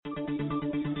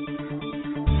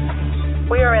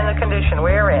we are in the condition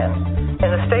we are in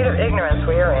the state of ignorance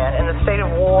we are in the state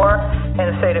of war, in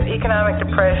the state of economic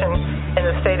depression, in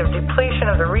the state of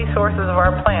depletion of the resources of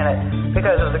our planet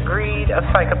because of the greed of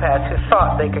psychopaths who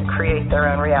thought they could create their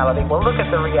own reality. Well, look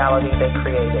at the reality they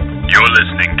created. You're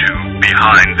listening to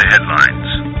Behind the Headlines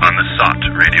on the SOT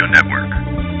Radio Network.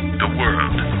 The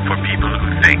world for people who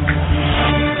think.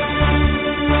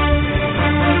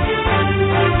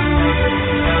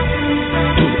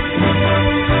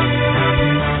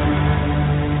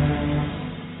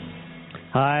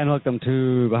 Hi, and welcome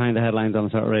to Behind the Headlines on the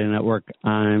SOT Radio Network.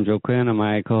 I'm Joe Quinn, and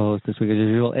my co-host this week, as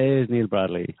usual, is Neil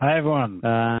Bradley. Hi, everyone.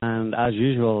 And as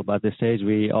usual, at this stage,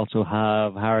 we also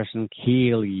have Harrison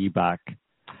Keeley back.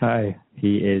 Hi.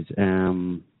 He is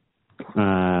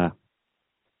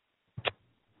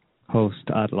host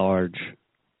at large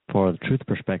for The Truth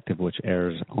Perspective, which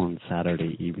airs on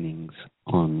Saturday evenings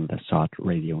on the SOT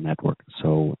Radio Network.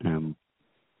 So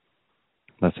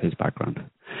that's his background.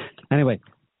 Anyway,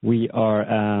 we are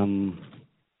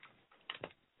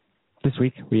this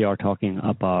week we are talking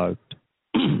about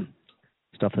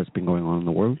stuff that's been going on in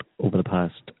the world over the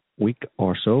past week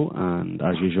or so, and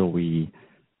as usual, we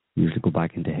usually go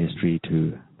back into history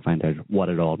to find out what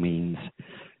it all means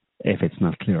if it's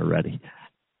not clear already.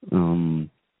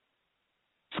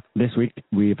 This week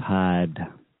we've had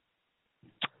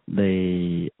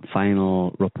the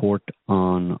final report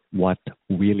on what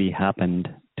really happened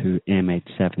to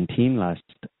MH17 last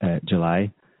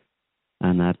July,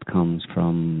 and that comes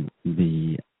from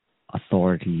the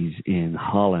authorities in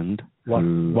Holland.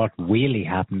 What really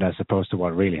happened as opposed to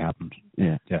what really happened.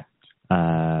 Yeah.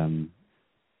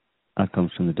 That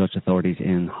comes from the Dutch authorities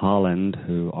in Holland,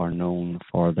 who are known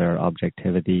for their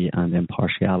objectivity and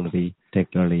impartiality,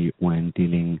 particularly when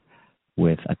dealing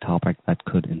with a topic that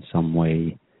could in some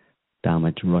way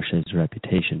damage Russia's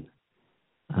reputation.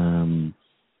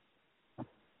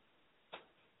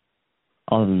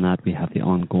 Other than that, we have the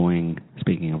ongoing,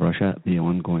 speaking of Russia, the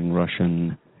ongoing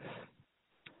Russian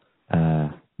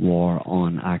war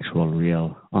on actual,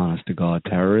 real, honest-to-God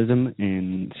terrorism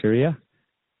in Syria.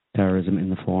 Terrorism in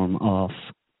the form of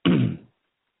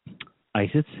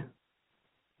ISIS,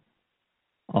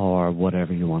 or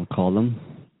whatever you want to call them.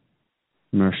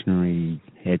 Mercenary,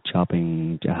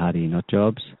 head-chopping, jihadi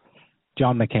nutjobs.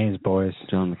 John McCain's boys.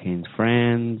 John McCain's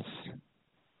friends.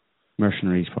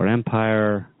 Mercenaries for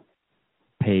empire.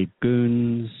 Paid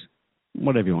goons.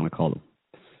 Whatever you want to call them.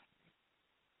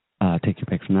 Take your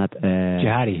pick from that.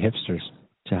 Jihadi hipsters.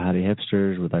 Jihadi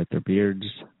hipsters without their beards.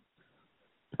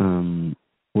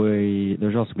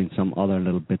 There's also been some other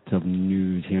little bits of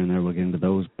news here and there. We'll get into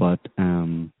those, but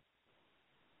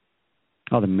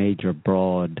other major,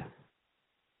 broad,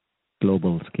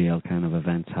 global scale kind of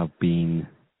events have been,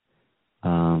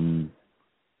 or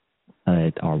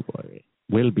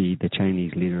will be, the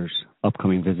Chinese leaders'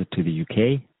 upcoming visit to the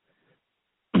UK.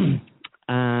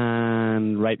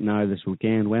 And right now, this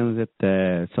weekend, when is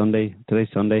it? Sunday. Today's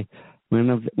Sunday. When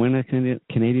are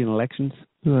Canadian elections?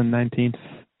 The 19th.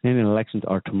 Canadian elections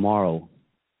are tomorrow,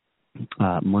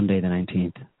 Monday the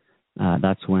 19th.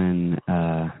 That's when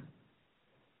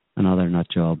another nut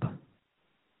job,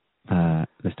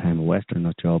 this time a Western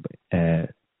nut job,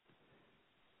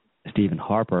 Stephen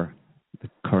Harper, the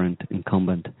current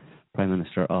incumbent Prime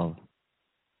Minister of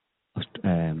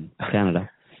Canada,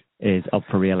 is up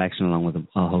for re-election along with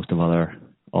a host of other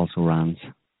also-rans.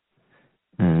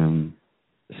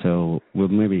 So we'll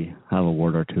maybe have a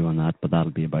word or two on that, but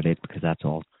that'll be about it, because that's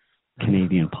all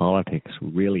Canadian politics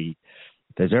really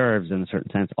deserves in a certain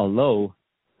sense. Although,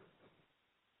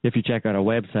 if you check out our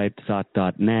website,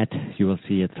 sot.net, you will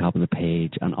see at the top of the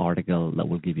page an article that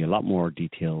will give you a lot more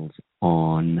details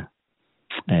on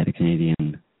the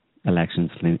Canadian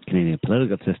elections, Canadian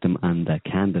political system, and the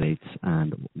candidates,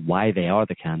 and why they are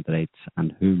the candidates,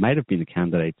 and who might have been the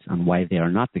candidates, and why they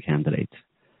are not the candidates.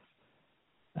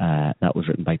 That was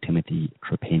written by Timothy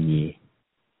Trepanier,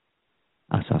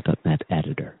 a SOT.net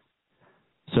editor.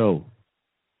 So,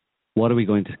 what are we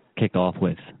going to kick off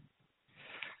with?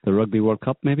 The Rugby World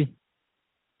Cup, maybe?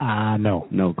 No.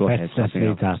 No, go ahead. Let's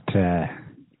leave that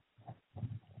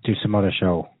to some other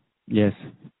show. Yes,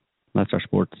 that's our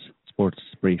sports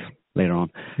brief later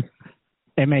on.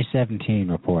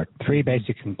 MH17 report. 3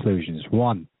 basic conclusions.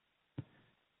 1.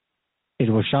 It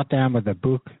was shot down with a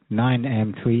Buk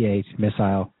 9M38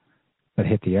 missile that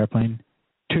hit the airplane.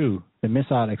 2. The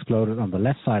missile exploded on the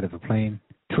left side of the plane.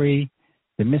 3.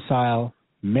 The missile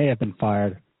may have been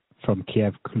fired from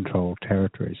Kiev-controlled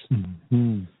territories.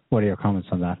 Mm-hmm. What are your comments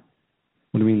on that?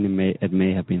 What do you mean it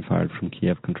may have been fired from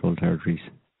Kiev-controlled territories?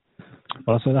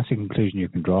 Well, so that's a conclusion you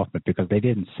can draw from it, because they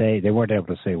weren't able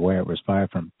to say where it was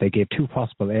fired from. They gave two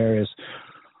possible areas.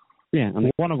 Yeah,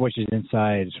 and one of which is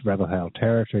inside rebel-held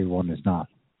territory, one is not.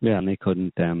 Yeah, and they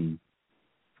couldn't.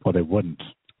 Well, they wouldn't.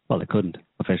 Well, they couldn't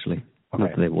officially. Okay. Not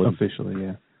that they wouldn't. Officially,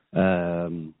 yeah.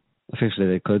 Officially,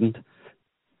 they couldn't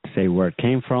say where it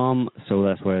came from. So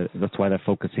that's why they're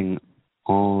focusing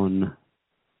on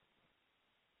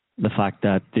the fact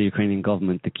that the Ukrainian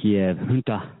government, the Kiev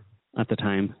junta at the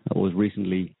time, that was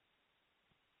recently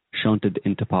shunted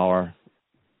into power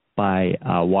by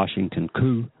a Washington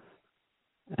coup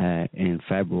in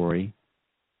February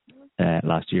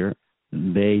last year,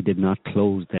 they did not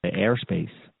close the airspace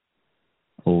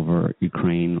over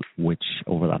Ukraine,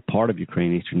 over that part of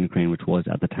Ukraine, eastern Ukraine, which was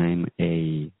at the time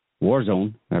a war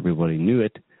zone. Everybody knew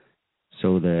it.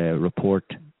 So the report,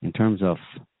 in terms of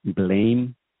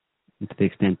blame, to the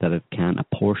extent that it can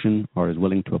apportion or is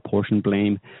willing to apportion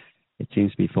blame, it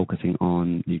seems to be focusing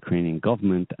on the Ukrainian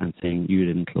government and saying you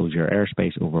didn't close your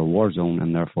airspace over a war zone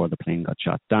and therefore the plane got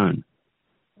shot down.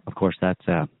 Of course, that's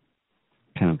a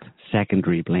kind of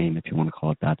secondary blame, if you want to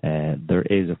call it that. There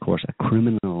is, of course, a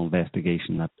criminal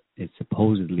investigation that is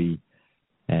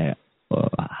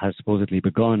has supposedly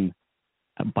begun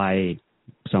by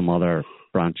some other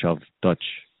branch of Dutch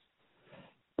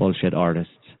bullshit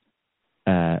artists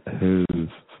who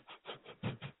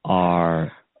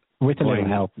are with a little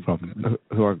help from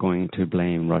who are going to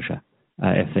blame Russia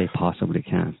if they possibly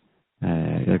can.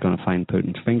 They're going to find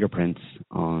Putin's fingerprints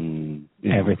on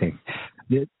everything.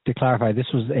 To clarify, this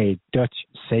was a Dutch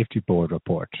Safety Board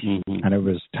report, and it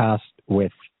was tasked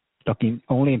with looking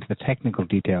only into the technical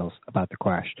details about the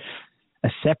crash. A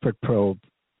separate probe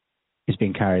is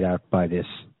being carried out by this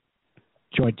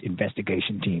joint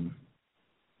investigation team.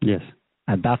 Yes.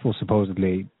 And that will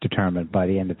supposedly determine by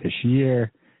the end of this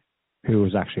year who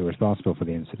was actually responsible for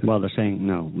the incident. Well, they're saying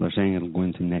no. They're saying it'll go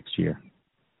into next year.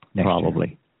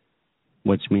 Probably.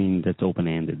 Which means it's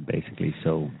open-ended, basically.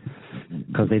 So,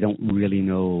 because they don't really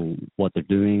know what they're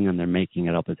doing and they're making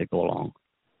it up as they go along.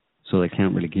 So they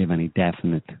can't really give any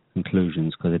definite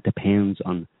conclusions because it depends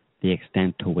on the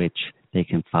extent to which they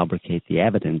can fabricate the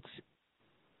evidence,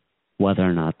 whether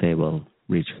or not they will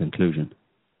reach a conclusion.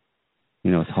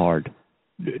 It's hard.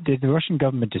 Did the Russian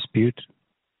government dispute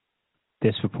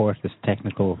this report, this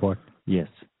technical report? Yes.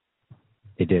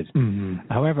 They did. Mm-hmm.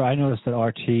 However, I noticed that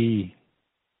RT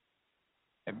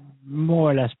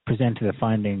more or less presented the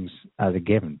findings as a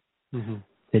given. Mm-hmm.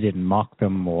 They didn't mock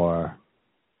them or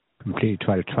completely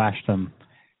try to trash them,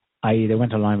 i.e. they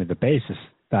went along with the basis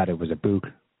that it was a book.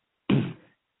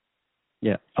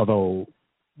 Yeah. Although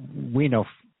we know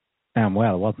damn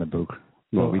well it wasn't a book.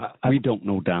 Well, we don't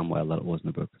know damn well that it wasn't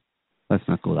a book. Let's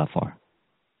not go that far.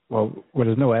 Well,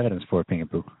 there's no evidence for it being a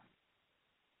book.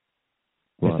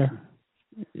 Well, is there?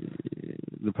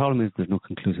 The problem is there's no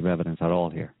conclusive evidence at all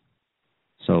here.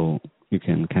 So you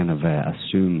can kind of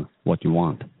assume what you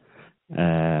want.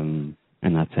 In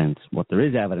that sense, what there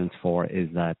is evidence for is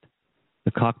that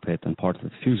the cockpit and parts of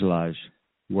the fuselage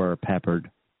were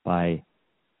peppered by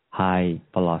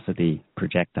high-velocity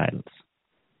projectiles.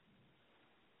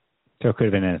 So it could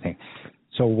have been anything.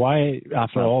 So why,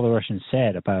 after all the Russians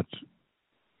said about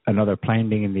another plane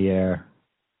being in the air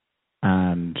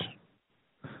and...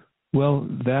 Well,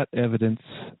 that evidence,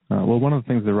 one of the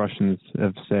things the Russians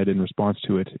have said in response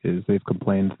to it is they've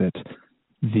complained that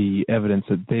the evidence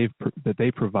that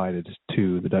they provided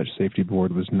to the Dutch Safety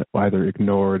Board was either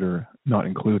ignored or not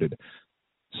included.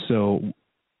 So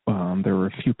there were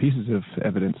a few pieces of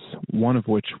evidence, one of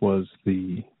which was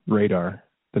the radar,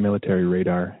 the military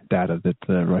radar data that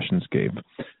the Russians gave,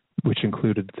 which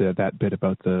included that bit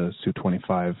about the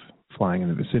Su-25 flying in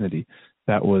the vicinity.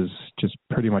 That was just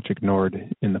pretty much ignored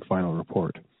in the final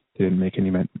report. They didn't make any,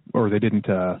 they didn't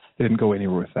go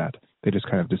anywhere with that. They just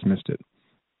kind of dismissed it,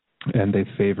 and they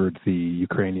favored the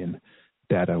Ukrainian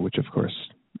data, which of course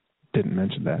didn't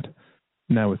mention that.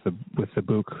 Now with the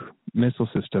Buk missile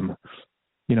system,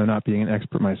 not being an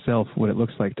expert myself, what it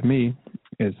looks like to me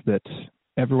is that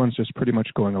everyone's just pretty much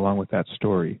going along with that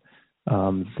story.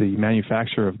 The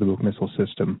manufacturer of the Buk missile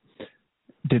system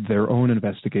did their own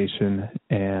investigation,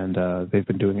 and they've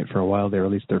been doing it for a while. They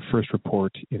released their first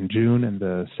report in June, and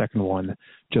the second one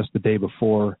just the day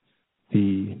before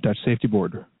the Dutch Safety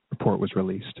Board report was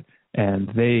released. And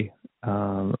they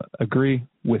agree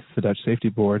with the Dutch Safety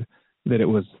Board that it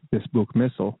was this Buk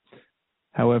missile.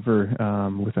 However,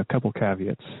 with a couple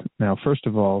caveats. Now, first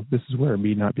of all, this is where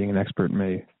me not being an expert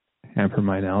may hamper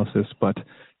my analysis, but it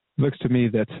looks to me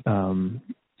that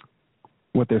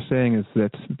what they're saying is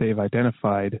that they've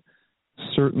identified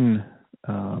certain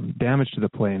damage to the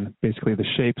plane, basically the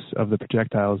shapes of the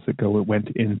projectiles that went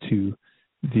into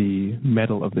the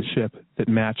metal of the ship that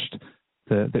match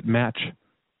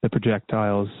the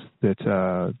projectiles that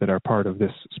are part of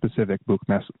this specific Buk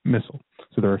missile.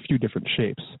 So there are a few different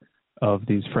shapes of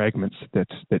these fragments that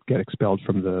get expelled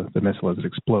from the missile as it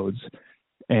explodes.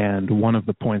 And one of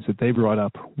the points that they brought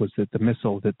up was that the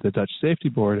missile that the Dutch Safety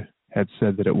Board had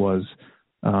said that it was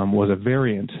a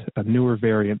variant, a newer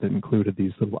variant that included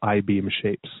these little I-beam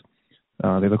shapes.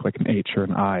 They look like an H or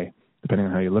an I, depending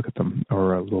on how you look at them,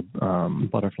 or a little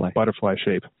butterfly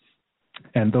shape.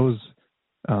 And those,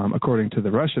 according to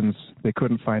the Russians, they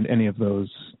couldn't find any of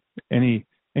those, any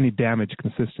damage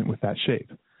consistent with that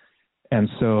shape. And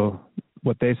so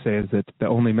what they say is that the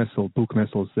only Buk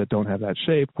missiles that don't have that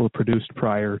shape were produced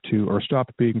prior to, or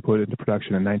stopped being put into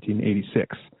production in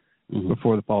 1986. Mm-hmm.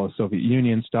 Before the fall of the Soviet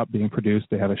Union, stopped being produced.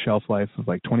 They have a shelf life of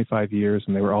like 25 years,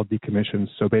 and they were all decommissioned.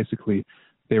 So basically,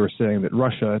 they were saying that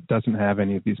Russia doesn't have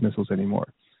any of these missiles anymore.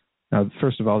 Now,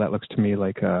 first of all, that looks to me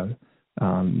like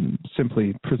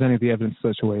simply presenting the evidence in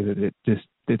such a way that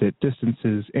it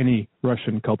distances any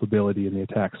Russian culpability in the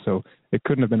attack. So it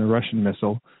couldn't have been a Russian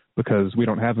missile because we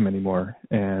don't have them anymore,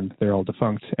 and they're all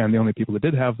defunct. And the only people that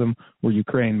did have them were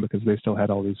Ukraine, because they still had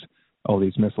all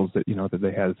these missiles that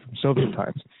they had from Soviet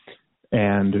times.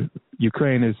 And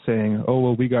Ukraine is saying, oh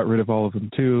well, we got rid of all of them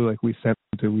too. Like we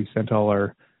sent all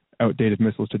our outdated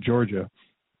missiles to Georgia.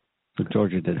 So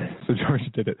Georgia did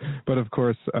it. But of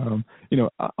course,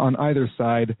 on either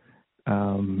side,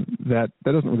 that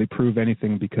doesn't really prove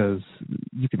anything, because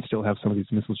you can still have some of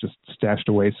these missiles just stashed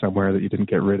away somewhere that you didn't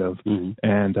get rid of. Mm-hmm.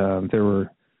 And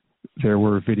there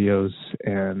were videos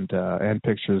and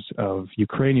pictures of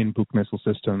Ukrainian Buk missile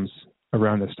systems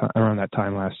around that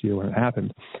time last year when it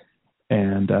happened.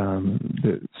 And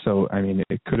so I mean,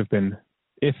 it could have been,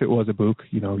 if it was a Buk,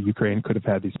 Ukraine could have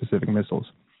had these specific missiles.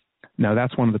 Now,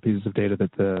 that's one of the pieces of data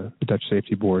that the Dutch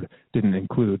Safety Board didn't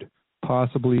include,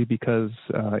 possibly because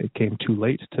it came too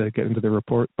late to get into the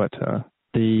report. But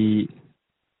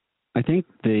I think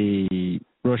the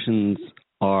Russians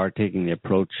are taking the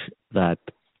approach that,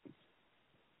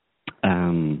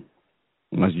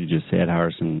 as you just said,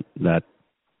 Harrison, that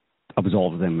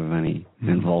absolves them of any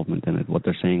involvement in it. What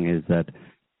they're saying is that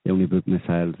the only Buk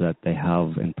missiles that they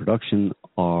have in production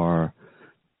are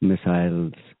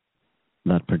missiles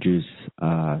that produce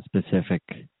a specific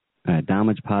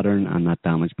damage pattern, and that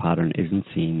damage pattern isn't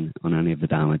seen on any of the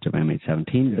damage of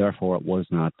MH17. Therefore, it was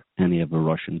not any of the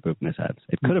Russian Buk missiles.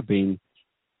 It could have been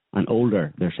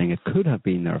they're saying it could have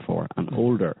been, therefore, an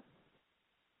older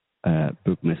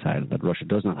Buk missile that Russia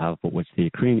does not have, but which the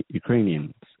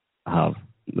Ukrainians have,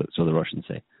 so the Russians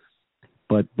say.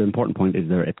 But the important point is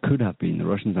it could have been. The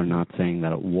Russians are not saying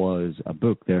that it was a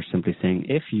Buk. They're simply saying,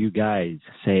 if you guys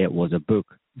say it was a Buk,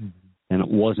 then it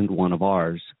wasn't one of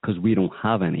ours, because we don't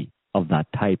have any of that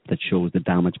type that shows the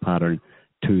damage pattern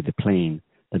to the plane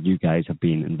that you guys have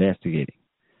been investigating.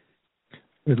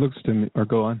 It looks to me, or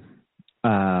go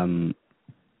on.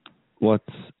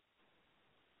 What's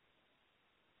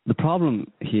the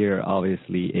problem here,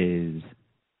 obviously, is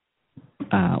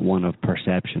one of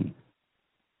perception,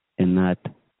 in that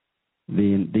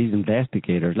these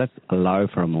investigators, let's allow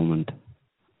for a moment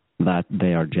that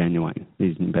they are genuine.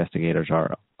 These investigators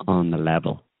are on the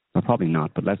level. Or probably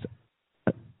not, but let's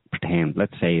pretend,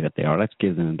 let's say that they are. Let's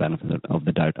give them the benefit of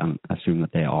the doubt and assume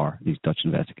that they are, these Dutch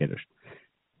investigators.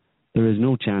 There is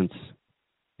no chance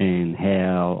in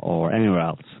hell or anywhere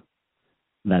else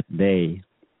that they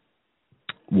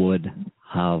would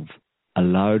have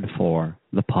allowed for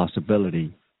the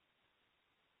possibility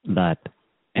that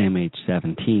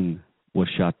MH17 was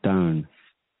shot down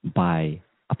by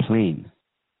a plane,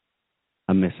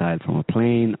 a missile from a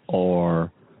plane,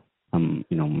 or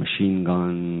machine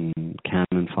gun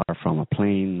cannon fire from a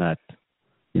plane that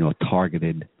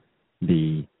targeted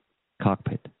the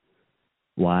cockpit.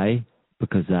 Why?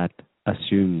 Because that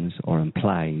assumes or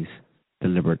implies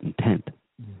deliberate intent.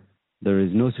 There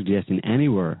is no suggestion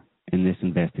anywhere in this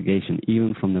investigation,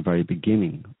 even from the very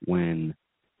beginning, when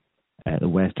the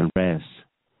Western press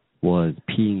was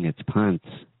peeing its pants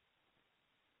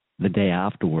the day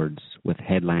afterwards with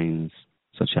headlines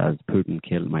such as "Putin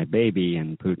killed my baby"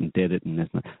 and "Putin did it," and this.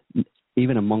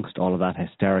 Even amongst all of that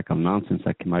hysterical nonsense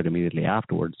that came out immediately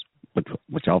afterwards,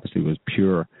 which obviously was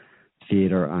pure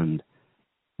theater and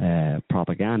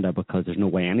propaganda, because there's no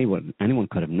way anyone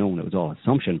could have known. It was all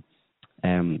assumption.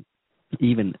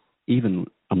 Even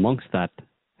amongst that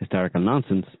hysterical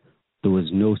nonsense, there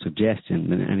was no suggestion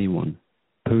that anyone,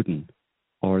 Putin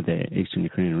or the Eastern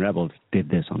Ukrainian rebels, did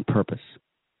this on purpose.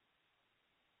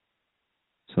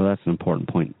 So that's an important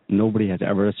point. Nobody has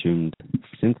ever assumed,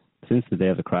 since the day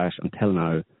of the crash until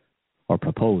now, or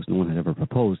proposed, no one has ever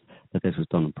proposed that this was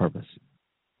done on purpose.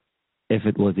 if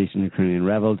it was Eastern Ukrainian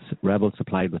rebels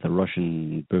supplied with a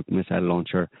Russian Buk missile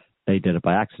launcher, they did it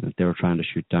by accident. They were trying to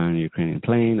shoot down a Ukrainian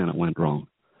plane and it went wrong.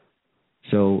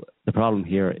 So the problem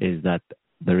here is that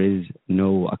there is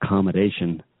no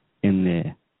accommodation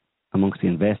amongst the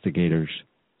investigators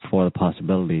for the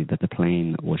possibility that the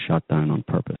plane was shot down on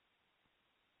purpose.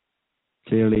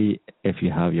 Clearly, if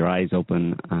you have your eyes open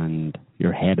and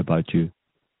your head about you,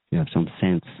 you have some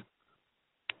sense,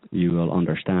 you will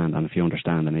understand. And if you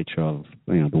understand the nature of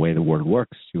the way the world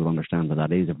works, you will understand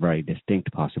that is a very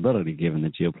distinct possibility given the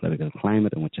geopolitical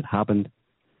climate in which it happened.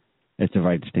 It's a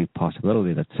very distinct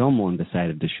possibility that someone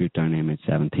decided to shoot down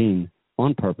MH17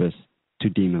 on purpose to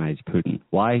demonize Putin.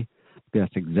 Why? Because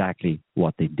that's exactly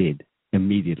what they did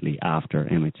immediately after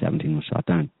MH17 was shot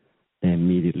down. They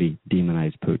immediately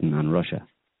demonized Putin and Russia.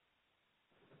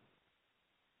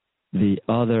 The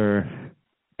other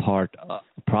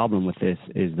problem with this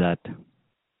is that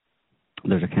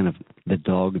there's a kind of the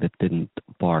dog that didn't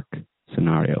bark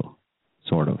scenario,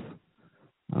 sort of,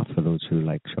 for those who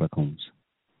like Sherlock Holmes.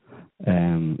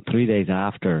 3 days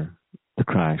after the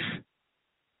crash,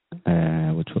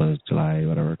 which was July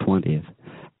 20th,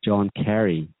 John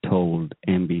Kerry told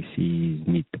NBC's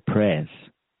Meet the Press,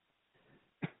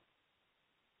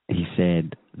 he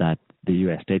said that the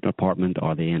U.S. State Department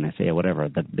or the NSA or whatever,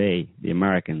 that they, the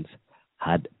Americans,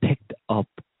 had picked up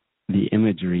the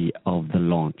imagery of the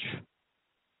launch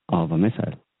of a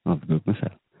missile, of the Buk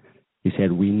missile. He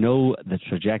said, we know the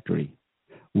trajectory.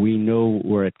 We know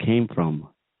where it came from.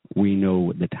 We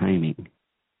know the timing.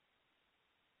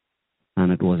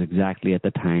 And it was exactly at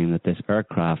the time that this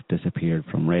aircraft disappeared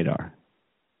from radar.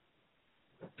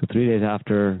 So 3 days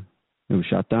after it was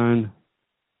shot down,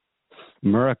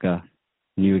 America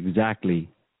knew exactly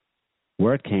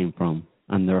where it came from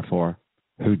and therefore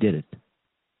who did it.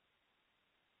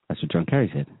 That's what John Kerry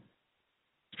said.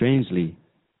 Strangely,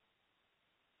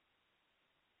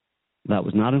 that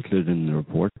was not included in the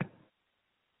report.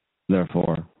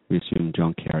 Therefore, we assume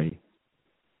John Kerry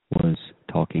was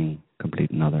talking complete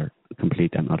and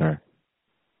utter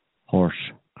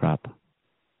horse crap.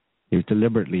 He was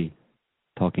deliberately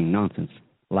talking nonsense,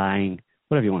 lying,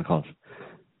 whatever you want to call it.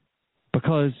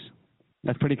 Because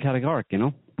that's pretty categoric,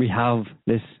 We have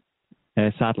this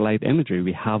satellite imagery.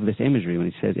 We have this imagery. When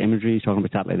he says imagery, he's talking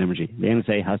about satellite imagery. The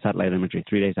NSA has satellite imagery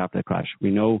 3 days after the crash.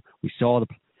 We know, we saw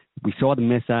the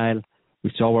missile,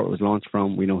 we saw where it was launched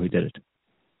from, we know who did it.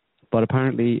 But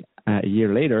apparently,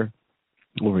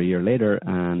 over a year later,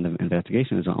 and the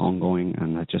investigation is ongoing,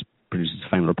 and it just produces a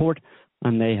final report,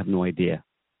 and they have no idea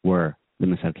where the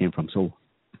missile came from. So,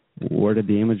 where did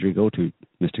the imagery go to,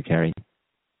 Mr. Kerry?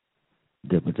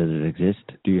 Does it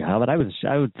exist? Do you have it? I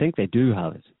would think they do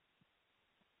have it.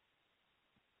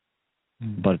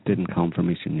 But it didn't come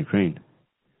from Eastern Ukraine.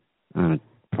 And it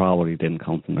probably didn't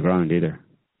come from the ground either.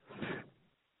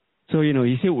 So,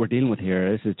 you see what we're dealing with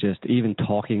here. This is just, even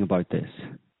talking about this,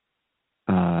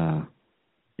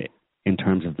 in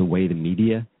terms of the way the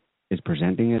media is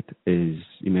presenting it,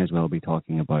 you may as well be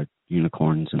talking about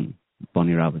unicorns and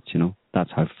bunny rabbits, That's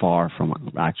how far from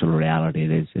actual reality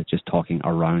it is. It's just talking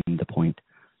around the point.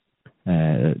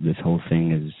 This whole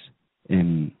thing is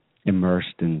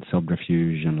immersed in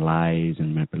subterfuge and lies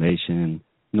and manipulation.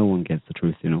 No one gets the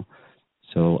truth,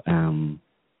 So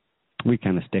we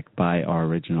kind of stick by our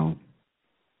original,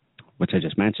 which I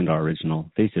just mentioned, our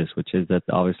original thesis, which is that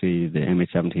obviously the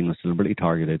MH17 was deliberately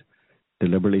targeted,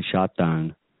 deliberately shot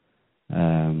down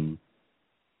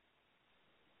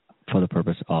for the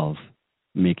purpose of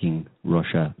making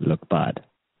Russia look bad,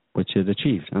 which is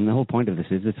achieved. And the whole point of this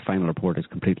is that the final report is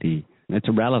it's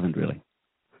irrelevant, really.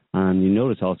 And you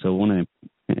notice also one of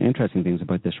the interesting things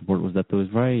about this report was that there was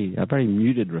a very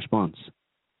muted response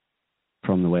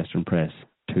from the Western press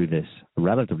to this, a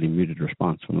relatively muted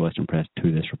response from the Western press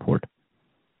to this report.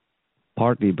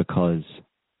 Partly because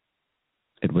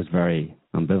it was very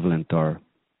ambivalent, or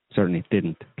certainly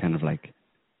didn't kind of like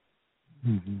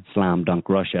slam dunk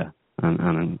Russia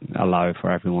and allow for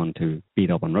everyone to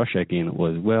beat up on Russia again. It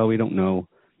was, well, we don't know.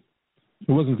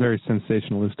 It wasn't very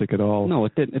sensationalistic at all. No,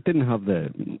 it didn't have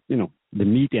the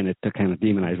meat in it to kind of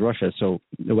demonize Russia. So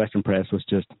the Western press was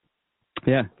just,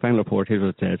 final report, here's what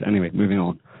it says. Anyway, moving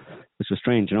on, which was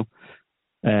strange,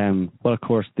 Well, of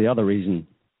course, the other reason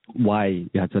why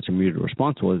you had such a muted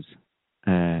response was,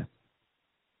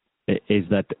 is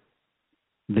that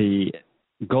the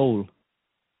goal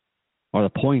or the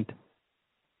point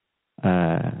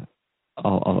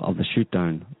of the shoot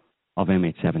down of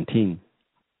MH17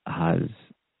 has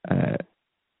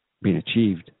been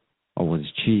achieved, or was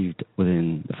achieved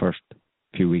within the first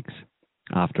few weeks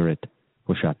after it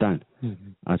was shot down.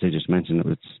 Mm-hmm. As I just mentioned,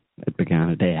 it began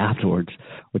a day afterwards,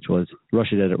 which was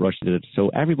Russia did it. So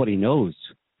everybody knows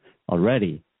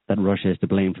already that Russia is to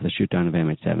blame for the shoot down of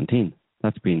MH17.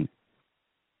 That's been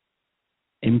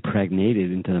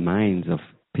impregnated into the minds of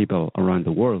people around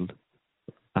the world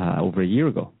over a year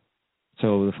ago.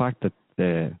 So the fact that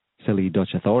the silly Dutch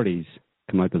authorities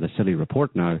come out with a silly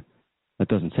report now that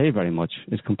doesn't say very much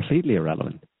is completely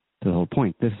irrelevant to the whole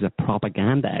point. This is a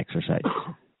propaganda exercise.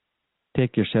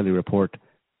 Take your silly report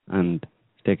and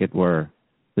stick it where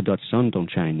the Dutch sun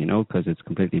don't shine, because it's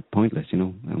completely pointless, I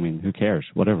mean, who cares?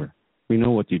 Whatever. We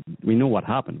know what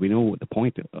happened. We know what the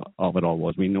point of it all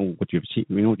was. We know what you've achieved.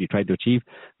 We know what you tried to achieve,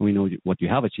 and we know what you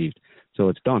have achieved. So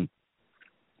it's done.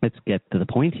 Let's get to the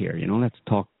point here, Let's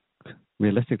talk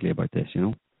realistically about this,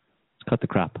 Let's cut the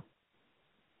crap.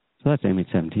 So that's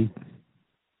MH17.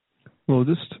 Well,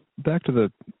 just back to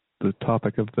the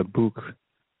topic of the Buk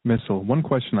missile. One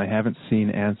question I haven't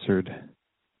seen answered,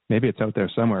 maybe it's out there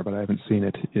somewhere, but I haven't seen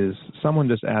it, is someone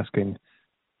just asking,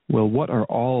 well, what are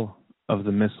all of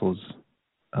the missiles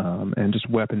and just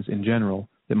weapons in general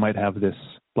that might have this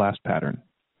blast pattern?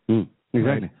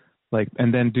 Exactly. Right?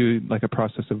 And then do a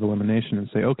process of elimination and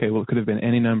say, okay, well, it could have been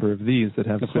any number of these that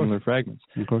have similar fragments.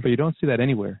 Of course. But you don't see that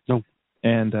anywhere. No.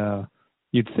 And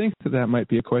you'd think that might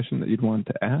be a question that you'd want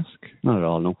to ask. Not at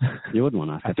all, no. You wouldn't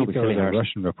want to ask. I think there was a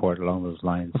Russian report along those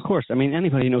lines. Of course. I mean,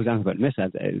 anybody who knows anything about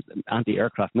missiles,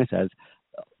 anti-aircraft missiles,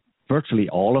 virtually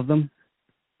all of them,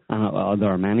 there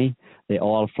are many, they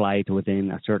all fly to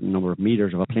within a certain number of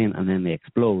meters of a plane and then they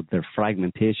explode. They're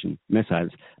fragmentation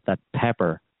missiles that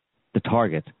pepper the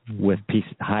target with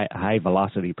high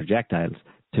velocity projectiles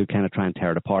to kind of try and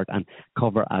tear it apart and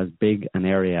cover as big an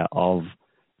area of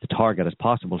the target as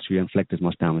possible so you inflict as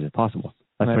much damage as possible.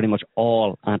 That's pretty much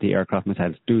all anti-aircraft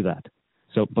missiles do that.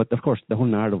 So, but of course, the whole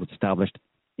narrative was established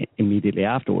immediately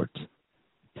afterwards.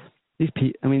 It's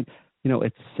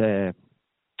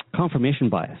confirmation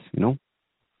bias,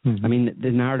 I mean,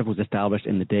 the narrative was established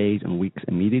in the days and weeks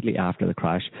immediately after the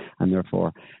crash, and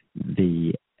therefore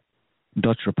the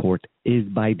Dutch report is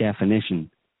by definition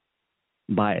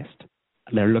biased.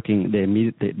 They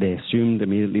assumed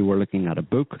immediately we're looking at a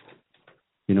book.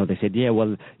 They said,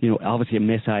 obviously a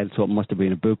missile, so it must have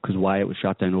been a book because why it was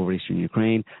shot down over eastern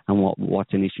Ukraine and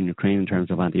what's in eastern Ukraine in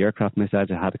terms of anti-aircraft missiles.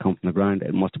 It had to come from the ground.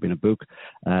 It must have been a book,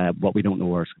 but we don't know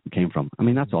where it came from. I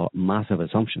mean, that's all massive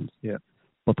assumptions. Yeah.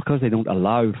 But because they don't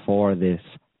allow for this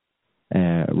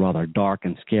rather dark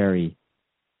and scary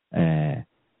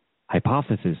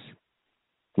hypothesis,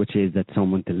 which is that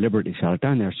someone deliberately shot it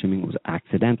down, they're assuming it was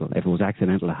accidental. If it was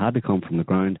accidental, it had to come from the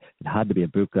ground. It had to be a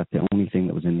book. That's the only thing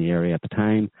that was in the area at the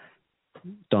time.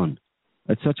 Done.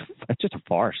 It's just a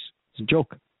farce. It's a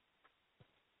joke.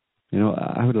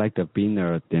 I would like to have been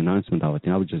there at the announcement of it.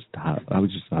 I would just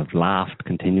have laughed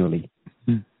continually.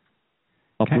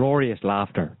 Uproarious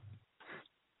laughter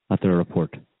at the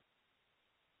report.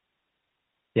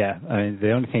 Yeah, I mean,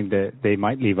 the only thing that they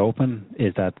might leave open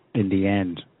is that in the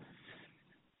end,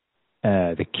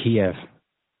 the Kiev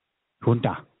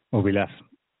junta will be left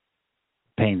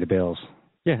paying the bills.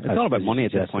 Yeah, it's all about money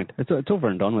at this point. It's over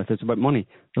and done with. It's about money.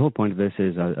 The whole point of this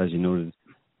is, as you noted,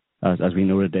 as we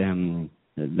noted,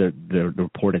 the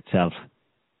report itself,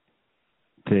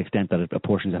 to the extent that it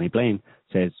apportions any blame,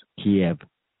 says Kiev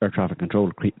air traffic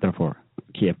control, therefore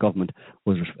Kiev government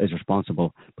is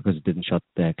responsible because it didn't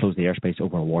close the airspace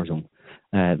over a war zone.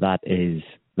 That is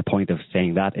the point of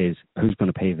saying that is who's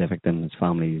going to pay the victims'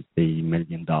 families the $1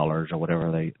 million or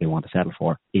whatever they want to settle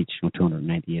for each,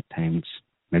 298 times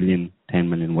million, 10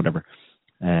 million, whatever.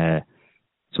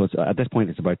 So it's, at this point,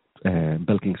 it's about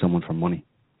bilking someone for money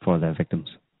for the victims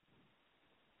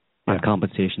and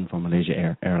compensation for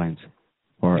Malaysia Airlines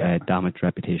for damaged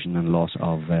reputation and loss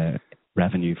of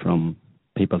revenue from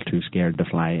people too scared to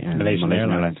fly Malaysian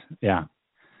Airlines. Yeah.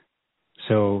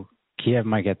 So Kiev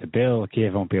might get the bill.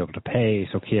 Kiev won't be able to pay,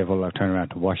 so Kiev will turn around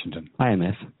to Washington.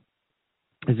 IMF.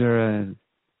 Is there a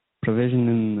provision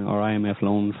in our IMF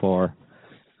loan for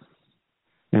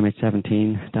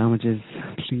MH17 damages?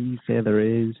 Please say there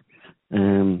is.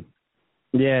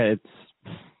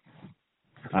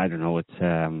 I don't know. It's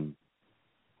the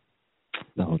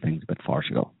whole thing's a bit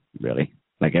farcical, really,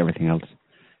 like everything else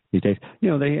these days. They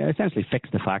essentially fix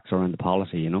the facts around the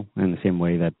policy, in the same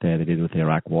way that they did with the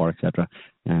Iraq War, etc.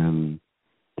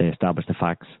 They established the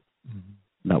facts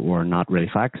that were not really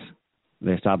facts.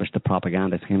 They established the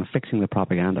propaganda. It's kind of fixing the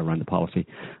propaganda around the policy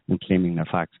and claiming their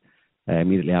facts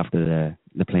immediately after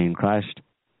the plane crashed.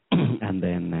 And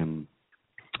then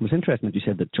it was interesting that you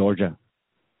said that Georgia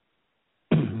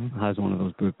has one of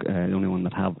those Buk, the only one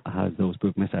that has those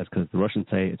Buk missiles, because the Russians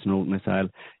say it's an old missile.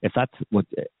 If that's what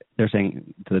they're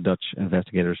saying to the Dutch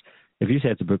investigators, if you say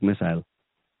it's a Buk missile,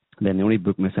 then the only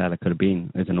Buk missile it could have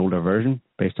been is an older version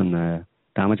based on the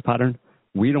damage pattern.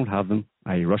 We don't have them.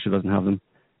 Russia doesn't have them.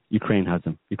 Ukraine has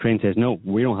them. Ukraine says, no,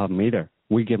 we don't have them either.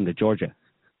 We give them to Georgia.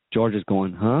 Georgia's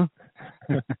going, huh?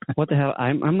 What the hell?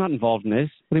 I'm not involved in this.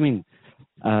 What do you mean?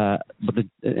 But the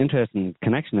interesting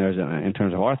connection there is in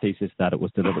terms of our thesis that it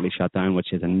was deliberately shot down,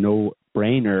 which is a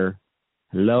no-brainer.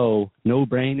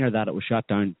 No-brainer that it was shot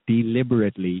down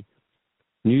deliberately.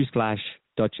 Newsflash,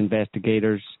 Dutch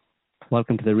investigators.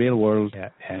 Welcome to the real world.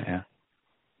 Yeah.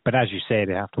 But as you say,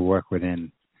 they have to work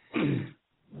within the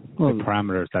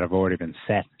parameters that have already been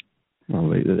set.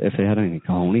 Well, if they had any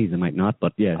cojones, they might not,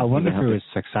 but yeah. I wonder if it was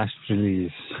successfully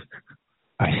his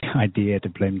idea to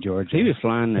blame Georgia. He was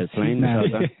flying the plane.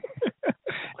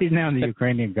 He's now in the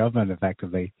Ukrainian government,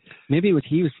 effectively. Maybe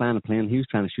he was flying a plane. He was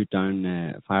trying to shoot down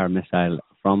fire a missile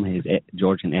from his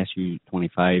Georgian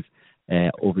Su-25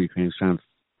 over Ukraine. He was trying to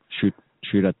shoot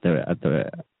at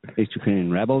the East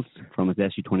Ukrainian rebels from his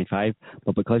Su-25,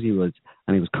 but because he was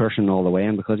cursing all the way,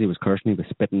 and because he was cursing, he was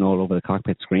spitting all over the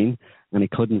cockpit screen, and he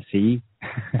couldn't see,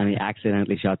 and he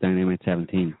accidentally shot down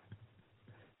MH17.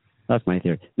 That's my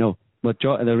theory. No, but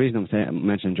the reason I'm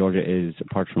mentioning Georgia is,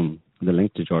 apart from the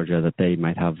link to Georgia, that they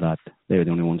might have that, they were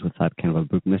the only ones with that kind of a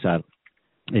Buk missile,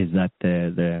 is that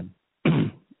the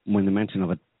when the mention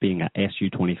of it being a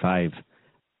Su-25,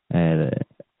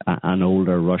 an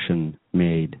older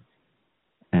Russian-made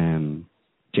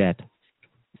jet,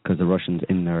 because the Russians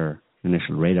in their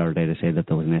initial radar data say that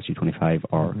there was an Su-25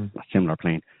 or a similar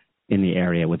plane in the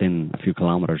area within a few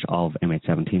kilometers of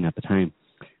MH17 at the time.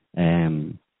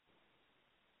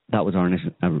 That was our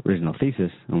original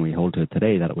thesis, and we hold to it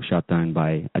today, that it was shot down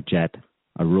by a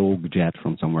rogue jet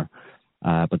from somewhere.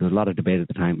 But there was a lot of debate at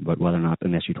the time about whether or not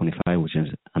an Su-25, which is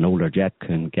an older jet,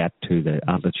 can get to the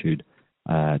altitude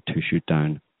to shoot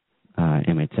down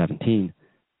MH17,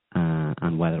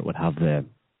 and whether it would have the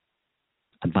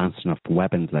advanced enough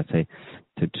weapons, let's say,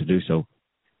 to do so.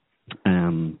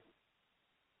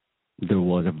 There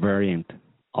was a variant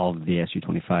of the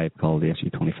Su-25 called the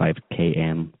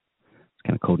Su-25KM, it's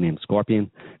kind of codenamed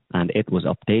Scorpion, and it was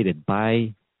updated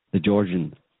by a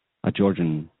Georgian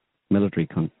military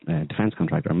defense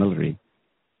contractor, a military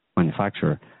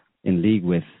manufacturer, in league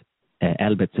with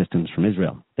Elbit Systems from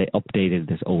Israel. They updated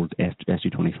this old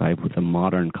Su-25 with a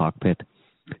modern cockpit,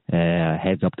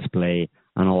 heads-up display,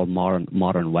 and all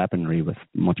modern weaponry with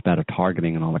much better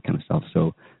targeting and all that kind of stuff.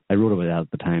 So I wrote about that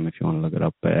at the time, if you want to look it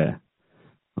up,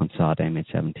 on SOT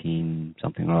MH17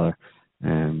 something or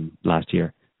other last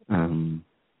year.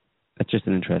 It's just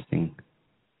an interesting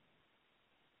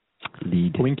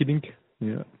lead. Winky dink.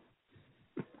 Yeah.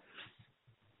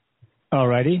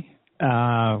 Alrighty.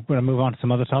 We're going to move on to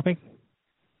some other topic.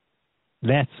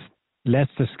 Let's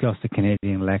discuss the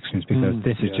Canadian elections, because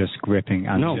this is just gripping.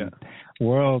 And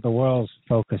the world's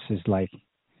focus is like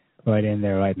right in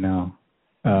there right now.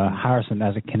 Harrison,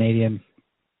 as a Canadian,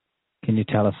 can you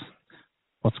tell us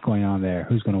what's going on there?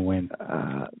 Who's going to win?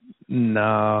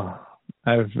 No,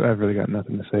 I've really got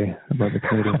nothing to say about the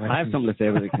Canadian elections. I have something to say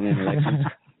about the Canadian elections.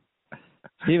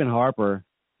 Stephen Harper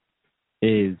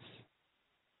is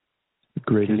the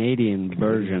Canadian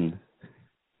version,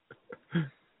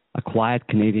 a quiet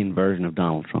Canadian version of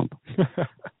Donald Trump.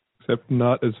 Except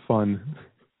not as fun.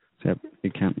 Except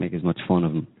you can't make as much fun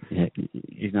of him.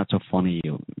 He's not so funny.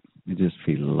 You just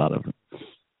feel a lot of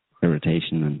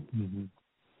irritation. And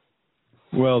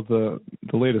Well, the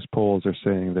latest polls are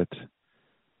saying that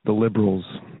the Liberals,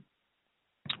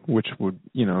 which would,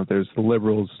 there's the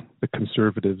Liberals, the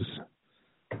Conservatives,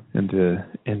 and the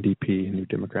NDP, New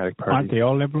Democratic Party. Aren't they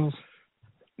all Liberals?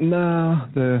 No,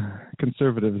 the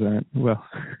Conservatives aren't. Well,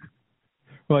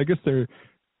 I guess they're.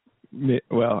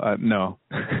 No,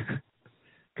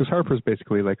 because Harper's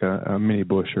basically like a mini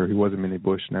Bush, or he was a mini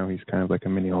Bush. Now he's kind of like a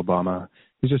mini Obama.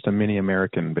 He's just a mini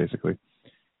American, basically.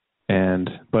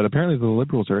 But apparently the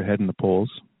Liberals are ahead in the polls,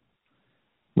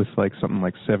 with like something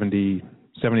like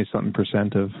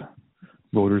 70-something% of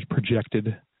voters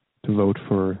projected to vote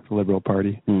for the Liberal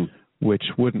Party, which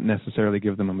wouldn't necessarily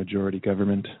give them a majority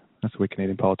government. That's the way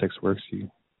Canadian politics works. You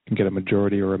can get a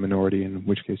majority or a minority, in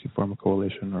which case you form a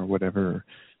coalition or whatever.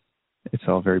 It's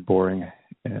all very boring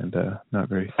and not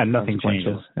very. And nothing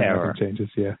changes. Nothing changes,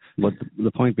 yeah. But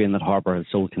the point being that Harper has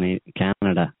sold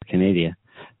Canada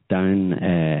down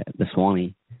the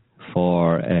Swanee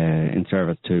in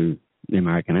service to the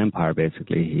American empire.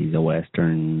 Basically, he's a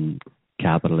Western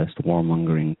capitalist,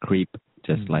 warmongering creep,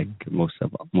 just like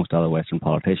most other Western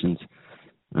politicians.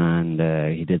 and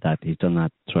he did that. He's done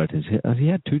that throughout he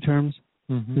had 2 terms.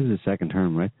 Mm-hmm. This is his 2nd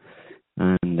term, right?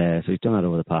 And so he's done that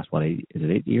over the past, is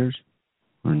it 8 years?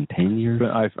 Or 10 years?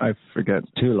 But I forget.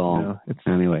 It's too long.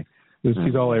 No, anyway.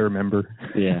 He's all I remember.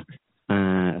 Yeah.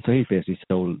 So he basically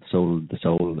sold the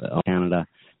soul of Canada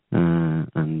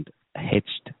and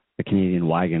hitched the Canadian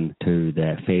wagon to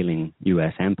the failing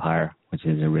U.S. empire, which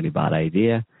is a really bad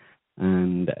idea.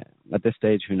 And at this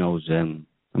stage, who knows?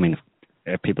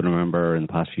 If people remember in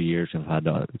the past few years,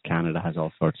 Canada has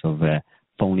all sorts of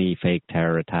phony, fake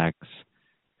terror attacks,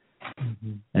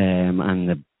 mm-hmm. And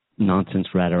the nonsense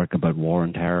rhetoric about war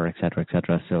and terror, etc.,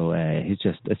 etc. So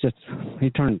he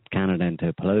turned Canada into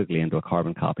a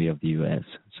carbon copy of the U.S.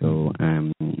 So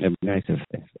it'd be nice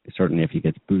if he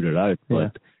gets booted out,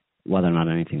 but whether or not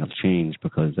anything will change,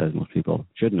 because as most people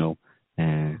should know,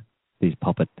 these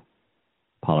puppet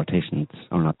politicians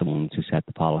are not the ones who set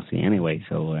the policy anyway.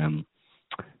 So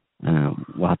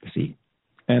we'll have to see.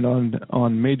 And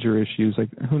on major issues,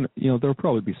 there'll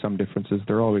probably be some differences.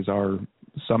 There always are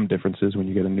some differences when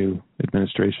you get a new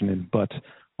administration in, but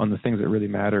on the things that really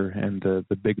matter and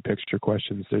the big picture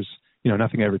questions, there's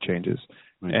nothing ever changes.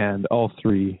 Right. And all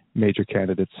 3 major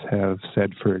candidates have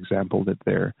said, for example, that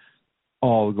they're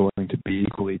all going to be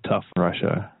equally tough on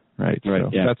Russia. Right. Right. So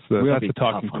yeah. that's the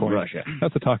talking point. Russia.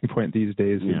 That's the talking point these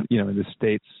days. Yeah. In the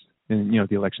States, in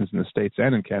the elections in the States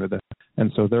and in Canada,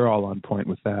 and so they're all on point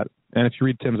with that. And if you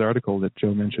read Tim's article that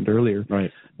Joe mentioned earlier,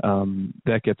 right,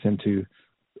 that gets into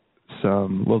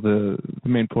some. Well, the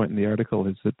main point in the article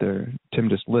is that Tim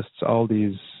just lists all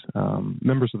these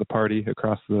members of the party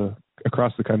across the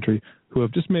country who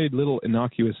have just made little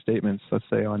innocuous statements, let's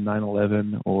say on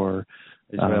 9/11 or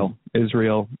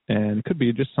Israel, and it could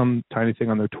be just some tiny thing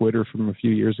on their Twitter from a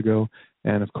few years ago.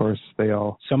 And of course,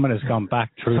 someone has gone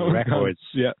back through the records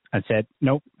and said,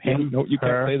 "Nope, no, you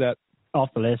can't say that. Off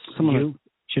the list. You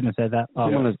shouldn't have said that."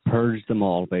 Someone has purged them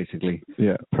all, basically.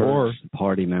 Yeah, or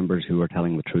party members who are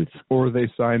telling the truth, or they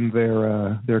signed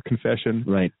their confession,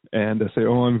 right, and they say,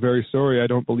 "Oh, I'm very sorry, I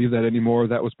don't believe that anymore.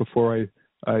 That was before I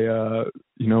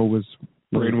was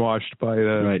brainwashed by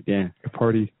a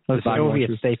party." The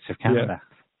Soviet states of Canada. Yeah.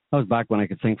 I was back when I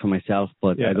could think for myself,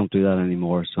 but I don't do that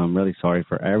anymore. So I'm really sorry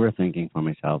for ever thinking for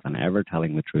myself and ever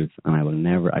telling the truth. And I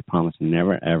promise,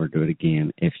 never ever do it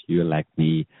again if you elect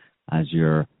me as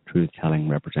your truth-telling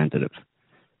representative.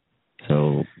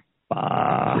 So,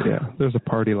 there's a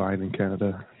party line in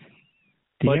Canada.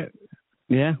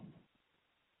 The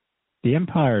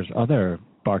Empire's other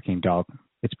barking dog,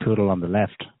 its poodle on the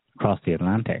left, across the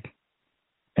Atlantic,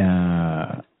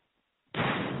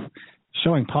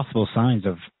 showing possible signs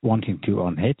of wanting to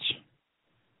unhitch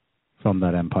from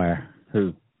that empire.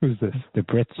 Who's this? The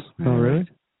Brits. Oh, really?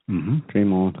 Mm-hmm.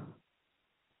 Dream on.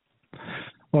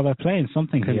 Well, they're playing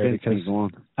something here because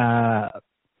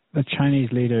the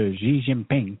Chinese leader Xi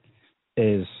Jinping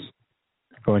is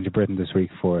going to Britain this week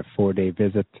for a 4-day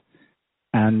visit.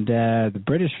 And the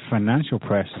British financial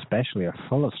press especially are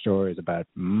full of stories about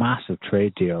massive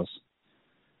trade deals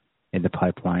in the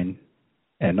pipeline.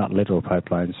 Not literal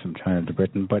pipelines from China to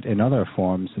Britain, but in other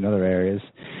forms, in other areas.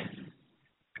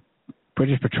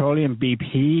 British Petroleum,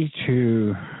 BP,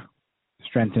 to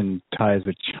strengthen ties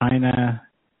with China,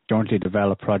 jointly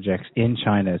develop projects in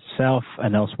China itself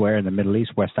and elsewhere in the Middle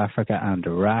East, West Africa, and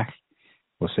Iraq.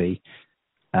 We'll see.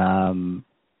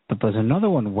 But there's another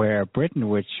one where Britain,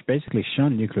 which basically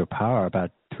shunned nuclear power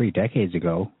about 3 decades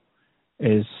ago,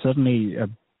 is suddenly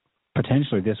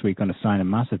potentially this week going to sign a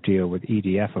massive deal with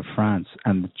EDF of France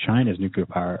and China's nuclear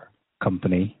power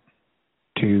company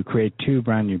to create 2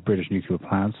 brand new British nuclear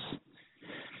plants.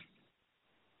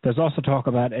 There's also talk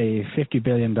about a $50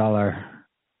 billion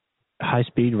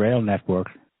high-speed rail network,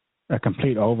 a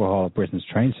complete overhaul of Britain's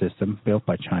train system built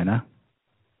by China.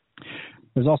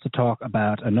 There's also talk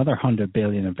about another $100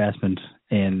 billion investment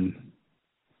in,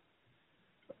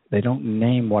 they don't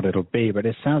name what it'll be, but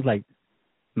it sounds like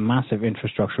massive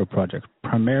infrastructural projects,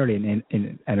 primarily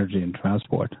in energy and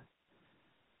transport.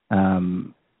 I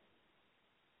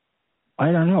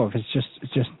don't know if it's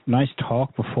just nice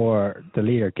talk before the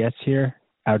leader gets here,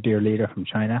 our dear leader from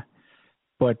China,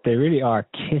 but they really are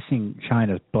kissing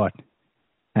China's butt.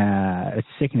 It's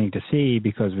sickening to see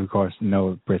because, of course,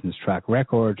 know Britain's track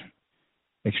record,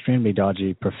 extremely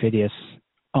dodgy, perfidious,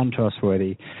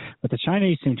 untrustworthy. But the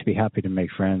Chinese seem to be happy to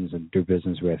make friends and do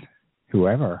business with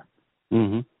whoever.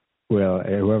 Mm-hmm. Well,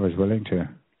 whoever's willing to.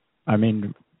 I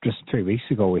mean, just 3 weeks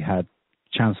ago, we had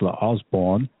Chancellor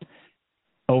Osborne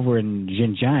over in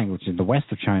Xinjiang, which is in the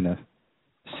west of China,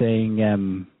 saying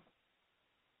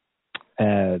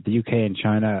the UK and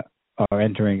China are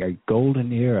entering a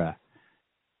golden era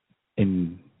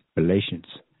in relations.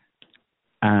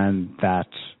 and that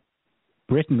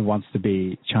Britain wants to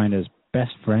be China's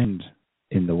best friend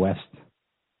in the West.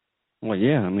 Well,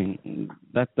 yeah, I mean,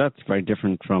 that's very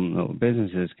different from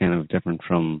business is kind of different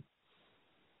from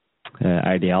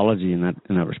ideology in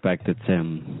that respect. It's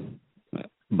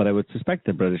but I would suspect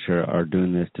the British are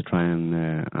doing this to try and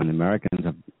the Americans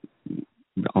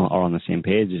are on the same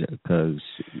page, because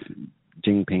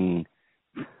Xi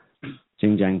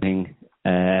Jinping,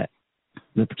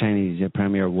 the Chinese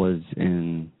premier, was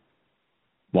in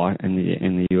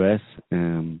the U.S.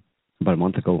 About a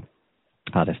month ago,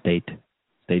 had a state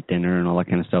dinner and all that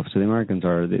kind of stuff. So the Americans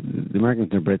and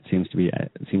the Brits seem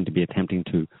to be attempting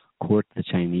to court the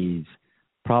Chinese,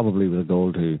 probably with a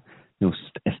goal to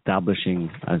establishing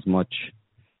as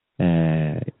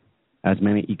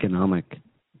many economic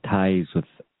ties with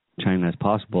China as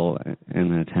possible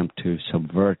in an attempt to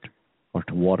subvert or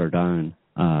to water down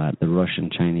the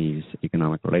Russian-Chinese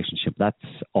economic relationship. That's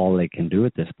all they can do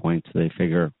at this point. So they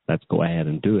figure, let's go ahead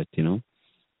and do it. Try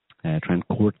and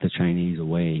court the Chinese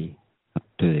away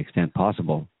to the extent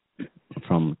possible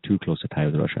from too close a tie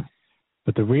with Russia.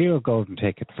 But the real golden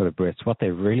ticket for the Brits, what they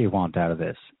really want out of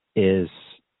this, is,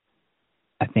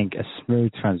 I think, a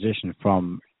smooth transition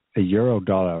from a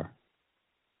euro-dollar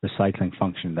recycling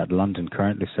function that London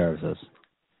currently serves us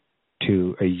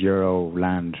to a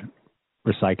euro-land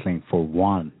recycling for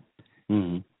one.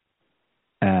 Mm-hmm.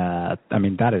 I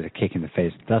mean, that is a kick in the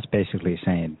face. That's basically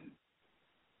saying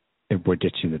if we're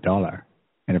ditching the dollar.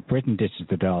 And if Britain ditches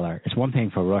the dollar, it's one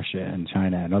thing for Russia and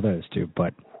China and others too,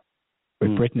 but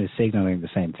if Britain is signaling the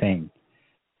same thing,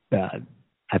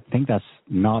 I think that's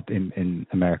not in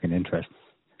American interest.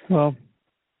 Well,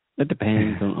 it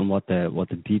depends on what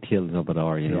the details of it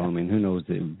are. I mean, who knows?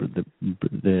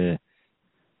 The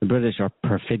British are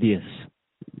perfidious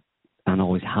and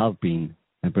always have been.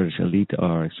 The British elite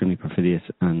are extremely perfidious,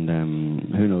 and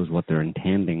who knows what they're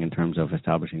intending in terms of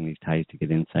establishing these ties to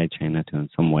get inside China to, in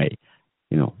some way,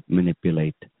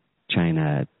 manipulate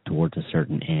China towards a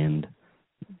certain end.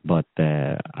 But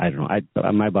I don't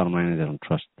know. My bottom line is I don't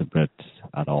trust the Brits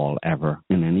at all, ever,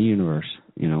 in any universe.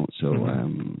 So.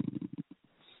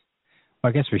 I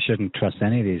guess we shouldn't trust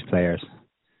any of these players.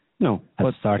 No, at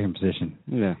the starting position.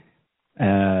 Yeah.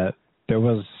 There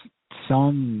was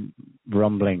some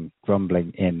grumbling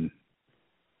in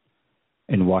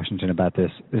Washington about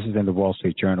this. This is in the Wall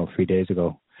Street Journal 3 days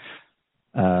ago.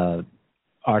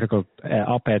 Article,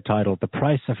 op-ed titled, "The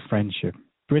Price of Friendship.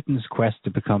 Britain's quest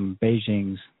to become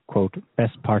Beijing's, quote,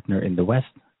 best partner in the West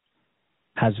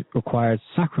has required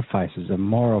sacrifices of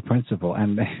moral principle."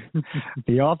 And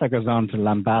the author goes on to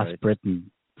lambast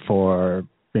Britain for,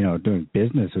 doing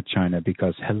business with China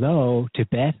because, hello,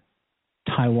 Tibet,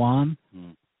 Taiwan,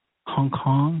 Hong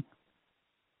Kong,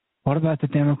 what about the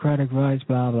democratic rights,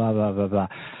 blah, blah, blah, blah, blah.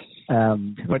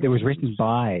 But it was written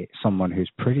by someone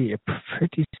who's a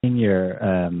pretty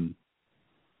senior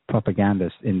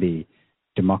propagandist in the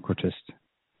Democratist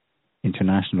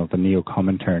International, the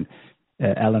neo-Comintern.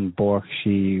 Ellen Bork,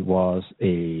 she was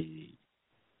a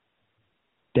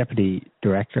deputy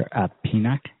director at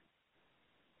PNAC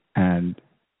and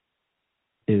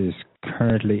is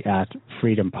currently at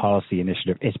Freedom Policy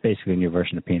Initiative. It's basically a new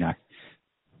version of PNAC.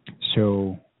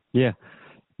 So, yeah.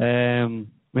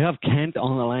 We have Kent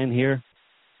on the line here.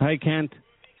 Hi, Kent.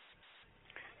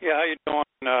 Yeah, how you doing?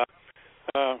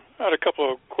 I had a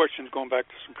couple of questions going back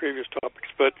to some previous topics,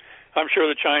 but I'm sure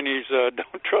the Chinese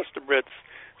don't trust the Brits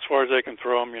as far as they can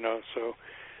throw them, So,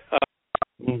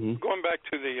 going back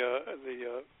to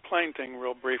the plane thing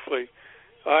real briefly,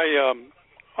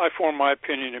 I formed my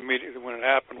opinion immediately when it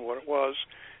happened. What it was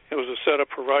a setup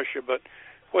for Russia. But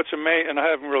what's amazing, and I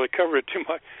haven't really covered it too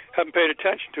much, haven't paid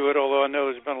attention to it, although I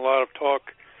know there's been a lot of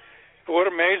talk. But what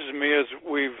amazes me is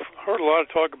we've heard a lot of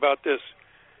talk about this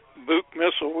Buk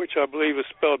missile, which I believe is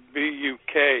spelled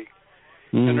B-U-K.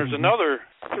 And there's another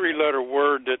three-letter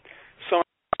word that some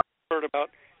heard about,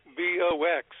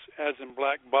 B-O-X, as in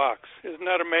black box. Isn't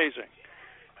that amazing?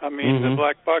 I mean, the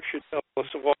black box should tell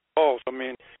us of all. I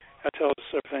mean, that tells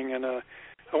us everything. And I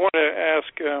want to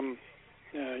ask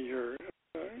your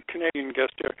Canadian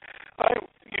guest here. I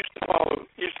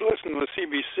used to listen to the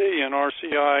CBC and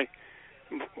RCI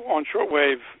on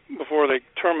shortwave before they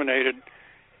terminated,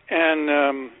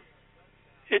 and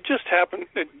it just happened.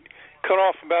 It cut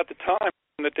off about the time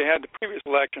that they had the previous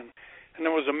election, and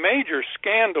there was a major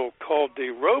scandal called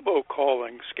the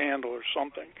robocalling scandal or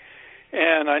something,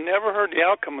 and I never heard the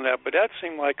outcome of that, but that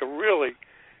seemed like a really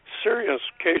serious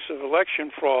case of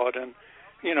election fraud. And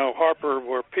Harper,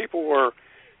 where people were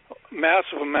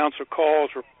massive amounts of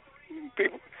calls, or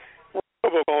people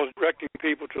robocalls directing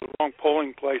people to the wrong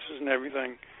polling places and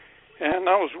everything. And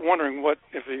I was wondering what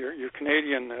if your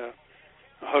Canadian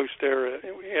host there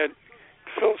had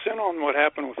fill us in on what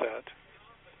happened with that.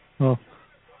 Well,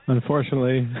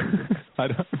 unfortunately,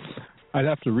 I'd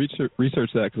have to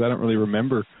research that because I don't really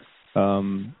remember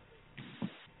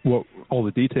what all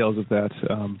the details of that.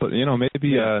 But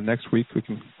maybe next week we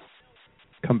can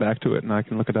come back to it and I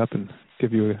can look it up and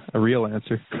give you a real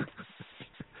answer.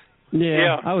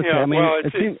 I would say. I mean,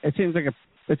 it seems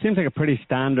like a pretty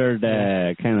standard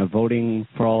kind of voting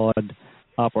fraud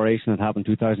operation that happened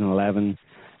in 2011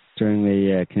 during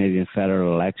the Canadian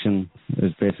federal election. It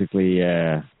was basically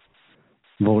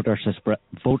voter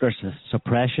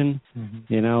suppression.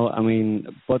 Mm-hmm. I mean,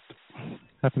 but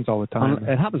happens all the time.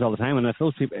 It happens all the time, and if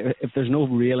those people, if there's no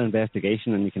real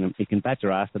investigation, and you can bet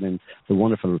your ass that in the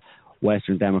wonderful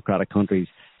Western democratic countries,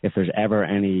 if there's ever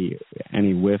any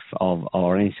whiff of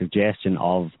or any suggestion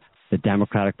of the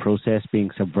democratic process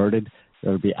being subverted,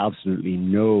 there'll be absolutely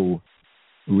no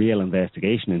real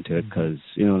investigation into it, because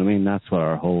you know what I mean. That's what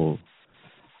our whole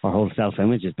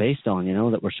self-image is based on.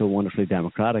 That we're so wonderfully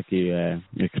democratic. You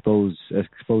expose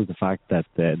the fact that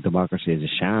democracy is a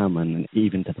sham, and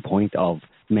even to the point of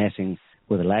messing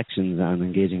with elections and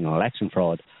engaging in election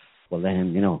fraud. Well,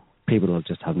 then people will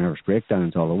just have nervous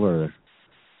breakdowns all over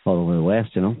the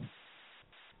West.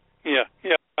 Yeah,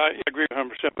 I agree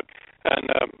 100%. But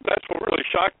that's what really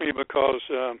shocked me, because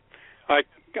I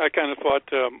kind of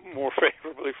thought more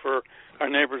favorably for our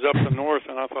neighbors up the north,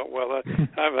 and I thought, well,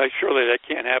 surely that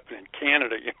can't happen in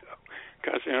Canada,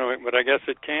 because but I guess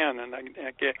it can, and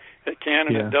it can,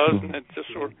 and it does, and it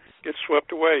just sort of gets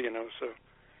swept away, So.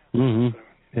 Mm-hmm. So.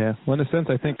 Yeah. Well, in a sense,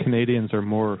 I think Canadians are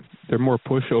more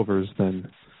pushovers than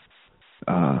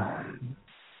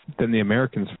the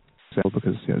Americans,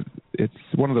 because it's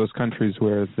one of those countries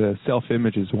where the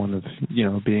self-image is one of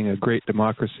being a great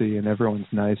democracy and everyone's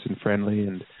nice and friendly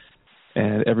and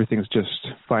everything's just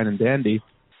fine and dandy.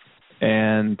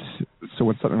 And so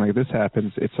when something like this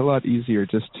happens, it's a lot easier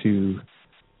just to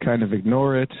kind of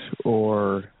ignore it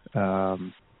or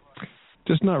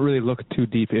just not really look too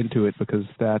deep into it, because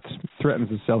that threatens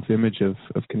the self-image of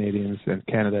Canadians and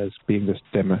Canada as being this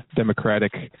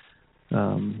democratic,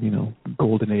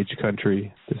 golden age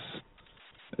country, this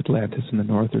Atlantis in the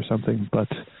north or something. But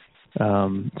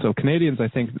so Canadians, I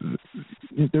think,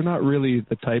 they're not really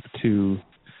the type to,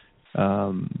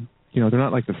 they're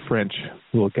not like the French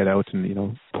who will get out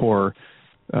and pour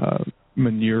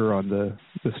manure on the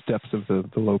steps of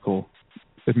the local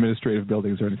administrative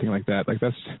buildings or anything like that. Like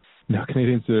that's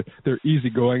Canadians they're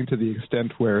easygoing to the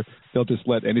extent where they'll just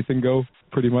let anything go,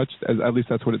 pretty much. At least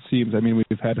that's what it seems. I mean,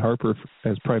 we've had Harper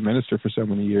as Prime Minister for so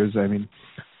many years. I mean,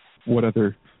 what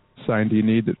other sign do you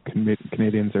need that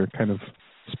Canadians are kind of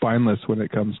spineless when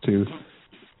it comes to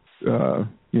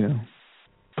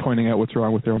pointing out what's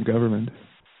wrong with their own government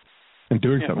and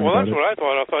doing something about it? Well, that's what I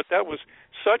thought. I thought that was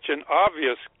such an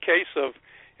obvious case of,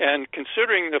 and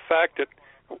considering the fact that,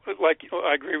 like,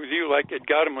 I agree with you, like it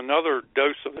got him another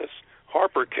dose of this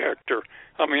Harper character.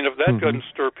 I mean, if that doesn't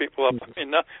stir people up, I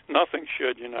mean, nothing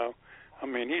should, I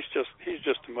mean, he's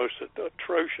just the most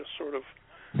atrocious sort of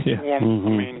warm. I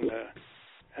mean,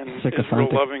 and Israel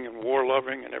loving and war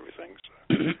loving and everything.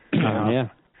 So.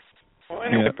 Well,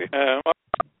 anyway,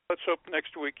 let's hope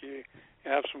next week you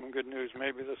have some good news.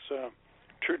 Maybe this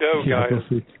Trudeau guy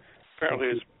apparently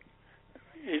is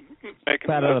making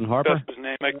better than Harper. His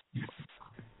name.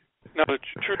 No,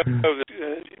 Trudeau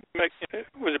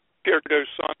was Pierre Trudeau's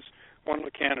son's one of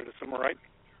the candidates. Am I right?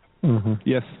 Mm-hmm.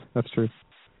 Yes, that's true.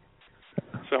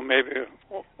 So maybe,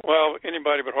 well,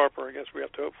 anybody but Harper, I guess we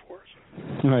have to hope for.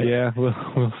 So. Right, yeah,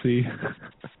 we'll see.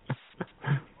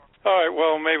 All right,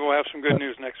 well, maybe we'll have some good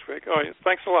news next week. All right,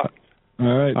 thanks a lot.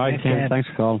 All right. Ken. Thanks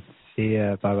for calling. See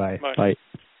ya. Bye-bye. Bye.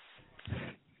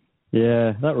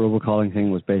 Yeah, that robocalling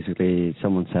thing was basically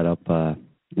someone set up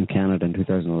in Canada in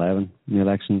 2011 in the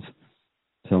elections.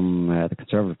 The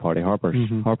Conservative Party,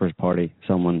 Harper's party,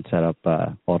 someone set up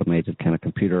automated, kind of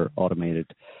computer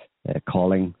automated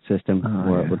calling system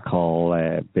where it would call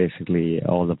basically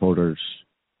all the voters,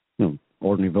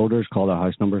 ordinary voters, call their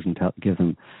house numbers and give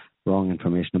them wrong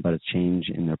information about a change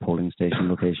in their polling station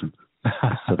location.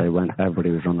 So everybody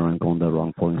was running around going to the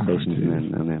wrong polling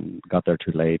stations and then got there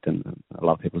too late, and a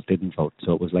lot of people didn't vote.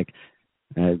 So it was like,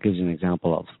 it gives you an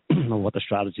example of what the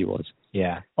strategy was.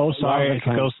 Yeah. Oh, sorry, it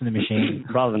goes to the machine.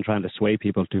 Rather than trying to sway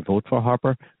people to vote for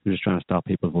Harper, they're just trying to stop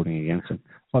people voting against him.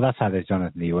 Well, that's how they've done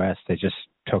it in the U.S. They just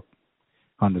took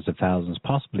hundreds of thousands,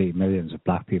 possibly millions of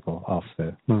black people off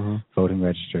the voting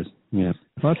registers. Yeah.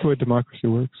 Well, that's the way democracy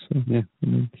works. So. Yeah.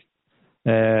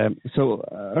 So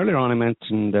earlier on I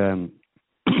mentioned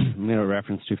made a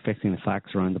reference to fixing the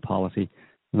facts around the policy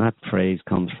And that phrase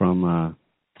comes from a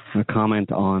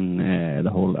comment on the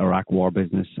whole Iraq war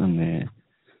business, and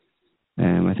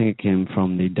I think it came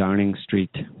from the Downing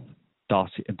Street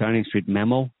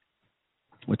memo,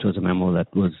 which was a memo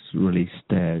that was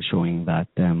released showing that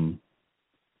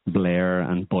Blair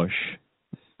and Bush,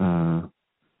 the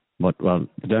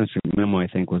Downing Street memo I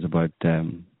think was about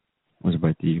the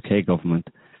UK government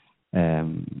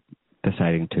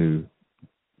deciding to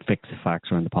fix the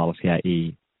facts around the policy,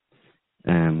 i.e.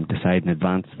 decide in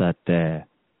advance that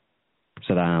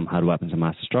Saddam had weapons of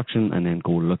mass destruction, and then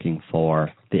go looking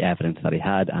for the evidence that he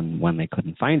had, and when they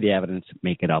couldn't find the evidence,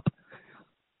 make it up.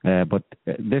 But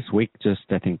this week, just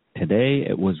I think today,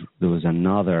 there was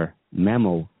another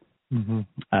memo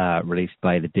released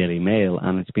by the Daily Mail,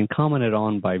 and it's been commented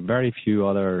on by very few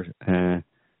other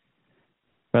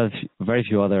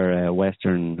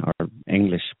Western or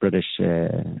English, British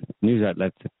news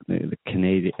outlets.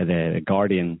 The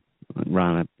Guardian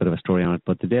ran a bit of a story on it,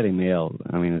 but the Daily Mail,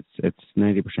 I mean, it's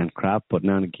 90% crap, but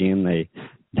now and again they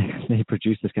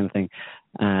produce this kind of thing,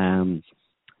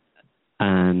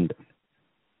 and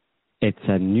it's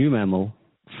a new memo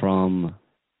from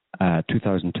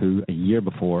 2002, a year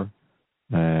before,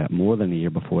 more than a year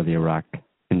before the Iraq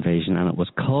invasion, and it was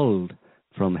culled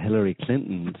from Hillary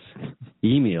Clinton's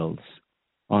emails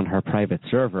on her private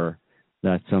server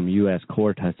that some U.S.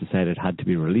 court has decided had to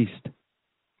be released,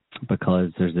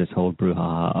 because there's this whole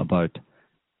brouhaha about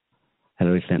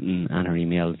Hillary Clinton and her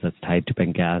emails that's tied to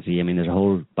Benghazi. I mean, there's a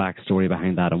whole backstory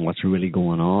behind that and what's really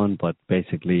going on, but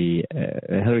basically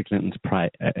Hillary Clinton's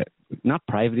not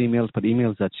private emails, but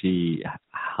emails that she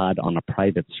had on a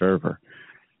private server,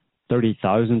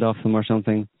 30,000 of them or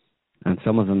something, and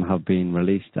some of them have been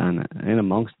released, and in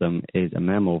amongst them is a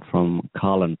memo from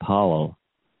Colin Powell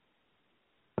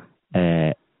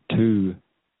to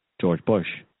George Bush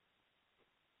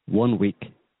 1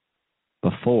 week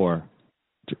before.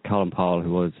 Colin Powell,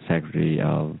 who was Secretary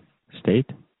of State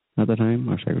at the time,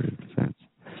 or Secretary of Defense?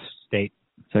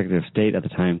 Secretary of State at the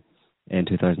time, in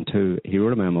 2002, he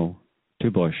wrote a memo to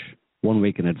Bush 1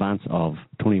 week in advance of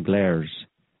Tony Blair's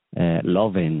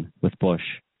love-in with Bush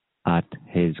at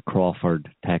his Crawford,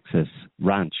 Texas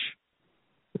ranch,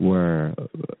 where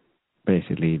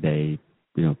basically they,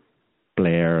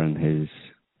 Blair and his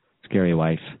scary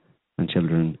wife and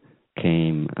children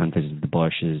came and visited the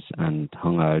Bushes and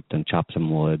hung out and chopped some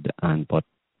wood, but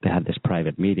they had this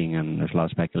private meeting, and there's a lot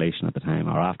of speculation at the time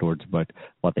or afterwards about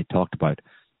what they talked about.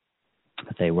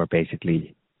 They were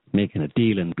basically making a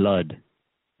deal in blood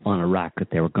on Iraq, that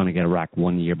they were going to get Iraq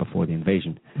 1 year before the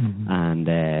invasion. Mm-hmm. And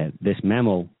this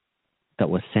memo that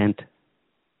was sent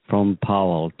from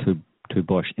Powell to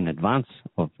Bush in advance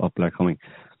of Blair coming,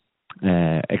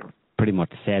 it pretty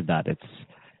much said that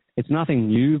it's nothing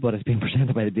new, but it's been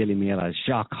presented by the Daily Mail as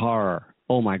shock horror.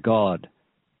 Oh my God.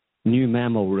 New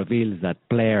memo reveals that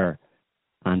Blair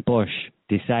and Bush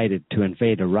decided to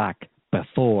invade Iraq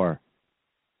before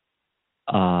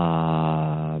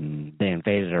they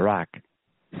invaded Iraq.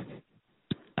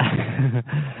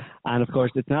 And of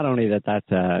course, it's not only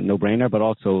that's a no-brainer, but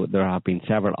also there have been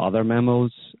several other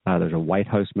memos. There's a White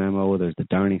House memo, there's the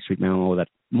Downing Street memo, that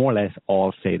more or less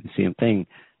all say the same thing,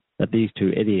 that these two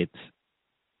idiots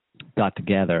got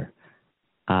together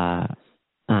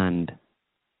and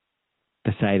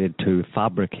decided to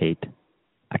fabricate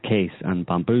a case and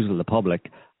bamboozle the public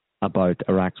about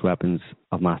Iraq's weapons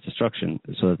of mass destruction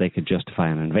so that they could justify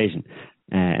an invasion.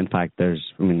 In fact, there's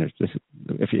this,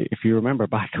 if you remember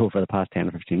back over the past 10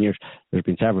 or 15 years, there's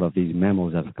been several of these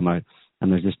memos that have come out, and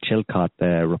there's this Chilcot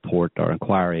report or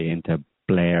inquiry into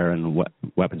Blair and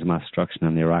weapons of mass destruction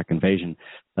and the Iraq invasion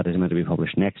that is meant to be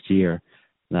published next year,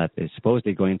 that is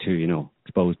supposedly going to,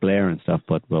 expose Blair and stuff,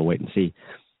 but we'll wait and see.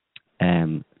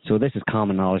 So this is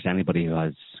common knowledge to anybody who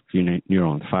has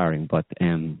neurons firing, but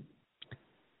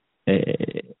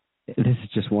this is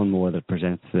just one more that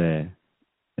presents the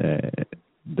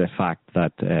fact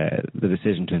that the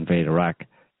decision to invade Iraq,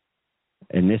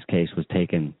 in this case, was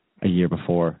taken a year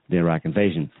before the Iraq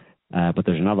invasion. But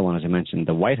there's another one, as I mentioned,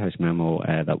 the White House memo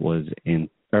that was in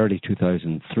early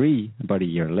 2003, about a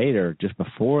year later, just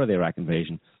before the Iraq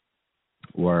invasion,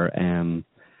 where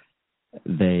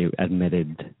they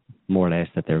admitted more or less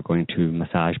that they were going to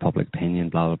massage public opinion,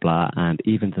 blah, blah, blah, and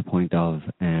even to the point of,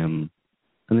 and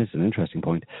this is an interesting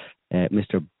point,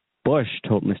 Mr. Bush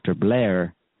told Mr.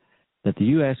 Blair that the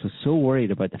U.S. was so worried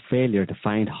about the failure to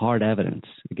find hard evidence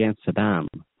against Saddam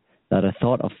that a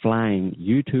thought of flying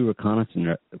U-2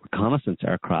 reconnaissance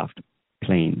aircraft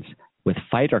planes with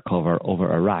fighter cover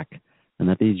over Iraq, and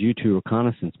that these U-2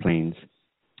 reconnaissance planes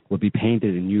would be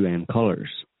painted in UN colors.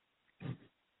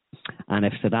 And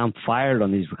if Saddam fired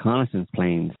on these reconnaissance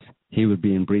planes he would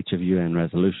be in breach of UN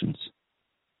resolutions.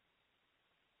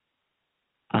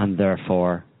 And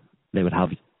therefore, they would have,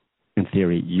 in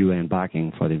theory, UN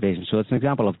backing for the invasion. So it's an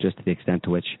example of just the extent to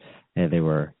which they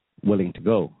were willing to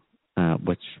go,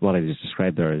 which what I just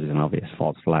described there is an obvious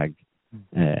false flag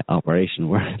operation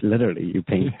where literally you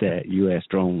paint US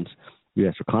drones,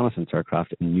 US reconnaissance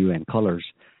aircraft in UN colors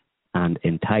and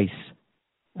entice,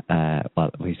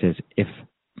 he says if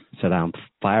Saddam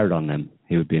fired on them,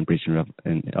 he would be in breach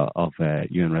of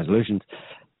UN resolutions.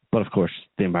 But of course,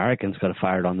 the Americans could have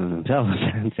fired on them themselves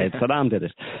and said Saddam did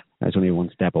it. That's only one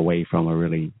step away from a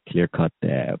really clear-cut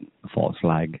false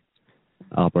flag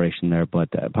operation there. But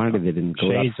apparently they didn't go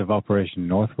shades of Operation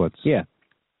Northwoods. Yeah.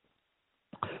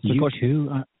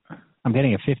 U2, I'm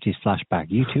getting a 50s flashback.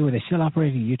 U2, are they still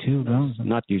operating U2 drones?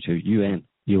 Not U2, UN.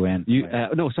 UN.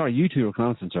 U2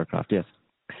 reconnaissance aircraft, yes.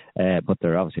 But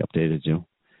they're obviously updated, you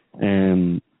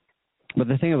know. But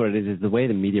the thing about it is the way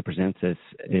the media presents this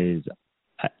is,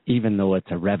 even though it's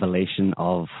a revelation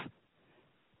of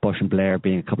Bush and Blair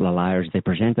being a couple of liars, they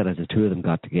present it as the two of them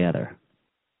got together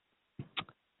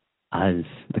as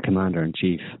the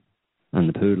commander-in-chief and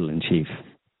the poodle-in-chief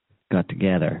got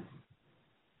together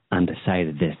and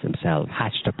decided this themselves.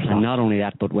 Hatched a plot. And not only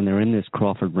that, but when they were in this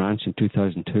Crawford Ranch in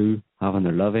 2002, having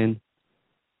their love-in,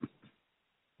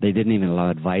 they didn't even allow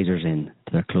advisors in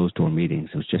to their closed-door meetings.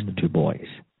 It was just the two boys.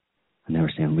 And they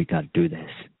were saying, we got to do this.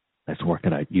 Let's work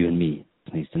it out, you and me.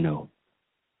 Needs to know.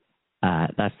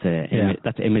 That's the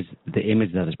image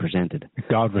that is presented.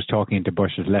 God was talking to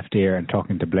Bush's left ear and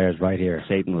talking to Blair's right ear.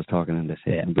 Satan was talking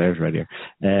in Blair's right ear.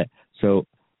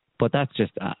 But that's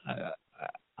just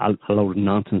a load of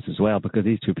nonsense as well, because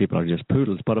these two people are just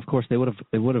poodles. But of course, they would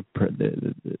have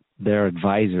their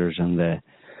advisors and the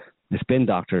spin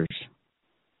doctors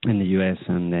in the U.S.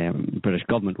 and the British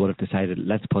government would have decided,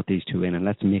 let's put these two in and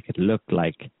let's make it look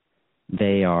like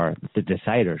they are the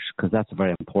deciders, because that's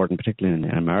very important, particularly in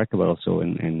America, but also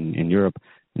in Europe,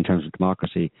 in terms of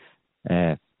democracy.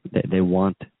 They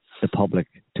want the public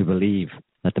to believe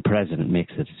that the president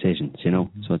makes the decisions, you know.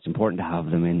 Mm-hmm. So it's important to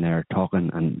have them in there talking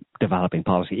and developing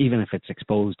policy, even if it's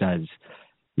exposed as,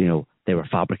 you know, they were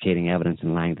fabricating evidence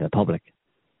and lying to the public.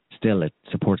 Still, it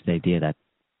supports the idea that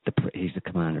he's the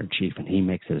commander-in-chief and he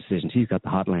makes the decisions. He's got the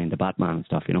hotline, the Batman and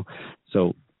stuff, you know.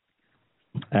 So,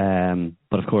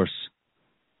 but of course,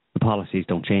 the policies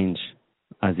don't change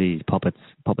as these puppet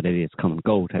idiots come and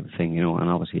go type of thing, you know, and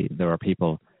obviously there are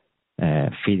people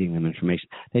feeding them information.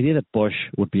 The idea that Bush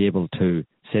would be able to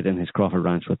sit in his Crawford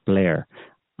Ranch with Blair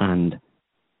and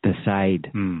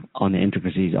decide on the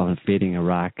intricacies of invading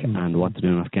Iraq and what to do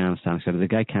in Afghanistan. So the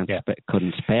guy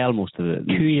couldn't spell most of the...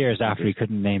 2 years after he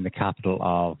couldn't name the capital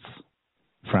of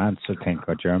France, I think,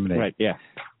 or Germany. Right, yeah.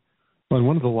 Well, and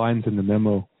one of the lines in the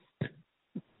memo...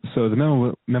 So the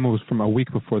memo was from a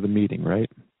week before the meeting, right?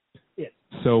 Yes.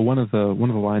 So one of the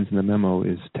lines in the memo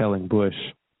is telling Bush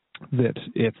that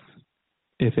if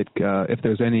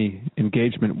there's any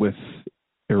engagement with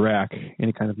Iraq,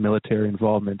 any kind of military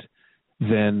involvement,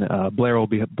 then Blair will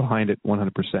be behind it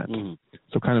 100%. Mm-hmm.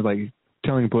 So kind of like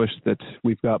telling Bush that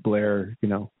we've got Blair, you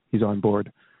know, he's on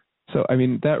board. So I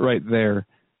mean, that right there,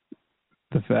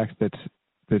 the fact that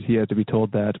he had to be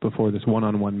told that before this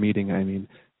one-on-one meeting, I mean,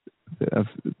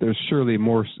 there's surely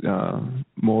more,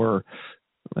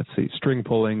 let's see, string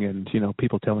pulling and, you know,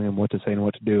 people telling him what to say and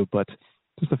what to do. But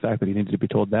just the fact that he needed to be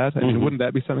told that, I mean, wouldn't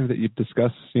that be something that you'd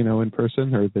discuss, you know, in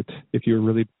person, or that if you're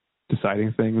really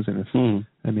deciding things and if,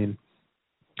 I mean.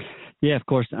 Yeah, of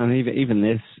course. And even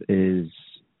this is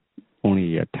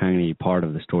only a tiny part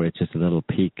of the story. It's just a little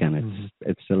peek, and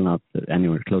it's still not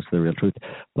anywhere close to the real truth.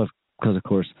 But because, of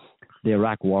course, the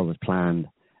Iraq War was planned.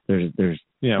 There's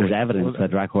evidence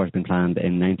that Iraq War has been planned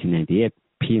in 1998.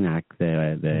 PNAC,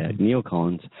 the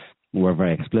neocons, were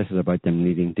very explicit about them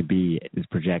needing to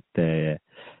project the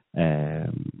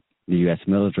U.S.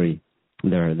 military,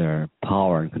 their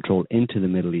power and control into the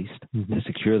Middle East to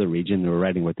secure the region. They were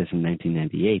writing about this in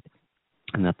 1998,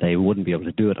 and that they wouldn't be able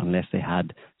to do it unless they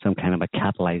had some kind of a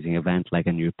catalyzing event like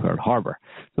a new Pearl Harbor.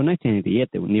 So in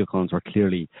 1988, the neocons were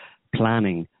clearly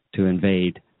planning to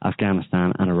invade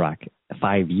Afghanistan and Iraq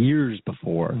 5 years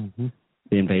before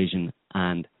the invasion,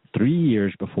 and 3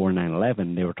 years before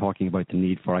 9/11, they were talking about the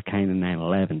need for a kind of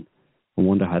 9/11. I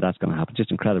wonder how that's going to happen.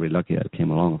 Just incredibly lucky that it came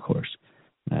along, of course.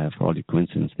 For all the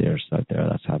coincidence there's out there,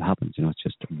 that's how it happens. You know, it's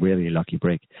just a really lucky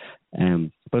break.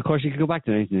 But of course, you could go back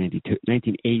to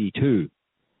 1982.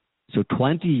 So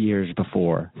 21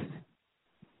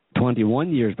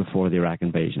 years before the Iraq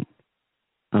invasion,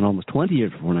 and almost 20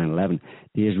 years before 9/11,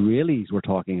 the Israelis were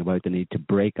talking about the need to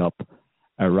break up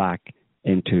Iraq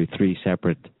into 3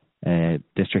 separate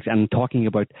districts, and talking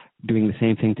about doing the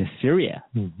same thing to Syria.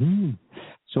 Mm-hmm.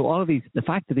 So all of these, the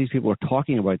fact that these people were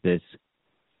talking about this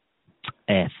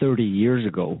 30 years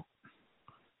ago,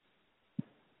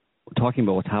 talking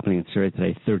about what's happening in Syria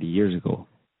today 30 years ago,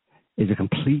 is a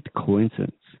complete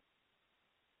coincidence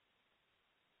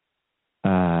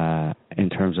in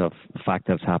terms of the fact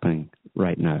that it's happening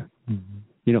right now. Mm-hmm.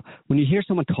 You know, when you hear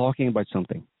someone talking about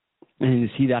something and you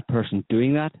see that person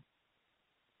doing that,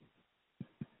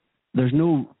 there's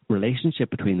no relationship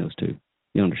between those two.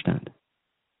 You understand?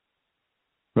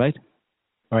 Right?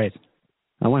 Right.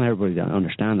 I want everybody to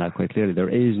understand that quite clearly. There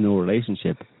is no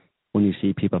relationship when you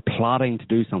see people plotting to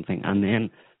do something and then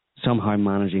somehow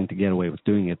managing to get away with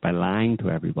doing it by lying to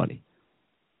everybody.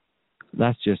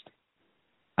 That's just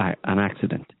an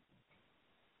accident.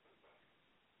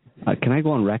 Can I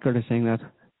go on record as saying that?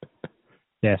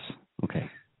 Yes. Okay.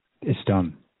 It's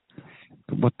done.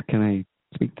 What, can I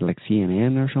speak to like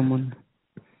CNN or someone?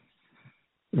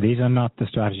 These are not the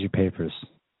strategy papers.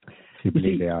 If you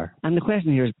believe they are. And the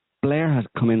question here is, Blair has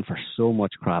come in for so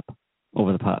much crap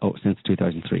over the past, since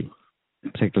 2003,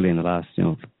 particularly in the last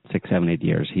 6, 7, 8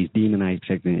 years. He's demonized,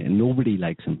 particularly, and nobody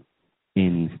likes him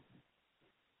in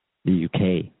the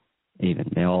UK.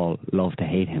 Even they all love to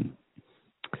hate him.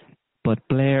 But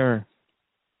Blair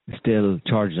still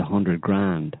charges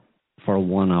 $100,000 for a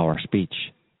 1-hour speech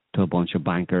to a bunch of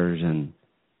bankers and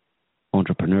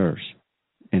entrepreneurs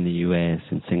in the US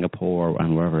and Singapore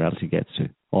and wherever else he gets to,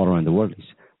 all around the world. He's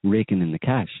raking in the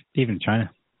cash. Even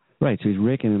China. Right, so he's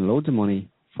raking in loads of money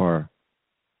for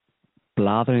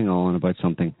blathering on about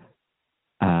something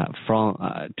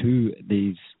to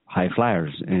these high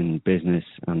flyers in business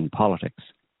and politics.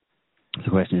 The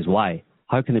question is why?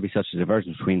 How can there be such a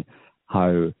divergence between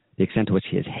the extent to which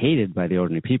he is hated by the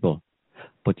ordinary people,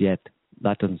 but yet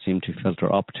that doesn't seem to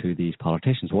filter up to these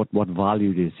politicians? What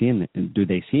value do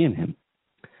they see in him?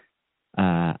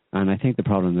 And I think the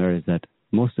problem there is that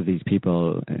most of these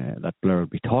people that Blair would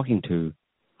be talking to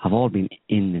have all been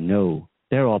in the know.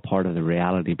 They're all part of the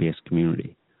reality-based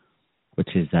community,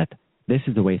 which is that this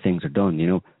is the way things are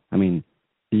done. I mean,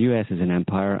 the US is an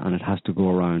empire, and it has to go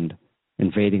around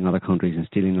invading other countries and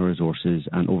stealing their resources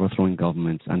and overthrowing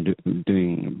governments and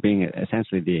being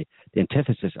essentially the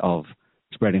antithesis of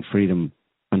spreading freedom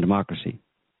and democracy.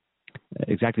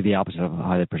 Exactly the opposite of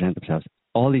how they present themselves.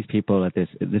 All these people at this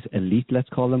elite, let's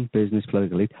call them, business,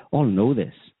 political elite, all know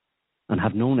this and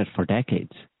have known it for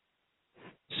decades.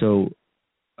 So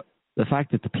the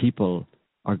fact that the people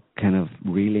are kind of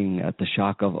reeling at the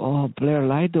shock of, oh, Blair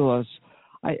lied to us.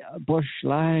 Bush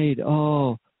lied.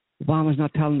 Oh, Obama's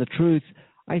not telling the truth.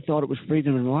 I thought it was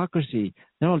freedom and democracy.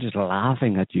 They're all just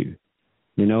laughing at you.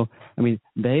 I mean,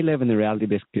 they live in the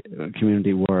reality-based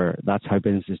community where that's how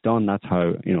business is done. That's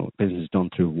how, business is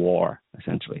done through war,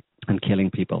 essentially, and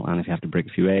killing people. And if you have to break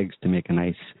a few eggs to make a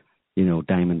nice,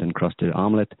 diamond-encrusted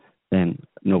omelet, then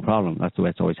no problem. That's the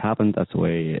way it's always happened. That's the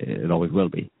way it always will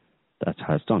be. That's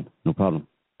how it's done. No problem.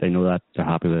 They know that. They're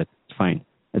happy with it. It's fine.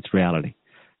 It's reality.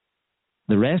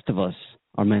 The rest of us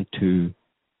are meant to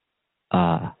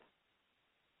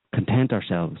content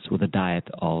ourselves with a diet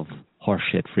of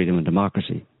horseshit, freedom and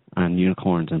democracy, and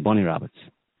unicorns and bunny rabbits.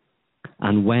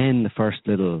 And when the first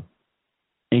little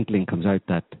inkling comes out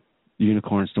that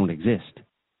unicorns don't exist,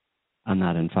 and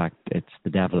that in fact it's the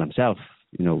devil himself,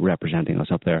 representing us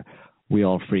up there, we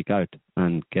all freak out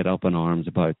and get up in arms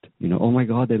about, oh my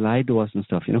God, they lied to us and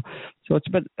stuff, So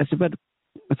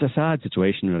it's a sad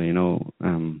situation, really,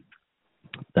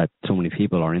 that so many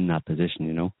people are in that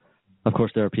position, Of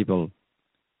course, there are people.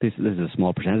 This is a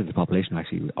small percentage of the population who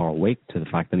actually are awake to the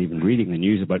fact that even reading the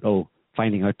news about,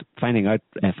 finding out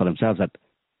for themselves that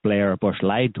Blair or Bush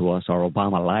lied to us, or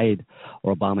Obama lied,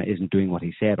 or Obama isn't doing what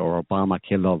he said, or Obama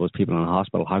killed all those people in the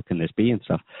hospital. How can this be and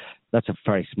stuff? That's a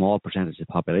very small percentage of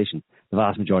the population. The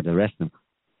vast majority of the rest of them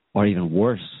are even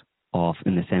worse off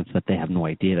in the sense that they have no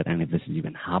idea that any of this is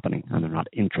even happening and they're not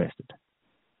interested.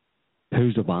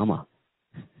 Who's Obama?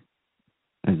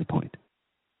 Is the point.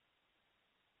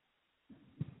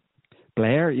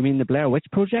 Blair? You mean the Blair Witch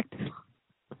Project?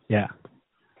 Yeah.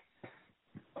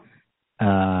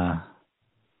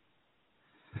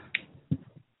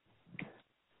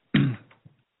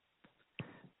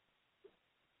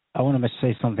 I want to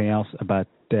say something else about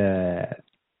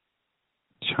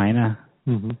China,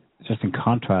 just in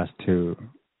contrast to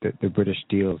the British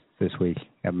deals this week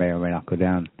that may or may not go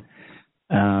down.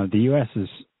 The U.S. is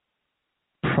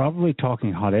probably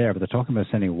talking hot air, but they're talking about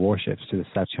sending warships to the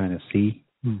South China Sea.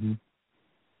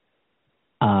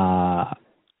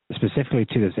 Specifically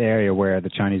to this area where the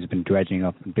Chinese have been dredging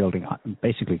up and building,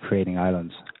 basically creating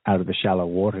islands out of the shallow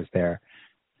waters there.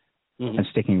 and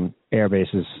sticking air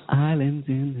bases. Islands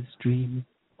in the stream.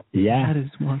 Yeah. That is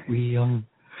what we are.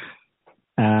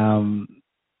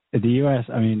 The U.S.,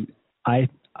 I mean, I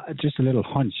just a little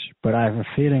hunch, but I have a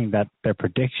feeling that their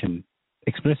prediction,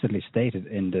 explicitly stated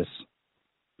in this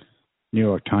New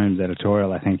York Times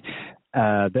editorial, I think,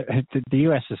 the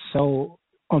U.S. is so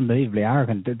unbelievably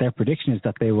arrogant. Their prediction is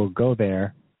that they will go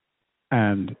there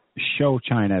and show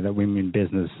China that we mean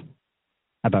business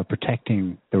about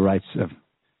protecting the rights of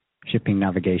shipping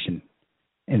navigation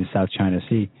in the South China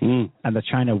Sea, and that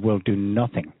China will do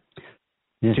nothing.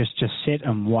 Yeah. Just sit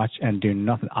and watch and do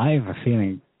nothing. I have a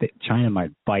feeling that China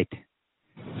might bite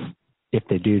if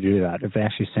they do that. If they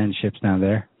actually send ships down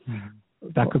there,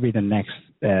 that could be the next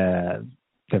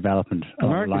development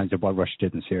along the lines of what Russia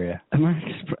did in Syria.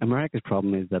 America's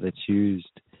problem is that it's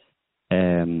used.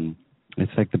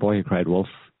 It's like the boy who cried wolf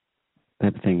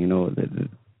type of thing. You know,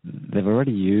 they've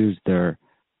already used their.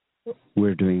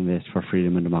 We're doing this for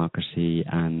freedom and democracy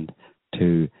and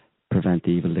to prevent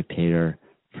the evil dictator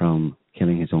from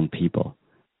killing his own people.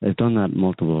 They've done that on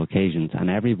multiple occasions, and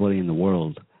everybody in the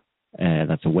world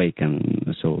that's awake,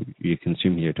 and so you can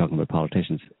assume here you're talking about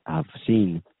politicians, have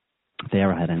seen, if they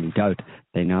ever had any doubt,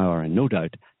 they now are in no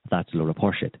doubt that's a load of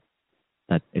horseshit,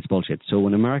 that it's bullshit. So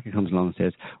when America comes along and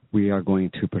says, we are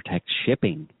going to protect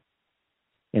shipping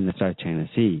in the South China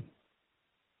Sea,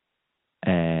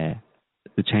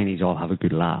 the Chinese all have a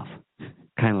good laugh.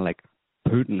 Kind of like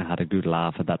Putin had a good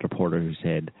laugh at that reporter who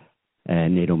said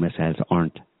NATO missiles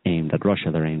aren't aimed at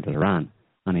Russia, they're aimed at Iran.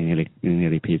 And he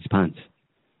nearly peed his pants.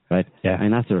 Right? Yeah.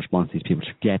 And that's the response these people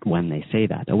should get when they say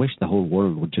that. I wish the whole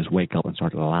world would just wake up and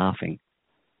start laughing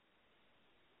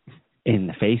in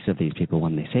the face of these people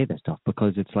when they say this stuff,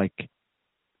 because it's like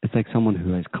someone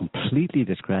who has completely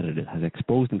discredited, has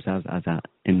exposed themselves as an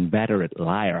inveterate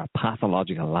liar, a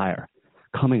pathological liar,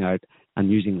 coming out and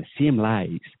using the same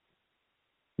lies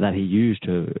that he used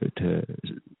to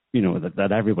you know,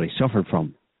 that everybody suffered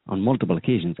from on multiple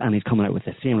occasions, and he's coming out with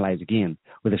the same lies again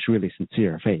with a really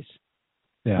sincere face.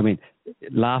 Yeah. I mean,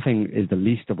 laughing is the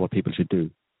least of what people should do.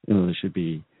 You know, there should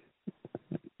be,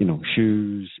 you know,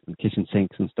 shoes and kitchen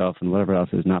sinks and stuff and whatever else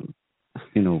is not,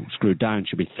 you know, screwed down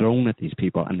should be thrown at these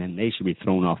people, and then they should be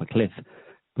thrown off a cliff,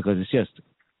 because it's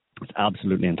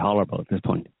absolutely intolerable at this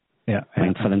point. Yeah. I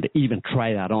mean, for them to even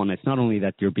try that on, it's not only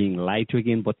that you're being lied to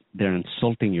again, but they're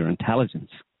insulting your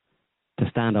intelligence to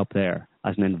stand up there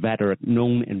as an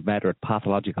known inveterate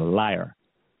pathological liar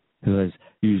who has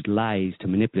used lies to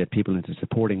manipulate people into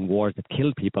supporting wars that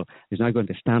kill people, is now going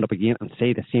to stand up again and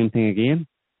say the same thing again.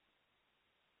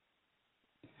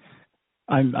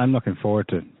 I'm looking forward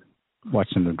to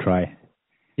watching them try.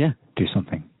 Yeah. Do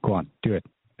something. Go on. Do it.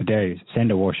 I dare you.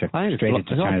 Send a warship straight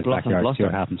into China's backyard. See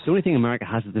what happens. The only thing America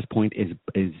has at this point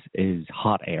is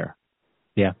hot air.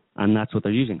 Yeah. And that's what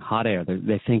they're using, hot air.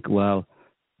 They think, well,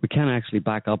 we can't actually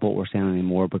back up what we're saying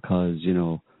anymore because, you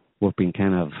know, we're being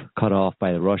kind of cut off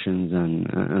by the Russians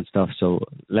and stuff. So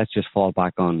let's just fall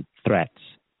back on threats,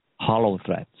 hollow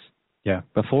threats. Yeah.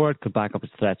 Before it could back up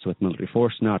its threats with military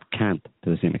force, now it can't to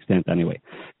the same extent anyway.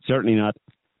 Certainly not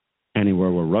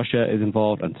anywhere where Russia is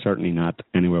involved, and certainly not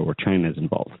anywhere where China is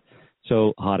involved.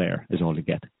 So hot air is all you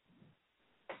get.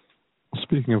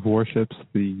 Speaking of warships,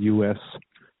 the U.S.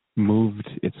 moved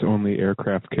its only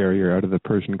aircraft carrier out of the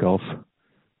Persian Gulf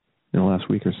in the last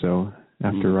week or so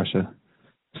after Russia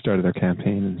started their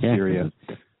campaign in Syria.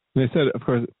 They said, of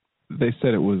course,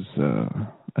 it was,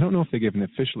 I don't know if they gave an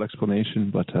official explanation,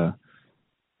 but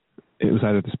it was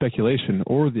either the speculation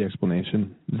or the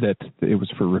explanation that it was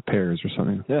for repairs or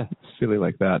something. Yeah. Silly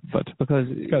like that, but because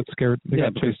they got scared, they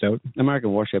got chased out.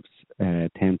 American warships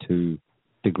tend to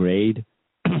degrade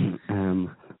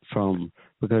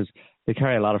because they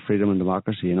carry a lot of freedom and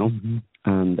democracy, you know,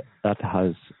 and that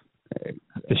has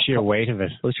the sheer weight of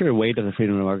it. Well, the sheer weight of the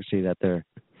freedom and democracy that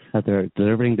they're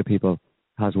delivering to people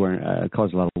has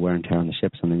caused a lot of wear and tear on the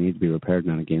ships, and they need to be repaired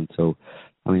now and again. So,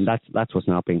 I mean, that's what's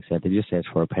not being said. They just say it's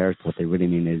for repairs, but what they really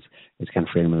mean is kind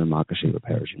of freedom and democracy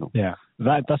repairs, you know. Yeah,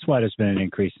 that's why there's been an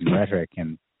increase in rhetoric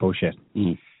and bullshit.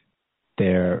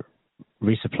 They're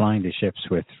resupplying the ships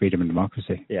with freedom and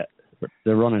democracy. Yeah,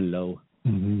 they're running low.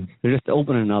 They're just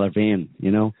opening another vein,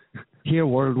 you know. Here,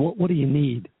 world, what do you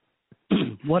need?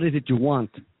 What is it you want?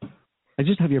 I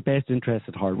just have your best interest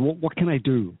at heart. What can I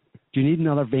do? Do you need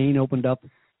another vein opened up?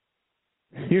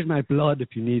 Here's my blood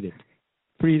if you need it.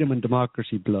 Freedom and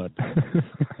democracy blood.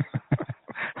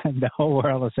 And the whole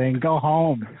world is saying, go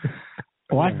home.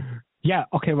 What? Yeah,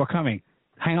 okay, we're coming.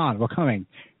 Hang on, we're coming.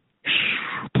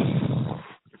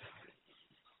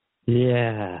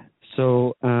 Yeah.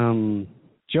 So,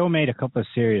 Joe made a couple of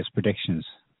serious predictions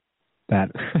that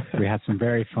we had some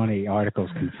very funny articles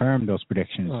confirm those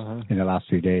predictions in the last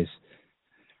few days.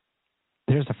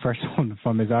 Here's the first one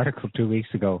from his article 2 weeks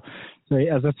ago. So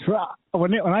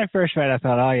when I first read it, I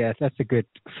thought, oh, yes, that's a good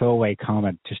throwaway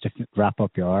comment just to wrap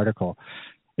up your article.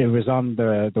 It was on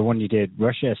the one you did.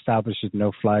 Russia establishes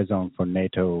no-fly zone for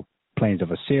NATO planes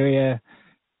over Syria.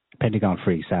 Pentagon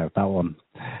freaks out, that one.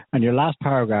 And your last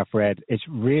paragraph read, it's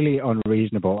really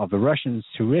unreasonable of the Russians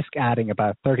to risk adding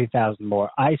about 30,000 more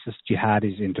ISIS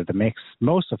jihadis into the mix,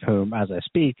 most of whom, as I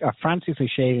speak, are frantically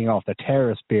shaving off their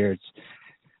terrorist beards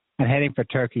and heading for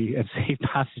Turkey and safe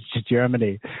passage to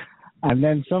Germany. And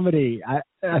then somebody,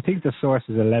 I think the source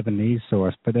is a Lebanese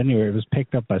source, but anyway, it was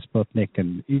picked up by Sputnik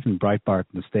and even Breitbart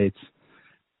in the States.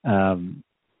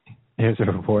 Here's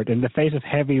a report. In the face of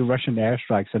heavy Russian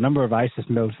airstrikes, a number of ISIS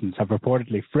militants have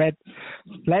reportedly fled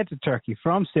to Turkey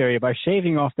from Syria by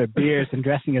shaving off their beards and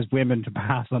dressing as women to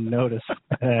pass unnoticed.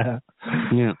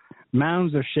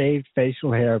 Mounds of shaved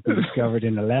facial hair have been discovered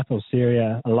in Aleppo,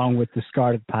 Syria, along with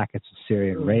discarded packets of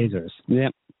Syrian razors. Yeah.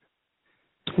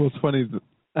 Well, it's funny.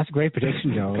 That's a great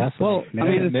prediction, Joe. That's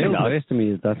it's obvious to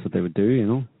me that that's what they would do, you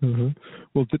know. Mm-hmm.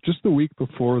 Well, just the week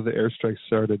before the airstrike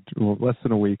started, well, less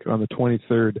than a week, on the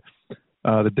 23rd,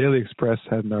 the Daily Express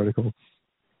had an article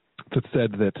that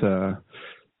said that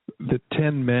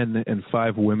 10 men and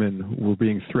 5 women were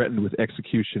being threatened with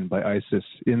execution by ISIS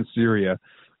in Syria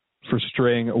for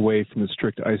straying away from the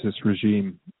strict ISIS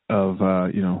regime of,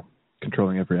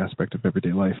 controlling every aspect of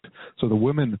everyday life. So the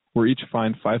women were each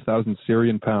fined 5,000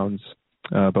 Syrian pounds,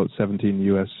 about 17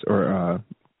 U.S. or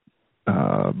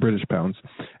British pounds,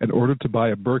 and ordered to buy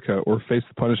a burqa or face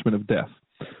the punishment of death.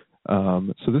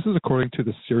 So this is according to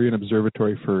the Syrian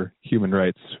Observatory for Human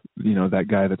Rights, that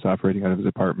guy that's operating out of his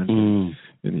apartment in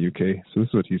the UK. So this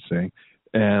is what he's saying.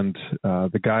 And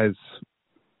the guys,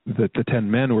 the 10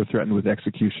 men were threatened with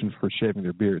execution for shaving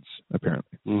their beards,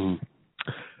 apparently. Mm-hmm.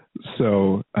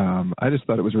 So I just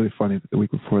thought it was really funny that the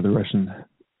week before the Russian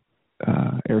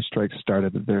airstrikes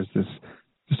started, that there's this,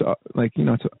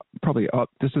 it's probably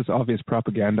this is obvious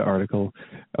propaganda article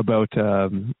about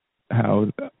how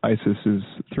ISIS is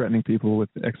threatening people with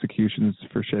executions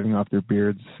for shaving off their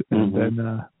beards, and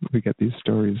then we get these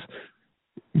stories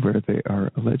where they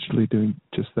are allegedly doing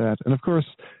just that. And of course,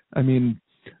 I mean,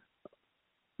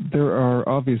 there are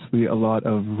obviously a lot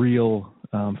of real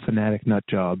fanatic nut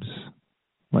jobs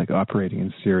like operating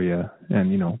in Syria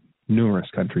and, numerous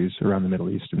countries around the Middle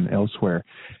East and elsewhere.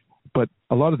 But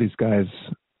a lot of these guys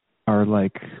are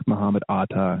like Mohammed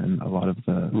Atta and a lot of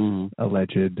the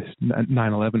alleged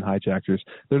 9/11 hijackers.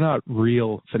 They're not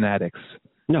real fanatics.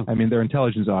 No. I mean, they're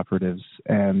intelligence operatives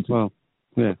and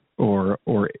or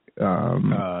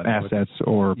assets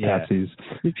or patsies.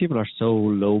 These people are so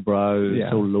lowbrow,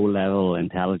 so low-level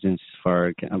intelligence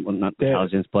not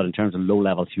intelligence, but in terms of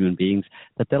low-level human beings,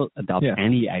 that they'll adopt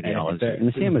any ideology. And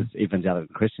the same as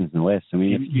evangelical Christians in the West. I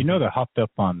mean, they're hopped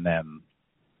up on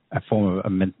a form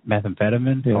of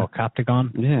methamphetamine or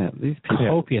Captagon. Yeah, these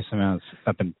people. Copious amounts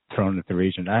have been thrown at the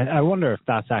region. I wonder if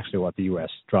that's actually what the U.S.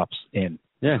 drops in.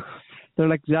 Yeah. They're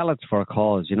like zealots for a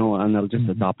cause, and they'll just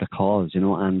adopt a cause,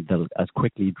 and they'll as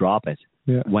quickly drop it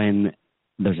when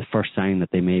there's a first sign that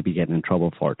they may be getting in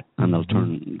trouble for it, and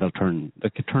they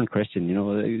could turn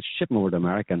Christian, ship them over to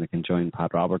America and they can join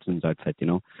Pat Robertson's outfit,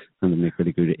 and they make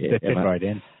really good. They fit right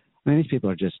in. I mean, these people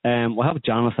are just. We'll have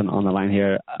Jonathan on the line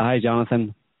here. Hi,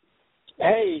 Jonathan.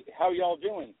 Hey, how y'all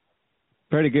doing?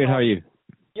 Pretty good. How are you?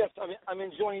 Yes, I'm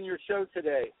enjoying your show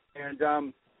today, and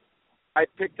I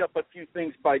picked up a few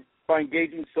things by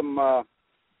engaging some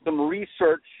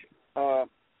research on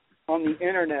the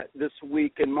internet this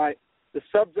week, and the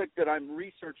subject that I'm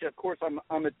researching, of course,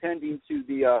 I'm attending to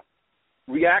the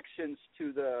reactions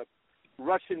to the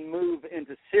Russian move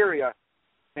into Syria,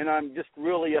 and I'm just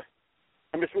really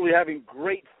having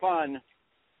great fun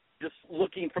just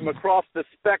looking from across the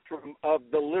spectrum of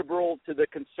the liberal to the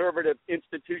conservative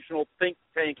institutional think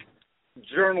tank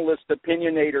journalist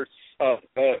opinionator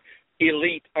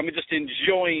elite. I'm just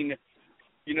enjoying,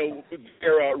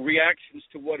 their reactions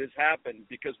to what has happened,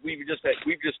 because we've just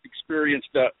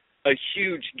experienced a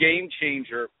huge game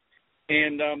changer,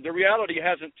 and the reality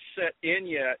hasn't set in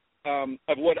yet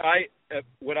of what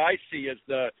I see as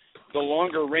the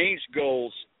longer range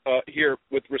goals here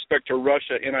with respect to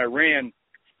Russia and Iran,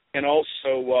 and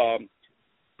also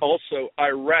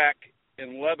Iraq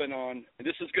and Lebanon. And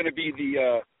this is going to be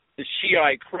the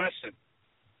Shiite crescent.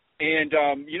 And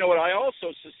what I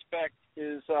also suspect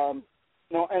is,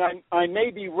 and I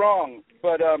may be wrong,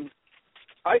 but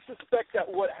I suspect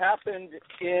that what happened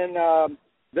in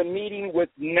the meeting with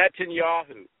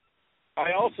Netanyahu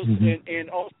I also and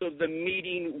also the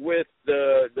meeting with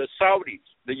the Saudis,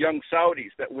 the young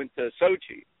Saudis that went to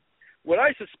Sochi. What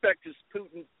I suspect is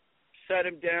Putin sat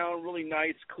him down, really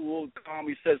nice, cool, calm.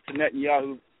 He says to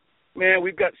Netanyahu, "Man,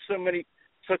 we've got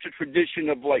such a tradition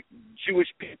of like Jewish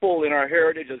people in our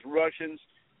heritage as Russians.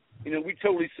 You know, we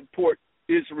totally support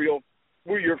Israel.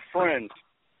 We're your friends.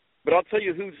 But I'll tell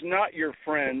you who's not your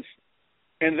friends."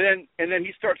 And then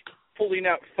he starts pulling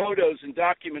out photos and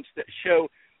documents that show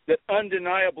that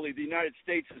undeniably the United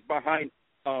States is behind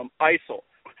ISIL,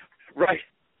 right?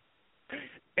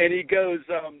 And he goes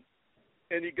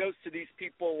to these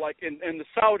people like, and the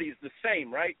Saudis the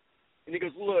same, right? And he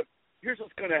goes, "Look, here's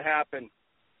what's going to happen.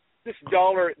 The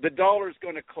dollar is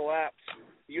going to collapse.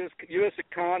 U.S.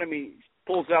 economy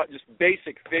pulls out just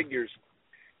basic figures.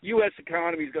 U.S.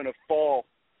 economy is going to fall.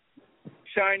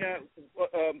 China,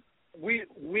 we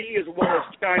as well as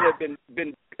China have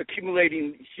been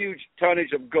accumulating huge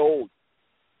tonnage of gold.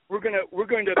 We're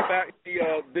going to back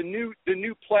the new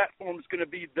platform is going to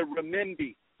be the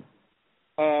renminbi,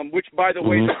 which by the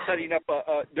way they're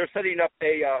setting up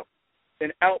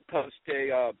an outpost,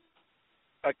 a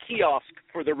kiosk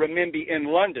for the renminbi in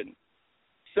London.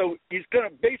 So he's going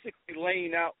to basically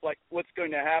laying out like what's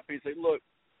going to happen. He's like, look,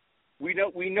 we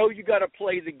know you got to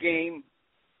play the game,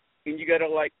 and you got to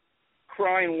like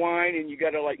cry and whine, and you got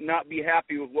to like not be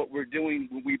happy with what we're doing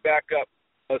when we back up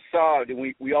Assad,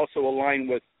 and we also align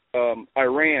with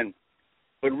Iran.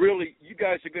 But really, you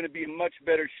guys are going to be in much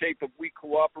better shape if we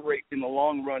cooperate in the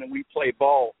long run and we play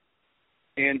ball.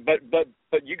 And but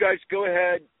you guys go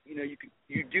ahead. You know,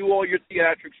 you do all your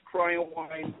theatrics, cry and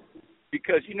whine,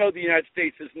 because you know the United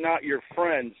States is not your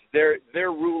friends.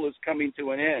 Their rule is coming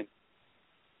to an end.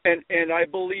 And I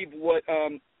believe what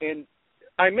and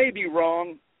I may be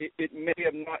wrong. It may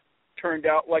have not turned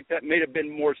out like that. It may have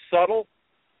been more subtle.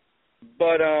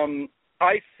 But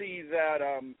I see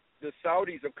that the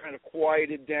Saudis have kind of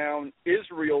quieted down.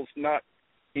 Israel's not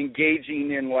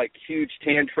engaging in like huge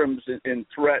tantrums and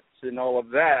threats and all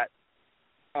of that.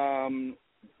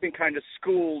 Been kind of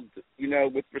schooled, you know,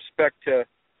 with respect to,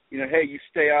 you know, hey, you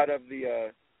stay out of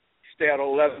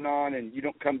Lebanon and you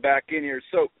don't come back in here.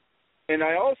 So, and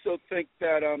I also think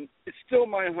that it's still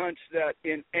my hunch that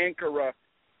in Ankara,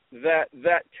 that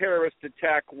terrorist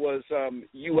attack was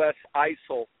U.S.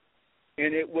 ISIL,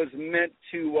 and it was meant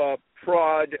to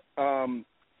prod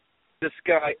this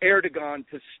guy Erdogan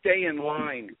to stay in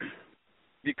line,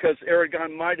 because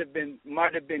Erdogan might have been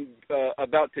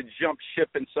about to jump ship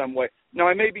in some way. Now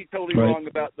I may be totally wrong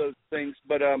about those things,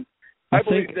 but I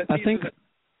believe that.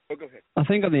 Go ahead. I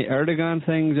think on the Erdogan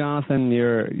thing, Jonathan,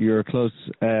 you're close.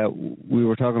 We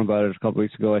were talking about it a couple of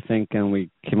weeks ago, I think, and we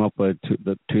came up with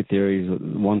two theories.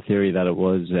 One theory that it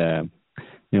was,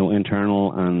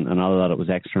 internal, and another that it was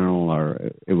external,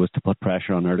 or it was to put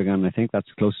pressure on Erdogan. I think that's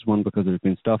the closest one, because there's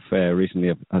been stuff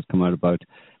recently has come out about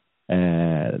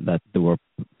that there were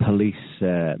police,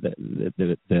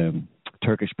 the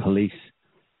Turkish police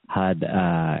had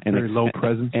very low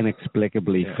presence,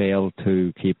 inexplicably failed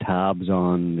to keep tabs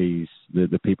on the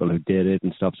people who did it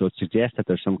and stuff. So it suggests that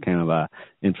there's some kind of a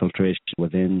infiltration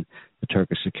within the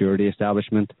Turkish security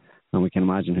establishment, and we can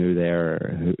imagine who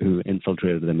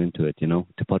infiltrated them into it, you know,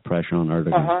 to put pressure on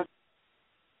Erdogan. Uh-huh.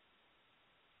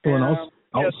 Well, and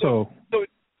also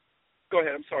go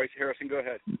ahead. I'm sorry, Harrison. Go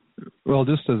ahead. Well,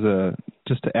 just to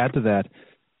add to that,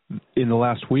 in the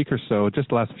last week or so, just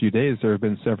the last few days, there have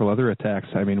been several other attacks.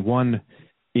 I mean, one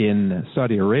in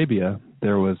Saudi Arabia,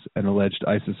 there was an alleged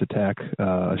ISIS attack,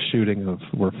 a shooting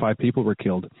where 5 people were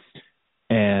killed,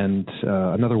 and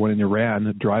another one in Iran,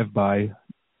 a drive-by,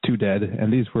 2 dead,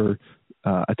 and these were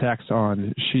attacks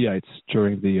on Shiites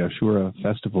during the Ashura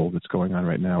festival that's going on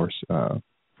right now, or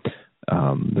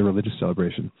the religious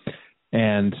celebration.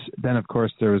 And then, of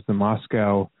course, there was the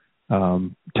Moscow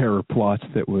terror plot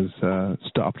that was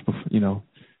stopped,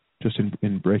 just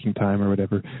in breaking time or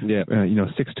whatever. Yeah.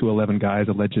 6 to 11 guys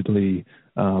allegedly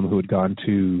who had gone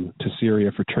to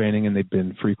Syria for training, and they'd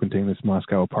been frequenting this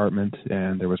Moscow apartment,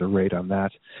 and there was a raid on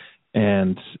that.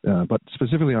 And but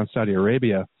specifically on Saudi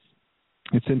Arabia,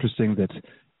 it's interesting that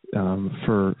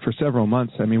for several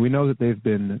months, I mean, we know that they've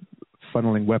been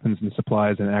funneling weapons and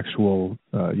supplies and actual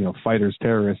fighters,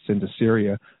 terrorists into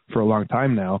Syria for a long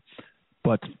time now.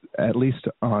 But at least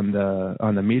on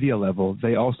the media level,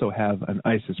 they also have an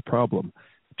ISIS problem.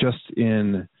 Just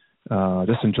in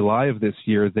July of this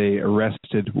year, they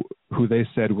arrested who they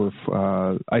said were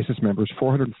ISIS members.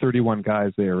 431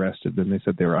 guys they arrested, and they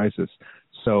said they were ISIS.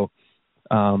 So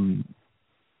all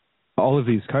of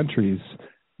these countries,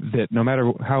 that no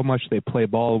matter how much they play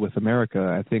ball with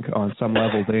America, I think on some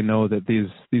level they know that these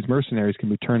mercenaries can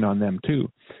be turned on them too.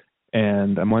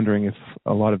 And I'm wondering if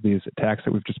a lot of these attacks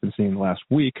that we've just been seeing last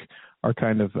week are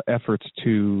kind of efforts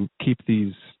to keep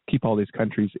all these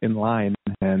countries in line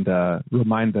and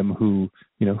remind them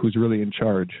who's really in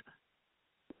charge.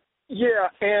 Yeah,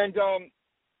 and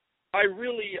I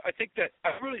really think that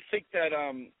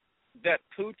that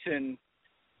Putin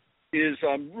is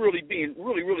really being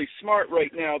really smart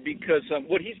right now, because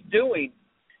what he's doing,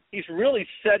 he's really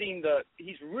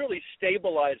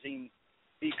stabilizing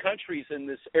the countries in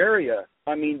this area.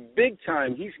 I mean, big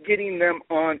time. He's getting them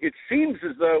on. It seems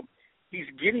as though he's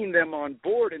getting them on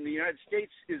board, and the United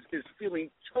States is feeling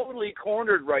totally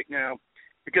cornered right now,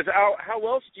 because how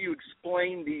else do you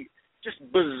explain the just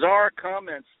bizarre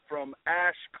comments from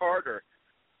Ash Carter?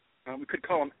 We could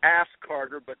call him Ass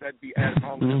Carter, but that'd be ad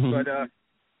hominem.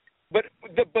 But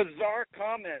the bizarre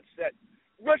comments that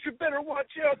Russia better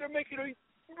watch out, they're making a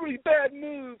really bad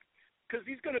move because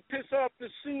he's going to piss off the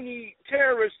Sunni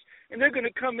terrorists and they're going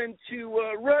to come into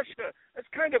Russia. That's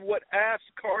kind of what Ass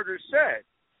Carter said.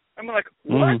 I'm like,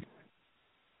 what?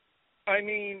 I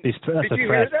mean, did you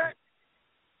hear that?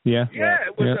 Yeah. Yeah,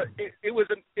 it was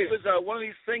one of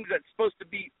these things that's supposed to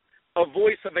be a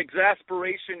voice of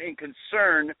exasperation and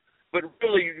concern, but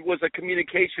really was a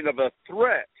communication of a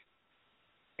threat.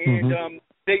 And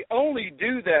they only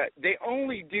do that.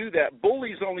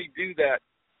 Bullies only do that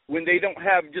when they don't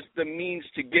have just the means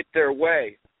to get their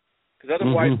way. Because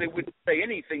otherwise they wouldn't say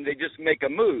anything. They just make a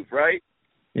move, right?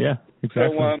 Yeah,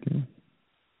 exactly.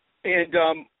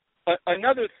 So,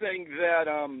 another thing that,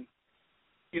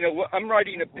 I'm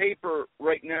writing a paper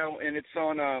right now, and it's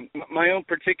on my own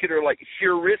particular,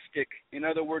 heuristic. In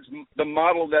other words, the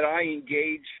model that I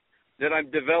engage, that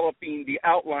I'm developing the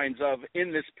outlines of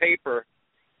in this paper,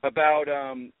 about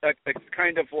a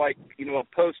kind of a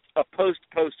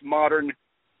postmodern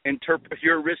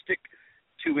heuristic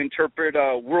to interpret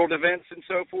world events and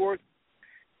so forth.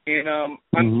 And I'm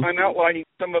outlining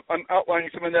some of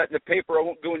that in the paper. I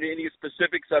won't go into any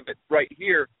specifics of it right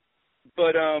here,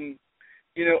 but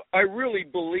I really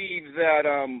believe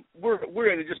that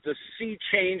we're in just a sea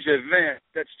change event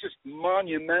that's just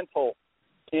monumental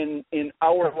in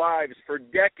our lives for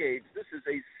decades. This is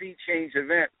a sea change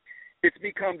event. It's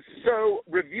become so,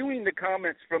 reviewing the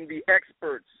comments from the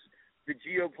experts, the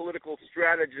geopolitical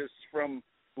strategists from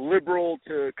liberal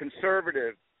to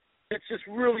conservative, it's just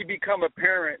really become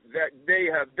apparent that they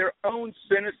have their own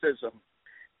cynicism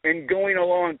in going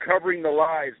along covering the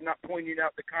lies, not pointing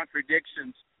out the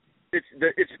contradictions.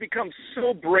 It's become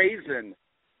so brazen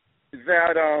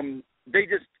that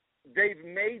they've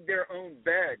made their own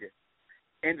bed,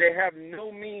 and they have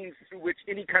no means through which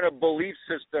any kind of belief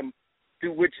system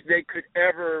through which they could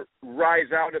ever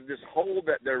rise out of this hole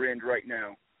that they're in right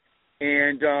now.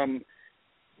 And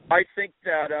I think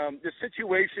that the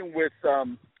situation with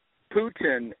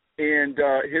Putin and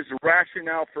his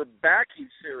rationale for backing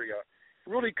Syria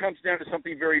really comes down to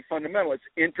something very fundamental. It's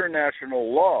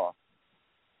international law.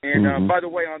 And by the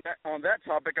way, on that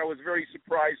topic, I was very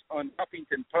surprised on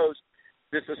Huffington Post,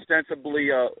 this ostensibly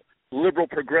liberal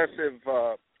progressive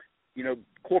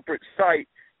corporate site.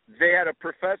 They had a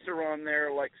professor on there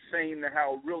saying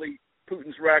how really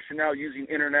Putin's rationale using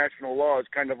international law is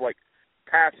kind of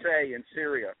passé in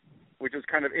Syria, which is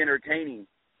kind of entertaining.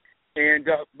 And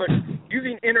but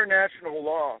using international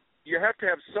law, you have to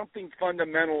have something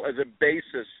fundamental as a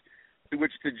basis to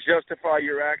which to justify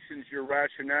your actions, your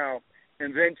rationale,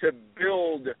 and then to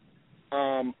build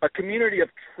a community of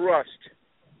trust,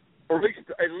 or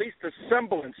at least a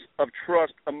semblance of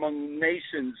trust among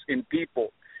nations and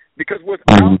people. Because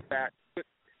without that,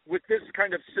 with this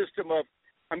kind of system of,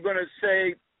 I'm going to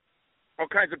say all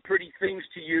kinds of pretty things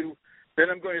to you, then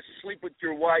I'm going to sleep with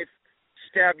your wife,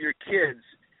 stab your kids,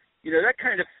 that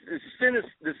kind of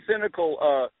the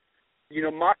cynical,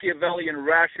 Machiavellian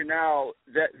rationale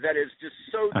that is just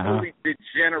so totally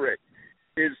degenerate,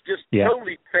 is just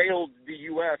totally failed the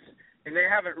U.S., and they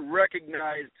haven't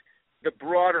recognized the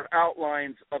broader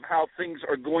outlines of how things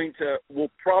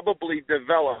will probably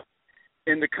develop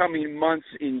in the coming months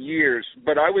and years.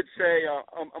 But I would say,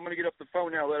 I'm going to get off the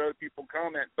phone now, let other people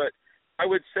comment, but I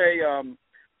would say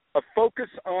a focus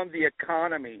on the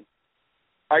economy.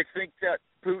 I think that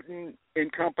Putin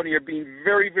and company are being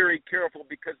very, very careful,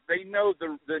 because they know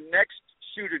the next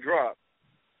shoe to drop,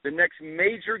 the next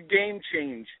major game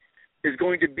change is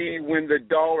going to be when the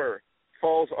dollar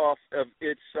falls off of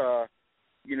its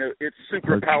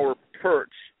superpower perch.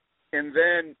 And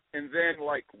then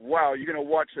wow, you're going to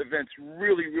watch events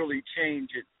really, really change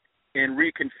it and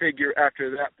reconfigure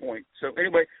after that point. So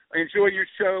anyway, I enjoy your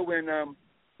show, and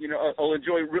I'll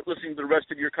enjoy listening to the rest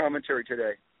of your commentary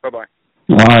today. Bye-bye.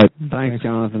 All right. Thanks,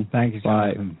 Jonathan. Thank you,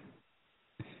 Jonathan.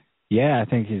 Bye. Yeah, I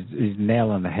think he's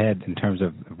nail on the head in terms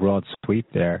of broad sweep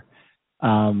there.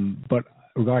 But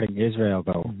regarding Israel,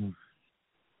 though,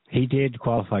 he did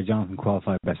qualify, Jonathan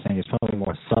qualified by saying it's probably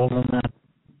more subtle than that.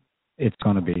 It's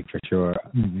going to be for sure.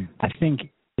 I think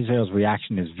Israel's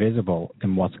reaction is visible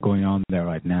in what's going on there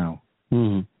right now.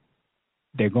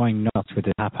 They're going nuts with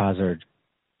the haphazard,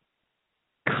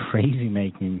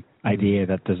 crazy-making idea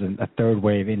that there's a third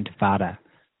wave intifada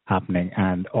happening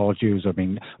and all Jews are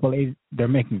being... Well, they're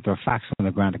making their facts on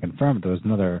the ground to confirm it. There was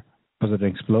another... Was it an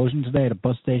explosion today at a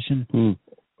bus station?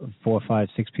 4, 5,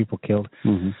 6 people killed.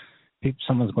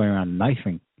 Someone's going around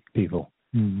knifing people.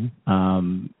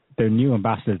 Their new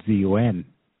ambassador to the UN,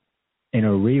 in a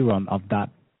rerun of that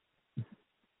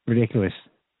ridiculous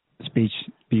speech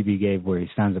Bibi gave where he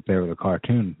stands up there with a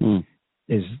cartoon,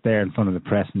 is there in front of the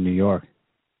press in New York.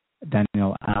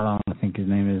 Daniel Alon, I think his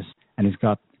name is, and he's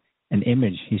got an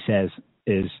image, he says,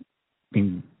 is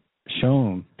being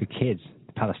shown to kids,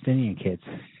 the Palestinian kids,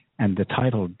 and the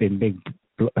title in big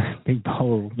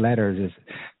bold letters is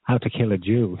 "How to Kill a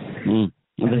Jew."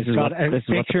 And it's got a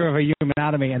picture of a human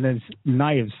anatomy and then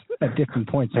knives at different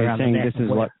points around the neck.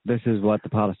 This is what the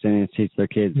Palestinians teach their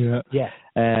kids.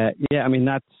 I mean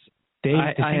that's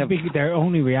their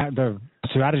only their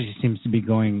strategy seems to be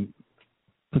going.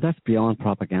 But that's beyond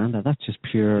propaganda. That's just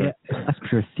pure. That's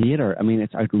pure theater. I mean,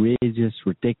 it's outrageous,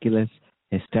 ridiculous,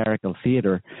 hysterical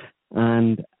theater.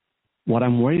 And what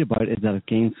I'm worried about is that it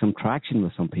gains some traction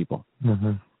with some people.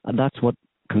 And that's what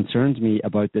concerns me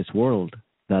about this world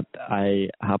that I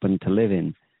happen to live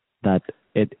in, that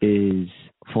it is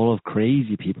full of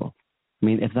crazy people. I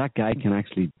mean, if that guy can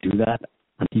actually do that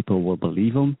and people will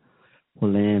believe him,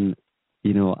 well then,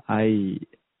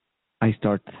 I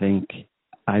start to think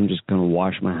I'm just going to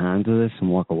wash my hands of this and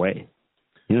walk away.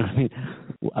 You know what I mean?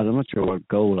 I'm not sure where it'd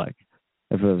go. Like,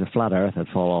 if it was a flat earth, I'd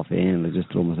fall off the end. I'd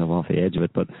just throw myself off the edge of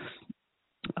it. But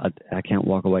I can't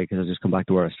walk away because I'll just come back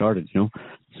to where I started,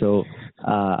 So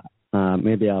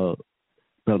maybe I'll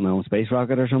build my own space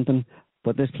rocket or something.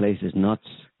 But this place is nuts,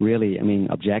 really. I mean,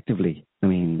 objectively. I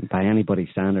mean, by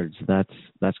anybody's standards,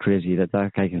 that's crazy that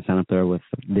guy can stand up there with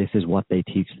this is what they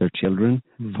teach their children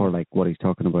for like what he's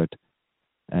talking about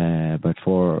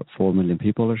 4 million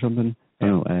people or something.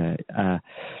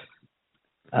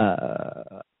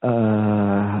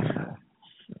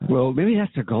 Well, maybe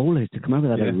that's their goal, is to come out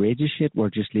with that outrageous shit where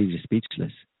it just leaves you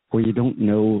speechless, where you don't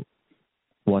know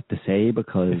what to say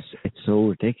because it's so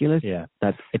ridiculous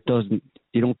that it doesn't.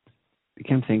 You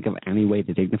can't think of any way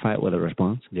to dignify it with a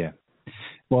response. Yeah.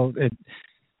 Well, this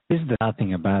is the bad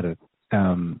thing about it.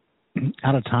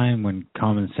 At a time when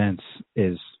common sense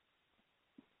is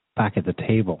back at the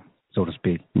table, so to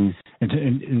speak, in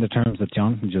the terms that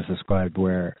Jonathan just described,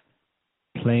 where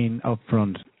plain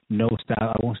upfront, no stab,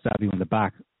 I won't stab you in the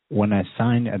back. When I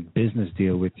sign a business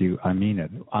deal with you, I mean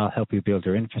it. I'll help you build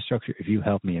your infrastructure if you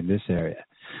help me in this area.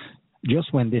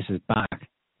 Just when this is back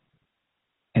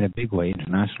in a big way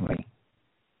internationally,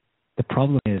 the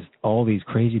problem is all these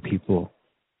crazy people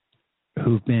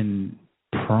who've been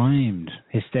primed,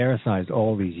 hystericized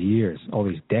all these years, all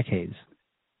these decades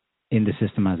in the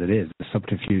system as it is, the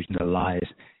subterfuge, the lies.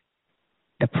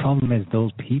 The problem is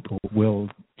those people will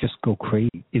just go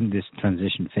crazy in this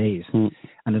transition phase,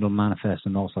 and it'll manifest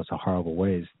in all sorts of horrible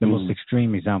ways. The most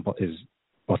extreme example is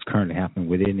what's currently happening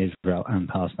within Israel and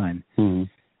Palestine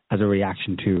as a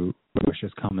reaction to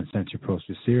Russia's common sense approach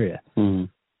to Syria.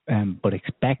 But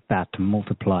expect that to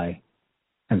multiply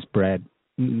and spread,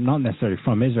 not necessarily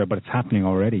from Israel, but it's happening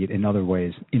already in other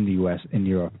ways in the U.S., in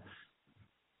Europe.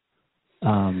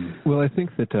 Well, I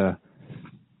think that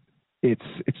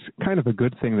it's kind of a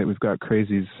good thing that we've got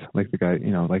crazies like the guy,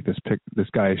 like this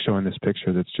guy showing this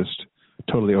picture that's just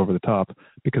totally over the top,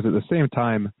 because at the same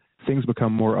time, things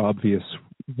become more obvious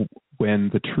when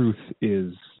the truth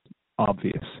is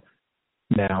obvious.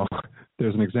 Now,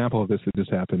 there's an example of this that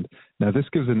just happened. Now, this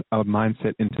gives a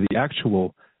mindset into the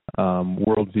actual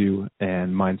worldview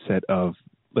and mindset of,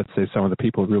 let's say, some of the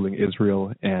people ruling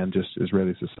Israel and just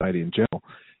Israeli society in general.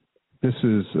 This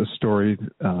is a story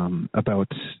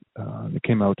that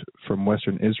came out from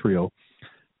Western Israel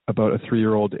about a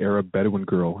 3-year-old Arab Bedouin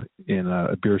girl in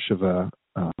a Beersheba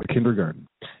kindergarten.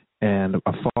 And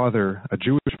a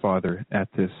Jewish father at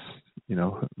this,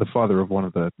 the father of one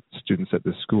of the students at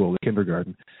this school, the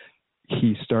kindergarten,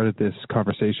 he started this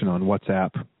conversation on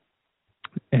WhatsApp.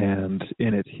 And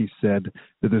in it, he said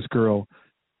that this girl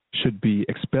should be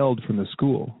expelled from the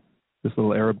school, this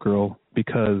little Arab girl,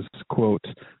 because, quote,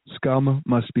 scum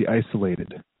must be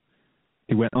isolated.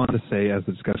 He went on to say, as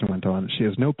the discussion went on, she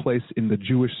has no place in the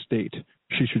Jewish state.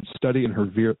 She should study in her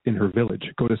village.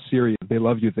 Go to Syria. They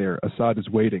love you there. Assad is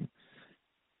waiting.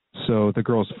 So the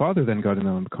girl's father then got in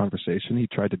on the conversation. He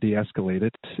tried to de-escalate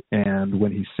it, and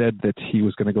when he said that he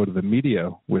was going to go to the media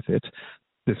with it,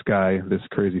 this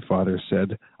crazy father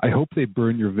said, "I hope they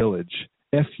burn your village.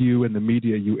 F you and the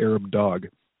media, you Arab dog."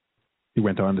 He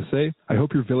went on to say, "I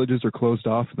hope your villages are closed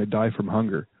off and they die from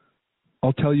hunger.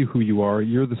 I'll tell you who you are.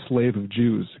 You're the slave of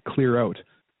Jews. Clear out.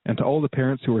 And to all the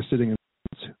parents who are sitting in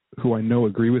who I know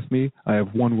agree with me, I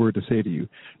have one word to say to you.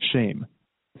 Shame."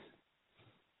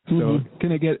 So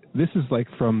can I get, this is like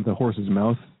from the horse's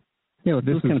mouth. Yeah, well,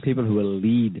 those kind of people who will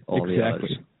lead all the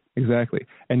others. Exactly.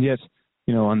 And yet,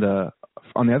 on the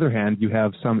other hand, you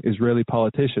have some Israeli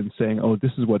politicians saying, "Oh,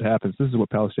 this is what happens. This is what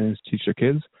Palestinians teach their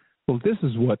kids." Well, this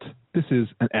is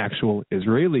an actual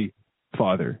Israeli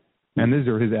father, and these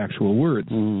are his actual words.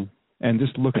 And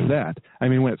just look at that. I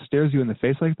mean, when it stares you in the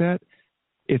face like that,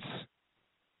 it's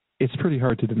pretty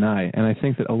hard to deny. And I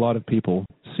think that a lot of people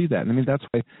see that. And I mean, that's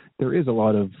why there is a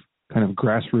lot of kind of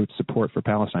grassroots support for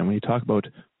Palestine. When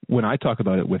I talk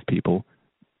about it with people,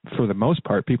 for the most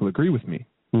part, people agree with me.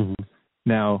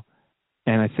 Now,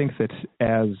 and I think that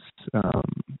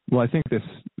I think this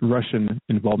Russian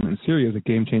involvement in Syria is a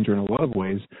game changer in a lot of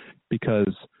ways,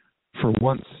 because for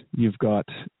once you've got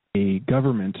a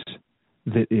government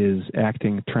that is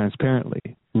acting transparently.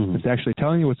 It's actually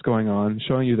telling you what's going on,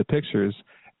 showing you the pictures,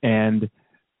 and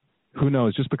who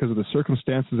knows, just because of the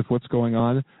circumstances of what's going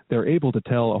on, they're able to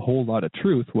tell a whole lot of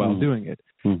truth while doing it.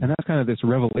 And that's kind of this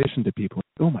revelation to people.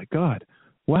 Oh my God,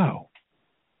 wow.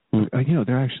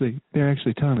 They're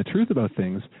actually telling the truth about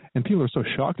things, and people are so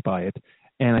shocked by it.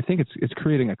 And I think it's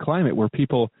creating a climate where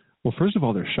people, well, first of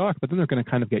all, they're shocked, but then they're going to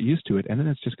kind of get used to it, and then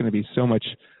it's just going to be so much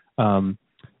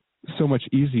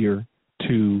easier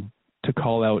to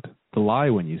call out the lie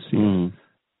when you see it.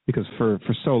 Because for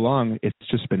so long it's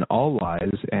just been all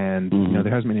lies, and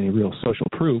there hasn't been any real social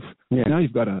proof. Yeah. Now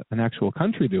you've got an actual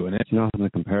country doing it. It's nothing to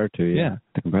compare it to. Yeah.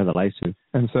 To compare the lies to.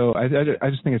 And so I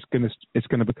just think it's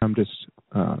gonna become just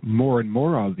more and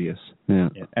more obvious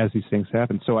as these things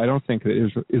happen. So I don't think that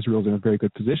Israel's in a very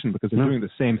good position, because they're doing the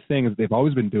same thing that they've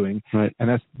always been doing, right.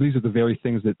 And these are the very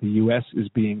things that the U.S.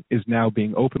 is now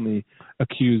being openly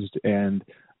accused, and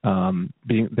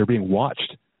they're being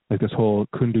watched. Like this whole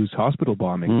Kunduz hospital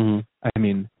bombing. I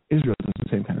mean, Israel does the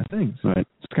same kind of things. Right.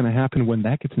 It's going to happen when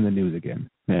that gets in the news again.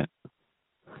 Yeah.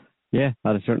 Yeah,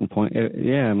 at a certain point.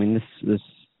 Yeah, I mean, this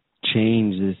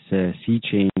change, this sea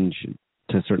change,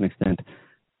 to a certain extent,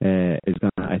 is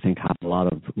going to, I think, have a lot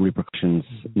of repercussions,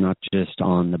 not just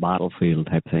on the battlefield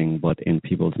type thing, but in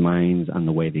people's minds and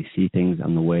the way they see things,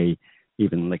 and the way,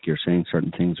 even like you're saying,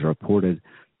 certain things are reported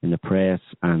in the press,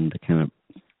 and kind of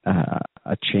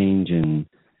a change in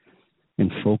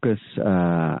focus,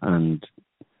 and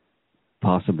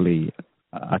possibly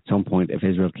at some point, if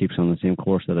Israel keeps on the same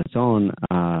course that it's on,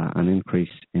 an increase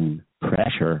in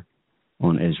pressure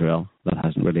on Israel that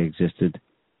hasn't really existed,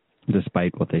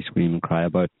 despite what they scream and cry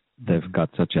about. They've got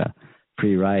such a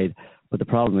free ride. But the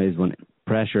problem is, when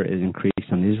pressure is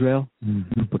increased on Israel,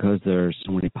 because there's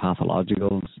so many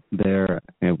pathologicals there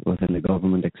within the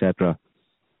government, etc.,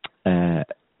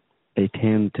 they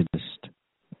tend to just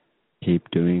keep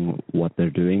doing what they're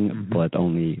doing, but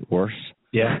only worse.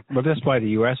 Yeah, well, that's why the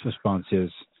U.S. response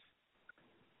is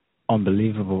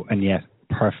unbelievable and yet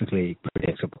perfectly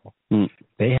predictable.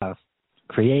 They have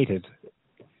created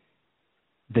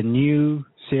the new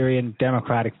Syrian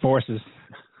Democratic Forces.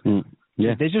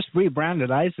 Yeah. They just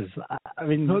rebranded ISIS. I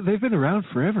mean, no, they've been around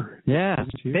forever. Yeah.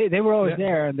 They were always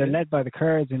there, and they're led by the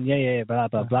Kurds, and blah,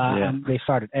 blah, blah. Yeah. And they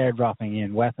started airdropping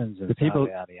in weapons. And the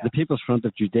People's Front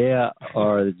of Judea,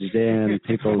 or the Judean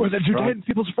People's Front. Or the Judean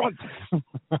People's Front.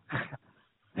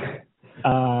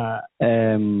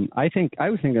 I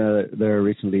was thinking there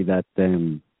recently that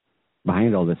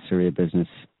behind all this Syria business,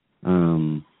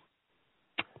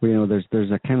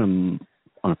 there's a kind of,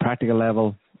 on a practical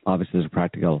level, obviously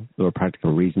there were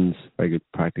practical reasons, very good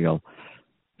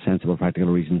sensible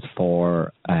practical reasons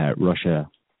for Russia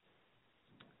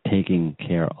taking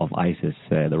care of ISIS.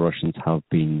 The Russians have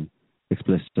been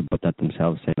explicit about that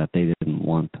themselves, saying that they didn't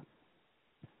want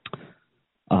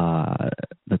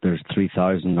that there's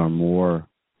 3,000 or more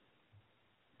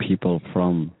people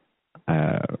from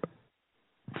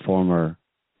former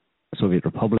Soviet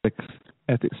republics.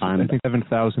 I think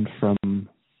 7,000 from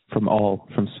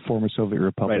former Soviet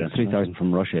republics. Right, 3,000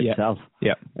 from Russia itself.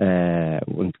 Yeah.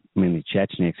 Mainly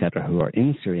Chechnya, etc., who are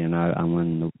in Syria now,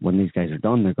 and when these guys are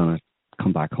done, they're going to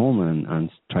come back home and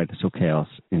try to sow chaos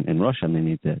in Russia, and they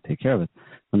need to take care of it.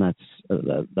 And that's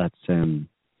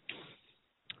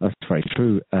very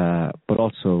true. But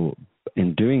also,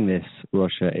 in doing this,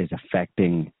 Russia is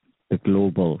affecting the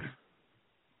global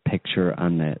picture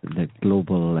and the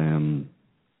global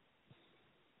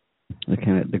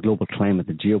the global climate,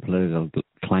 the geopolitical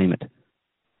climate,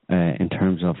 in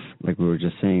terms of, like we were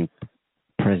just saying,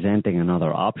 presenting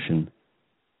another option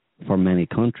for many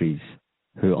countries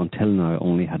who until now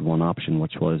only had one option,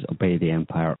 which was obey the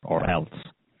empire or else.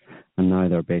 And now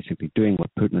they're basically doing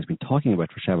what Putin has been talking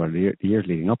about for several years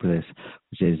leading up to this,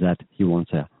 which is that he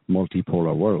wants a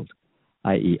multipolar world,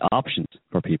 i.e. options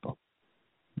for people.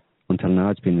 Until now,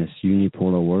 it's been this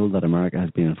unipolar world that America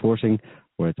has been enforcing,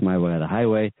 where it's my way or the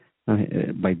highway.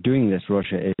 And by doing this,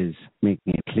 Russia is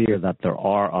making it clear that there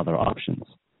are other options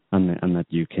and that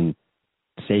you can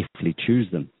safely choose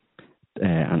them.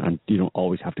 And you don't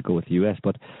always have to go with the U.S.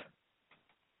 But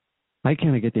I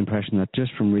kind of get the impression that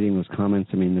just from reading those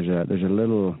comments, I mean, there's a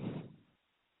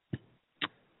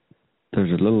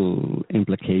little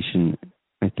implication,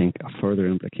 I think, a further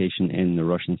implication in the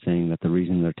Russians saying that the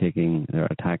reason they're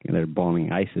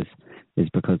bombing ISIS is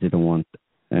because they don't want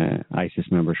ISIS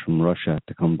members from Russia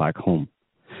to come back home.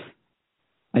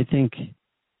 I think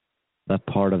that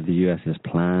part of the U.S.'s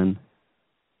plan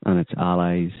and its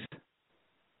allies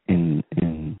in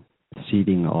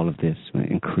seeding all of this,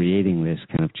 in creating this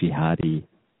kind of jihadi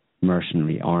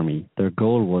mercenary army, their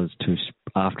goal was to,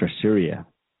 after Syria,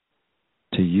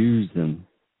 to use them,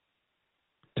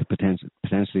 to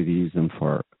potentially to use them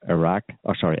for Iran.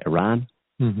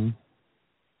 Mm-hmm.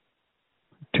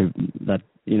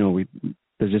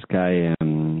 There's this guy,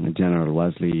 General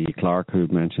Wesley Clark, who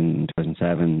mentioned in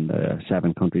 2007,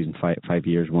 7 countries in 5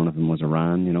 years. One of them was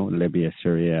Iran. Libya,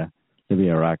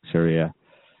 Iraq, Syria,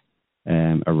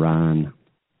 Iran,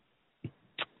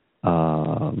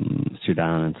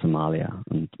 Sudan, and Somalia,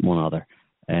 and one other.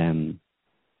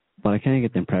 But I kind of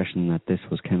get the impression that this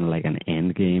was kind of like an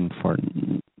end game for.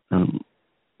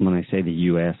 When I say the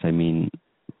U.S., I mean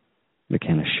the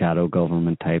kind of shadow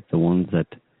government type, the ones that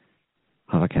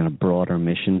have a kind of broader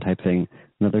mission type thing.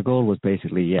 Now, their goal was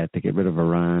basically, to get rid of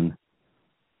Iran,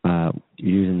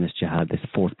 using this jihad, this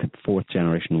fourth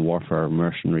generation warfare,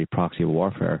 mercenary proxy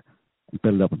warfare,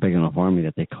 build up a big enough army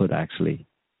that they could actually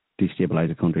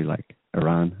destabilize a country like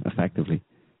Iran effectively.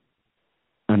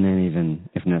 And then even,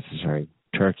 if necessary,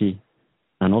 Turkey,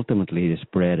 and ultimately to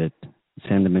spread it,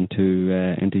 send them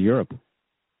into Europe.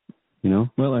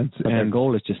 Well, and their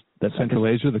goal is just that Central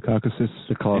Asia, the Caucasus,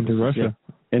 into Russia.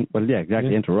 Yeah.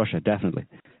 Into Russia, definitely.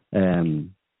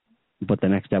 But the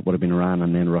next step would have been Iran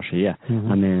and then Russia,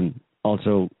 Mm-hmm. and then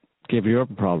also give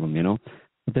Europe a problem,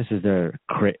 But this is their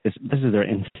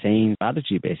insane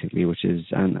strategy, basically, which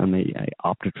is, and I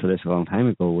opted for this a long time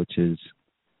ago, which is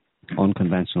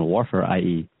unconventional warfare,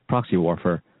 i.e. proxy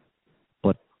warfare.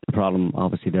 But the problem,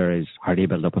 obviously, there is, how do you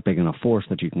build up a big enough force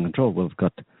that you can control? We've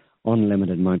got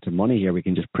unlimited amounts of money here. We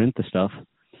can just print the stuff.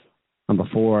 And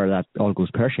before that all goes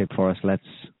pear-shaped for us, let's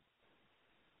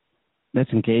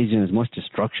engage in as much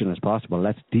destruction as possible.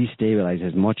 Let's destabilize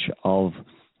as much of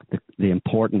the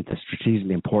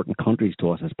strategically important countries to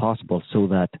us as possible, so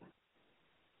that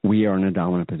we are in a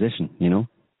dominant position. I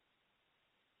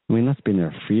mean, that's been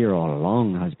their fear all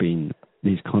along. Has been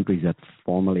these countries that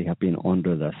formerly have been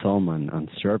under their thumb and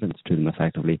servants to them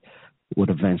effectively would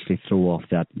eventually throw off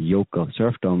that yoke of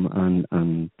serfdom,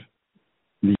 and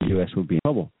the U.S. would be in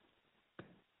trouble.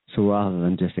 So rather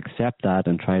than just accept that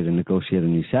and try to negotiate a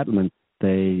new settlement,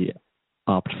 they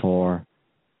opt for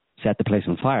set the place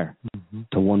on fire, mm-hmm.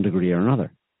 to one degree or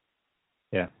another.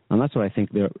 Yeah, and that's what I think.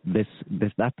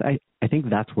 I think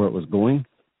that's where it was going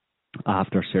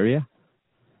after Syria,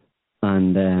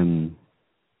 and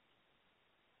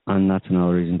that's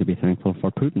another reason to be thankful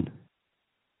for Putin.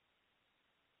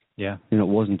 Yeah, it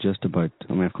wasn't just about.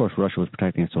 I mean, of course, Russia was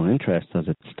protecting its own interests, as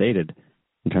it stated,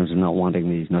 in terms of not wanting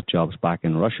these nut jobs back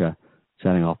in Russia,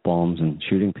 setting off bombs and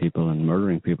shooting people and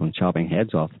murdering people and chopping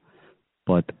heads off.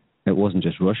 But it wasn't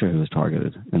just Russia who was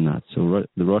targeted in that. So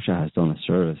Russia has done a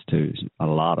service to a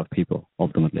lot of people,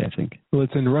 ultimately, I think. Well,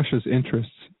 it's in Russia's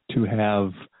interests to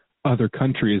have other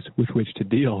countries with which to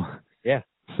deal. Yeah.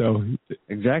 So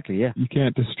exactly, yeah. You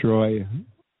can't destroy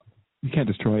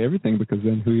everything, because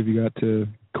then who have you got to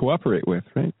cooperate with,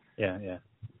 right? Yeah.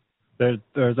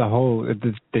 There's a whole.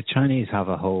 The Chinese have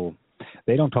a whole.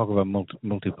 They don't talk about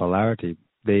multipolarity.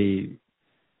 They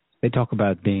talk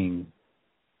about being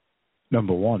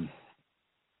number one,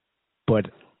 but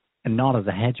not as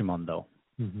a hegemon, though.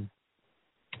 Mm-hmm.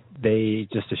 They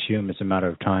just assume it's a matter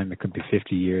of time. It could be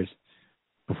 50 years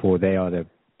before they are the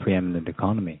preeminent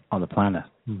economy on the planet.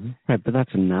 Mm-hmm. Right, but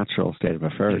that's a natural state of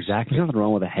affairs. Exactly. There's nothing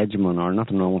wrong with a hegemon, or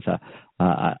nothing wrong with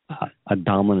a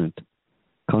dominant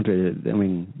country. I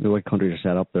mean, the way countries are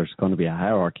set up, there's going to be a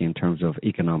hierarchy in terms of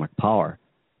economic power,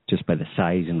 just by the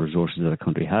size and resources that a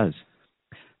country has.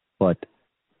 But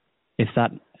if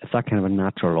that if that kind of a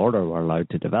natural order were allowed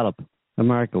to develop,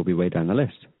 America will be way down the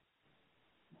list.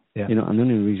 Yeah. And the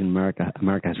only reason America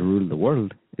has ruled the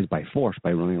world is by force,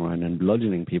 by running around and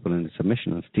bludgeoning people into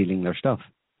submission and stealing their stuff.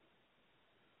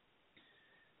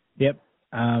 Yep.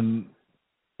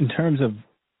 In terms of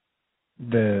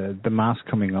the mask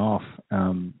coming off,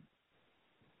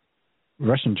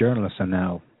 Russian journalists are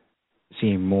now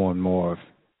seeing more and more of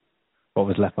what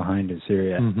was left behind in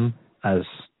Syria as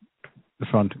the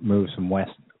front moves from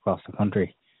west across the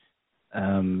country.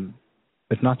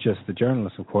 But not just the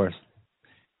journalists, of course.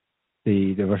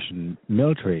 The Russian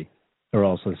military are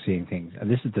also seeing things. And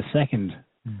this is the second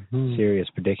serious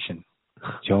prediction,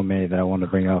 Joe May, that I want to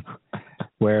bring up,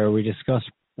 where we discuss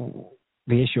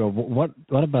the issue of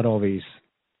what about all these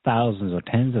thousands or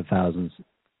tens of thousands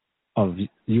of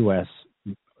U.S.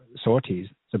 sorties,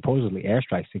 supposedly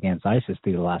airstrikes against ISIS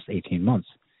through the last 18 months.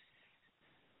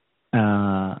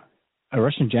 A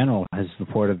Russian general has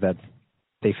reported that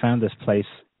they found this place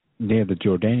near the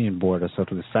Jordanian border, so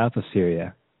to the south of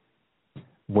Syria,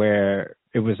 where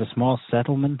it was a small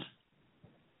settlement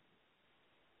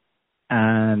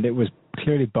and it was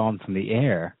clearly bombed from the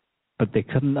air, but they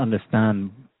couldn't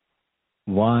understand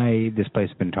why this place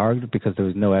had been targeted because there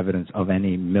was no evidence of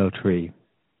any military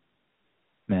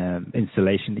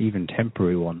installation, even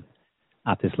temporary one,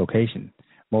 at this location.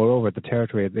 Moreover, the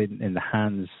territory had been in the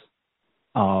hands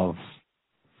of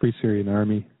Free Syrian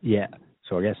Army. Yeah,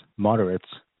 so I guess moderates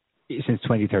since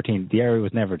 2013. The area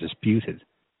was never disputed.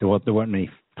 There weren't any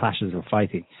clashes or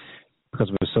fighting because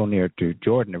it was so near to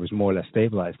Jordan. It was more or less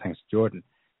stabilized thanks to Jordan.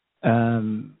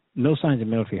 No signs of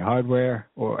military hardware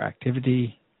or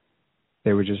activity.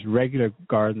 They were just regular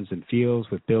gardens and fields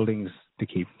with buildings to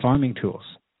keep farming tools.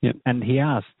 Yep. And he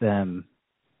asked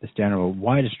this general,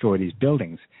 why destroy these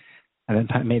buildings? And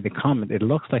then made the comment, it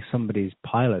looks like somebody's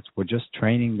pilots were just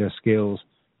training their skills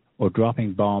or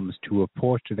dropping bombs to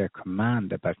report to their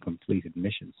command about completed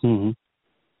missions. Mm-hmm.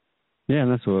 Yeah,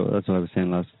 and that's what I was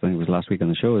saying last week on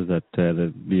the show, is that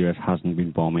the US hasn't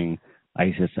been bombing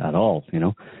ISIS at all.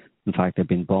 In fact, they've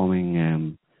been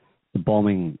bombing. The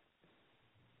bombing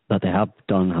that they have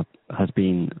done has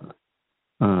been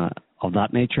of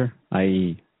that nature,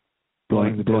 i.e.,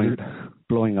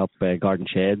 blowing up garden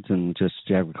sheds and just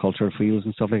agricultural fields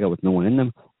and stuff like that with no one in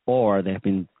them, or they have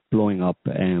been blowing up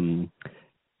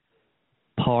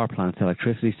power plants,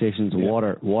 electricity stations,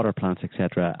 water plants,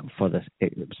 etc., for the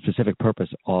specific purpose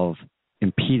of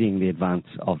impeding the advance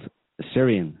of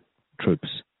Syrian troops.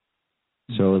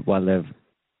 So while they've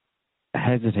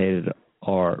hesitated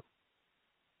or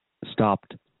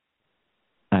stopped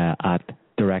at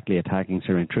directly attacking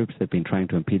Syrian troops, they've been trying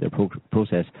to impede their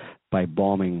process by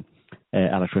bombing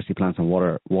electricity plants and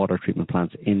water treatment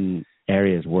plants in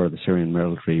areas where the Syrian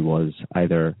military was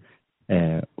either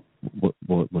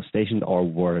was stationed or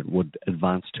would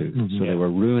advance to. Mm-hmm. So they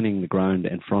were ruining the ground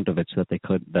in front of it so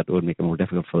that would make it more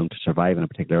difficult for them to survive in a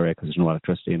particular area because there's no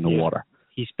electricity and no water.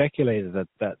 He speculated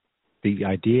that the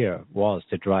idea was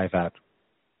to drive out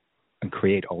and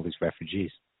create all these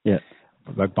refugees. Yeah.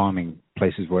 By bombing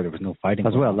places where there was no fighting.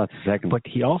 As well, that's the second. But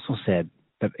he also said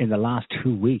that in the last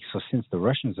 2 weeks, so since the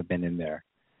Russians have been in there,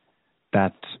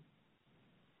 that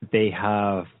they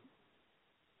have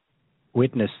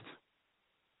witnessed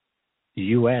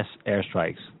U.S.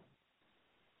 airstrikes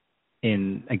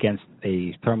against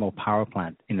a thermal power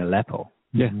plant in Aleppo.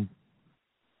 Yeah.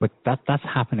 But that's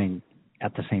happening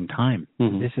at the same time.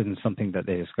 Mm-hmm. This isn't something that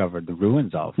they discovered the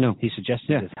ruins of. No. He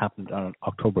suggested this happened on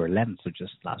October 11th, so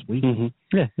just last week. Mm-hmm.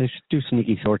 Yeah, they should do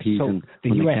sneaky sorties. So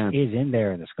the U.S. is in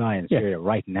there in the sky in Syria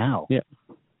right now,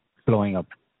 blowing up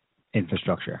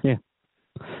infrastructure. Yeah.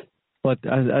 But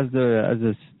as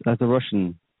the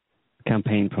Russian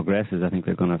campaign progresses, I think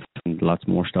they're going to find lots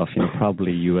more stuff.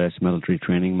 Probably U.S. military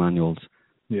training manuals.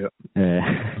 Yeah.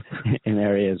 In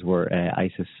areas where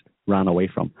ISIS ran away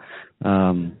from.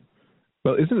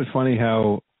 Well, isn't it funny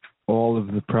how all of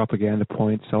the propaganda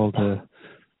points, all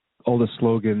the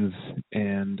slogans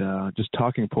and just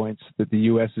talking points that the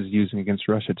U.S. is using against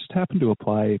Russia just happen to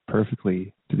apply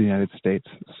perfectly to the United States?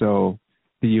 So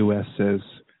the U.S. says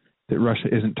that Russia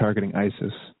isn't targeting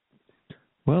ISIS.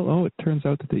 Well, it turns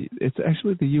out that it's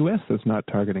actually the U.S. that's not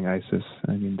targeting ISIS.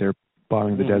 I mean, they're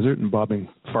bombing the desert and bombing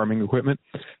farming equipment.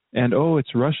 And,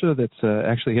 it's Russia that's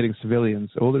actually hitting civilians.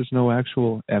 There's no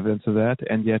actual evidence of that.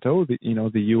 And yet,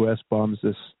 the U.S. bombs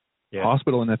this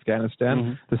hospital in Afghanistan.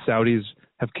 Mm-hmm. The Saudis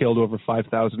have killed over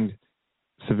 5,000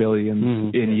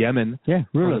 civilians in Yemen. Yeah,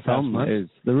 the rule of thumb is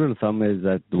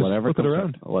that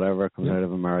whatever comes out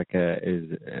of America is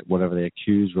whatever they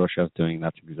accuse Russia of doing.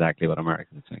 That's exactly what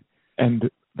America is doing. And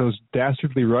those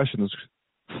dastardly Russians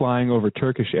flying over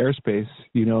Turkish airspace,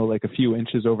 like a few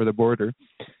inches over the border.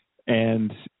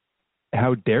 And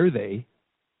how dare they?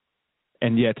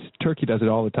 And yet Turkey does it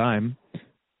all the time.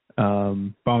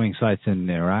 Bombing sites in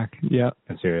Iraq,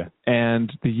 and Syria.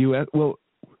 And the U.S.,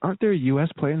 aren't there U.S.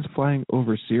 planes flying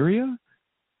over Syria?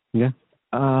 Yeah.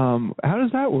 How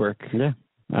does that work? Yeah.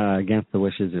 Against the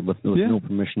wishes, with no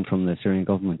permission from the Syrian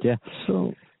government. Yeah.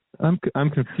 So I'm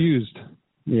confused.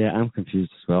 Yeah, I'm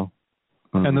confused as well.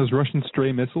 And those Russian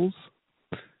stray missiles,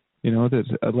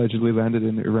 that allegedly landed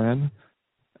in Iran.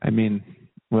 I mean,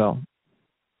 the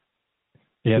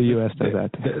U.S. does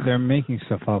that. They're making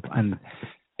stuff up, and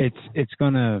it's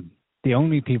gonna. The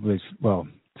only people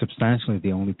substantially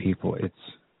the only people it's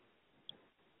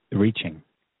reaching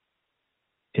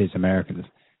is Americans.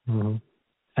 Mm-hmm.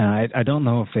 And I don't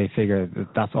know if they figure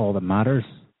that that's all that matters.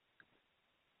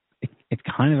 It's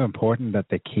kind of important that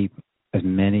they keep as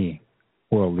many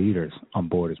world leaders on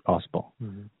board as possible.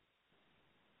 Mm-hmm.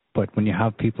 But when you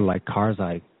have people like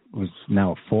Karzai, who's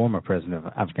now a former president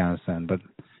of Afghanistan, but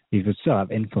he would still have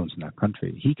influence in that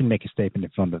country, he can make a statement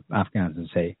in front of Afghans and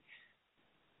say,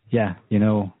 yeah,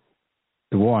 the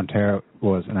war on terror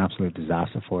was an absolute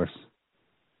disaster for us.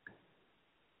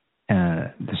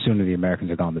 The sooner the Americans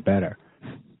are gone, the better.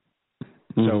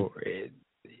 Mm-hmm. So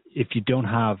if you don't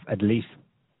have at least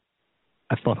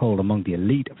a foothold among the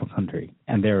elite of a country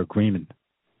and their agreement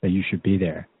that you should be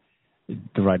there,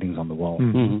 the writing's on the wall.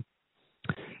 Mm-hmm.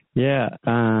 Yeah,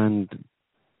 and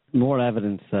more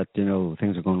evidence that,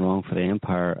 things are going wrong for the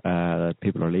empire, that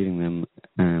people are leaving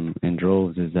them in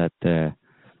droves, is that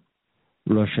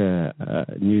Russia,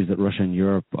 news that Russia and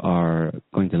Europe are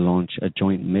going to launch a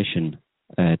joint mission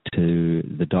to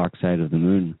the dark side of the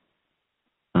moon,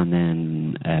 and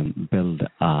then build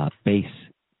a base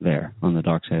there on the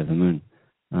dark side of the moon.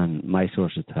 And my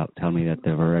sources tell me that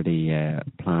they've already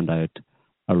planned out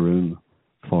a room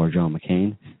for John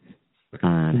McCain.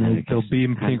 And they'll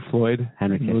beam Pink Floyd.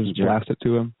 Henry Kissinger, blast it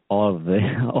to him. All of the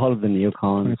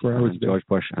neocons, and George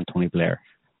Bush and Tony Blair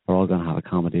are all going to have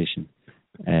accommodation.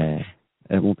 It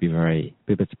won't be a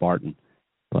bit Spartan,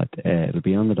 but it'll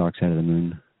be on the dark side of the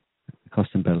moon,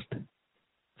 custom built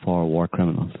for war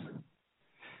criminals.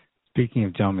 Speaking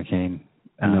of John McCain,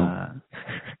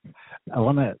 I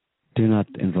want to. Do not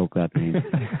invoke that name.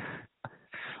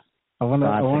 I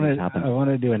want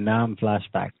to do a Nam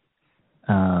flashback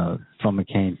from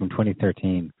McCain from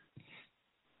 2013.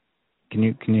 Can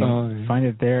you find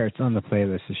it there? It's on the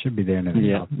playlist. It should be there in the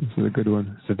top. This is a good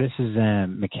one. So this is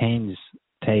McCain's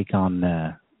take on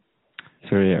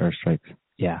Syria airstrikes.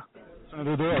 Yeah.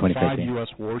 Senator, there are 5 U.S.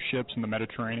 warships in the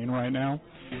Mediterranean right now.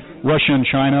 Russia and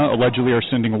China allegedly are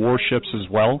sending warships as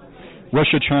well.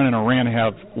 Russia, China, and Iran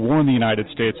have warned the United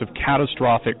States of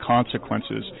catastrophic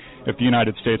consequences if the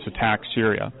United States attacks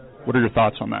Syria. What are your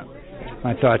thoughts on that?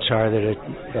 My thoughts are that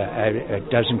it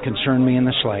doesn't concern me in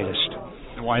the slightest.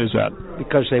 And why is that?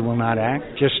 Because they will not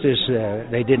act, just as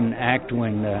they didn't act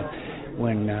when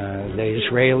the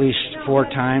Israelis 4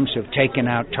 times have taken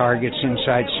out targets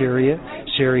inside Syria.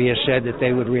 Syria said that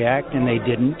they would react, and they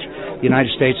didn't. The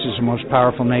United States is the most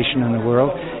powerful nation in the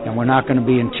world, and we're not going to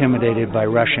be intimidated by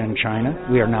Russia and China.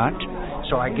 We are not.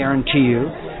 So I guarantee you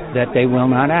that they will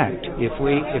not act. If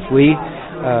we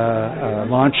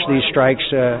launch these strikes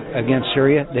against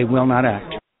Syria, they will not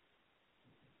act.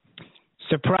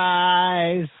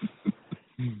 Surprise!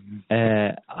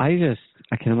 I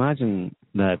can imagine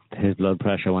that his blood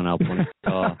pressure went up when he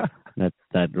saw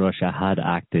that Russia had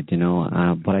acted,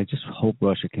 but I just hope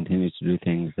Russia continues to do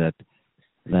things that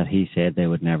he said they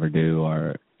would never do,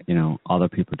 or other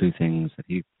people do things that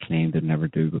he claimed they'd never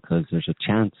do, because there's a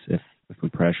chance if we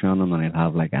pressure on him and he'll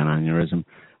have like an aneurysm,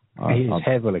 or his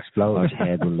head will explode. Or his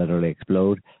head will literally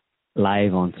explode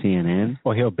live on CNN.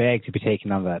 Or he'll beg to be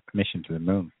taken on that mission to the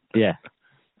moon. Yeah.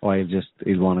 Or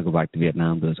he'll want to go back to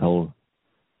Vietnam to his hole,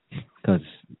 because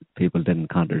people didn't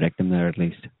contradict him there, at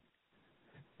least.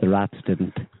 The rats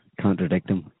didn't contradict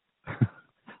him.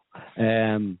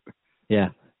 Yeah.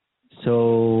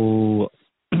 So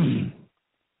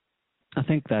I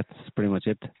think that's pretty much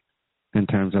it in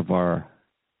terms of our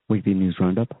weekly news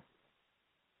roundup.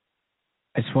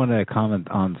 I just want to comment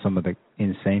on some of the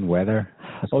insane weather.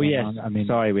 Oh yes,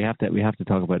 sorry, we have to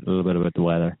talk about a little bit about the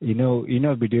weather. We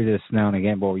do this now and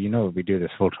again, but we do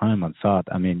this full time on SOT.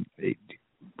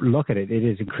 Look at it; it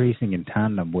is increasing in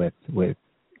tandem with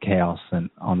chaos and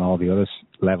on all the other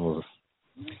levels.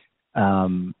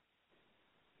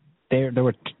 There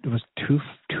was 2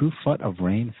 foot of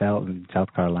rain fell in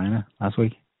South Carolina last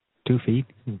week. 2 feet.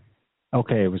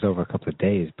 Okay, it was over a couple of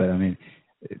days, but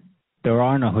there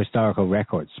are no historical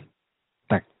records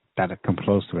that come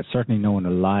close to it. Certainly no one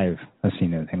alive has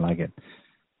seen anything like it.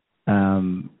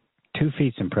 2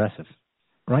 feet's impressive.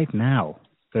 Right now,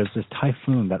 there's this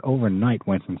typhoon that overnight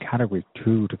went from Category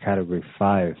 2 to Category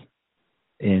 5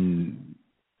 in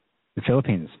the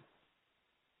Philippines.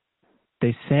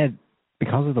 They said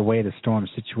because of the way the storm's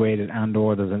situated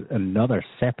and/or there's another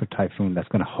separate typhoon that's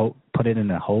going to put it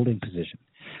in a holding position,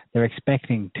 they're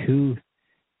expecting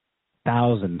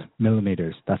 2,000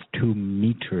 millimeters, that's 2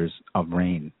 meters of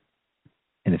rain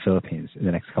in the Philippines in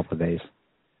the next couple of days.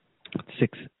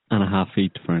 6.5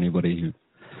 feet for anybody who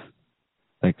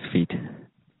likes feet.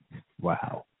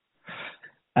 Wow.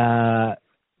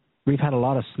 We've had a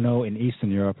lot of snow in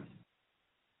Eastern Europe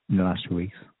in the last 2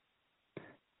 weeks.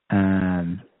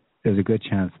 And there's a good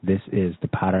chance this is the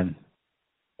pattern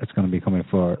that's going to be coming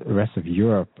for the rest of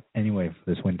Europe anyway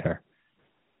for this winter.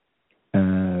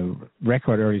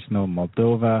 Record early snow in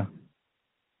Moldova,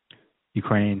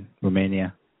 Ukraine,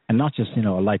 Romania. And not just,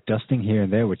 a light dusting here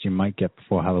and there, which you might get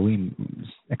before Halloween,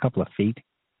 a couple of feet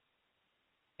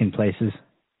in places.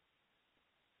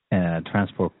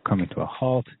 Transport coming to a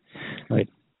halt. Right.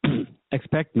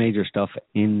 Expect major stuff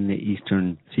in the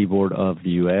eastern seaboard of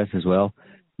the U.S. as well.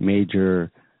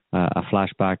 Major, a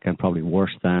flashback and probably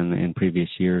worse than in previous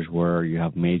years where you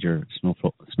have major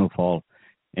snowfall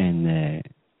in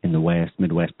the west,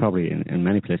 Midwest, probably in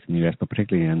many places in the U.S., but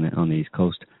particularly on the East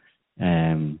Coast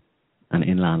and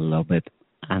inland a little bit.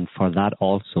 And for that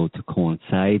also to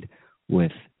coincide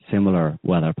with similar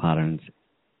weather patterns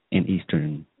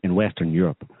in Western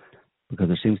Europe, because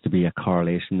there seems to be a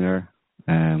correlation there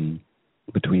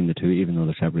between the two, even though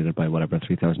they're separated by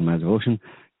 3,000 miles of ocean.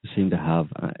 You seem to have,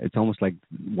 it's almost like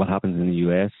what happens in the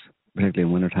U.S., particularly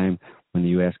in wintertime, when the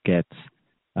U.S. gets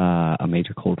a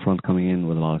major cold front coming in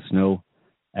with a lot of snow,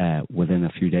 within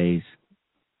a few days,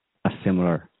 a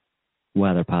similar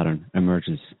weather pattern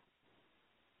emerges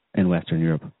in Western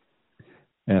Europe.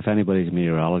 If anybody's a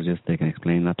meteorologist, they can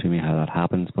explain that to me, how that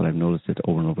happens, but I've noticed it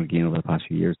over and over again over the past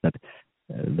few years that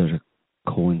there's a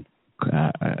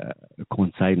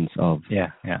coincidence of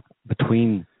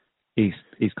between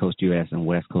East Coast US and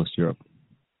West Coast Europe.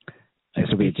 It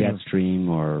could be a jet stream,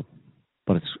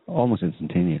 but it's almost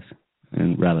instantaneous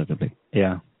and relatively.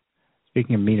 Yeah.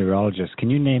 Speaking of meteorologists, can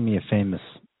you name me a famous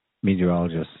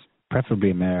meteorologist, preferably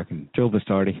American? Joe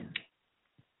Bastardi.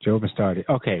 Joe Bastardi.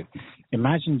 Okay.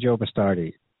 Imagine Joe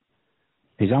Bastardi.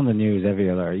 He's on the news every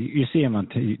other. You see him on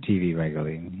TV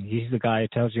regularly. He's the guy who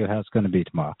tells you how it's going to be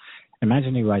tomorrow.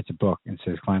 Imagine he writes a book and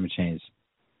says climate change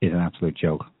is an absolute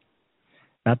joke.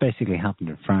 That basically happened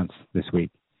in France this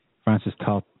week. France's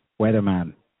top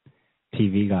weatherman,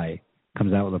 TV guy,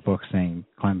 comes out with a book saying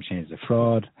climate change is a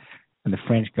fraud, and the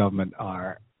French government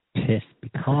are pissed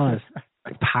because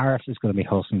Paris is going to be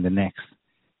hosting the next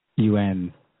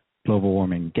UN global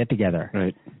warming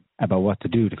get-together about what to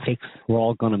do to fix. We're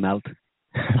all going to melt.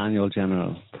 Annual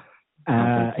general.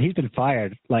 He's been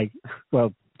fired.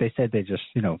 They said they just,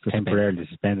 temporarily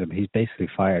suspended him. He's basically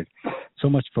fired. So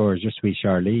much for Je suis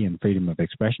Charlie and freedom of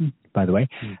expression, by the way.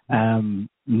 Mm-hmm.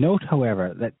 Note,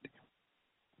 however, that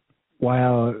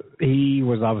while he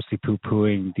was obviously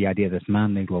poo-pooing the idea that it's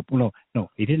man-made global,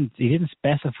 he didn't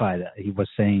specify that. He was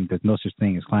saying there's no such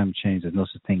thing as climate change, there's no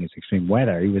such thing as extreme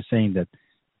weather. He was saying that,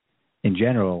 in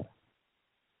general,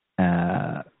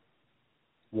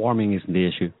 warming isn't the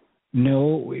issue.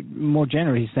 No, more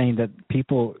generally, he's saying that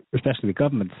people, especially the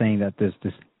government, saying that there's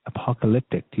this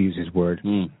apocalyptic, to use his word,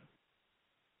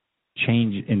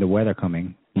 change in the weather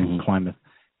coming, climate,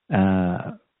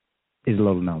 is a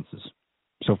lot of nonsense.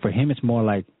 So for him, it's more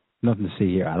like nothing to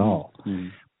see here at all.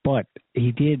 But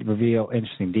he did reveal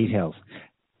interesting details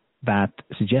that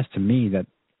suggest to me that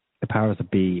the powers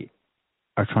that be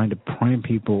are trying to prime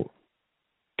people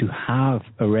to have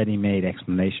a ready-made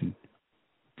explanation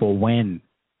for when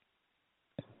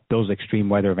those extreme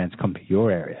weather events come to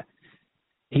your area.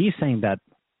 He's saying that,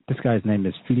 this guy's name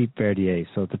is Philippe Verdier,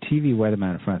 so the TV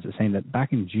weatherman in France is saying that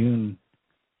back in June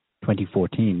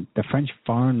 2014, the French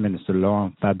Foreign Minister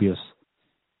Laurent Fabius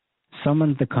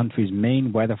summoned the country's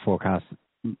main weather forecast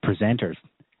presenters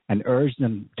and urged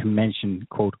them to mention,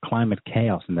 quote, climate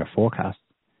chaos in their forecasts.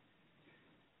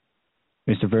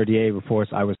 Mr. Verdier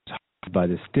reports, I was touched by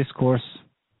this discourse.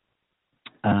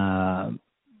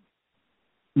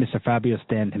 Mr. Fabius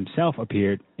then himself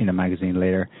appeared in a magazine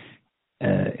later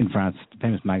in France, a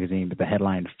famous magazine, with the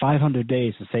headline, 500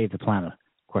 days to save the planet.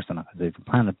 Of course, they're not going to save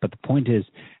the planet, but the point is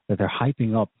that they're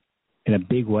hyping up in a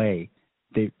big way.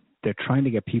 They're trying to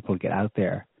get people to get out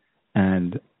there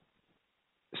and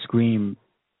scream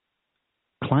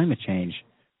climate change,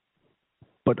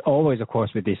 but always, of course,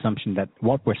 with the assumption that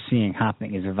what we're seeing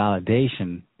happening is a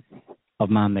validation of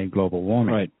man-made global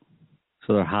warming. Right.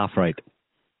 So they're half right.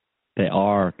 they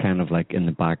are kind of like in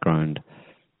the background,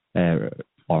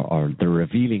 or they're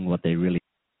revealing what they really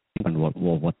and what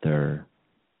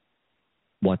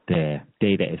the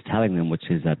data is telling them, which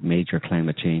is that major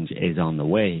climate change is on the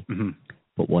way. Mm-hmm.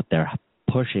 But what they're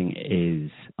pushing is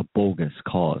a bogus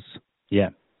cause. Yeah,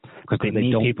 because they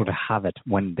need people to have it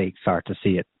when they start to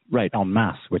see it en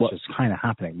masse, which is kind of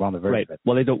happening. We're on the verge of it.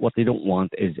 Well, what they don't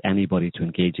want is anybody to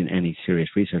engage in any serious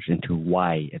research into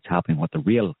why it's happening, what the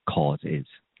real cause is.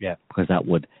 Yeah, because that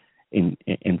would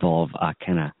involve a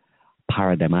kind of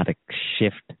paradigmatic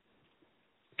shift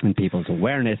in people's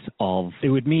awareness of it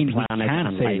would mean we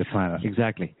can't save the planet.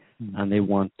 Exactly. And they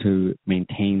want to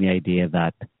maintain the idea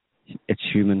that it's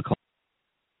human cause.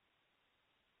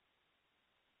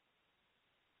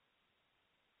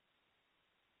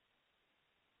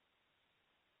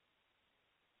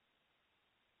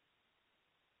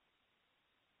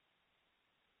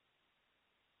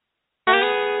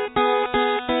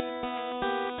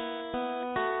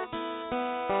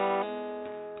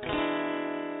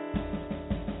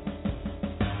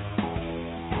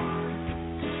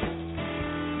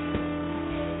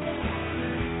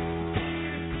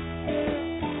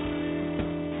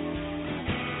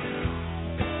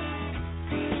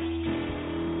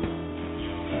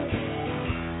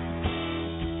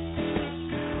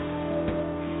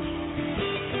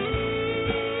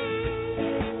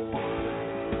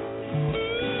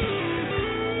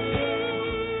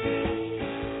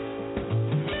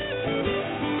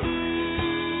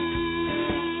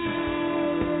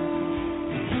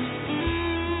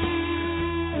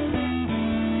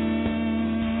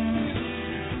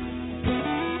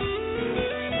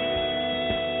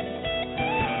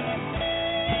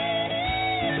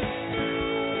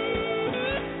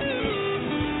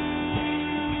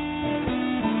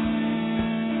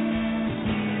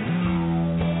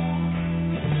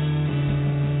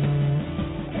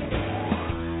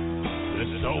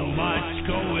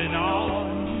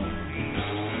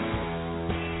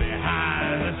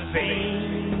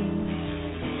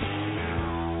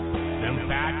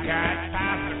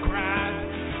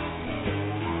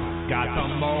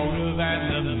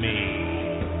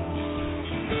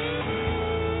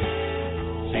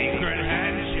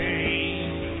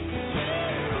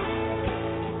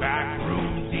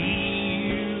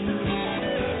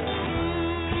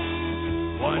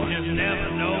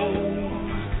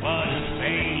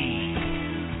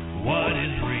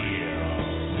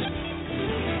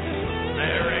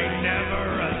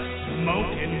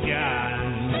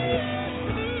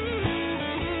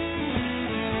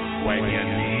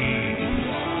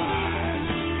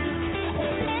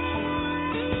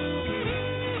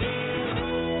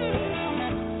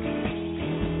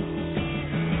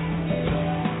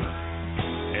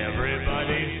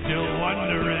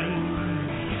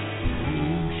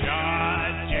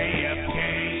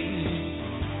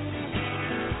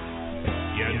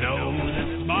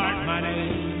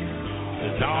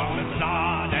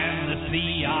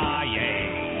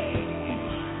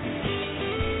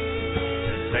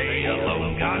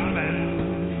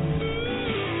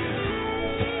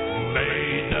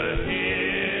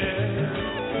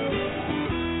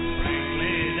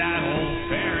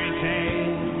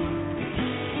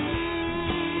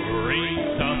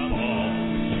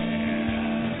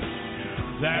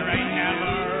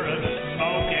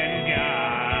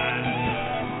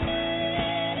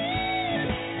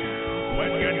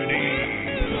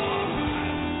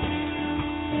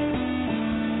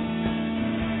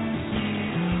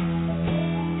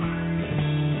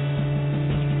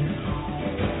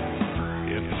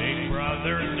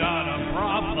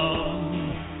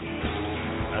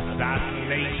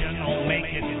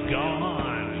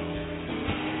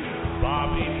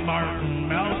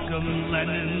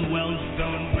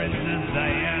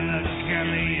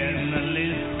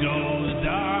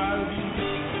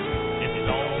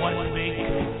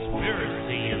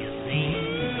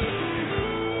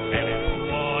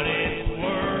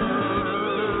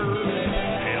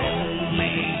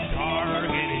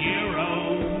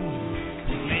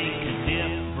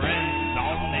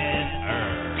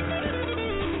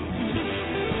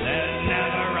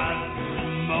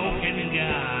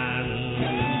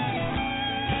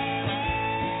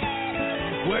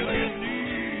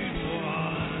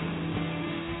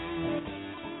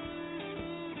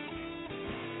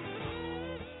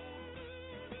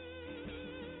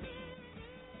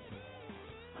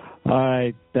 All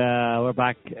right, we're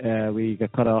back. We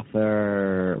got cut off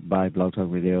there by Blog Talk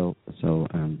Radio, so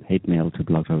hate mail to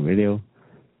Blog Talk Radio.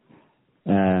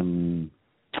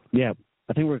 Yeah,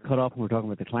 I think we're cut off when we're talking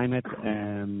about the climate,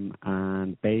 and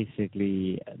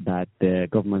basically that the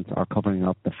governments are covering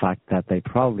up the fact that they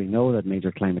probably know that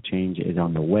major climate change is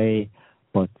on the way,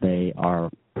 but they are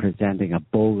presenting a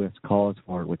bogus cause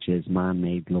for it, which is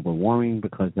man-made global warming,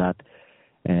 because that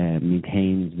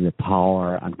maintains the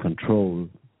power and control,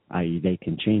 i.e. they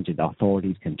can change it, the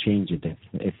authorities can change it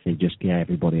if they just get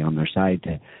everybody on their side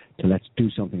to let's do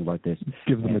something about this.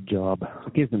 Give them a job.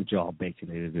 Give them a job,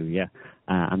 basically, to do, yeah.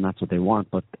 And that's what they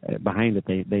want. But behind it,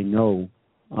 they know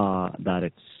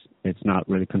that it's not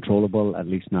really controllable, at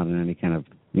least not in any kind of,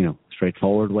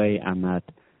 straightforward way, and that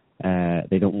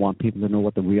they don't want people to know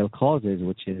what the real cause is,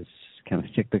 which is kind of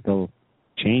cyclical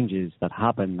changes that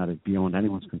happen that is beyond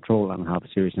anyone's control and have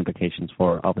serious implications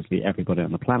for, obviously, everybody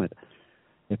on the planet.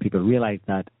 If people realize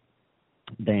that,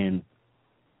 then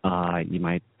you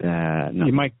might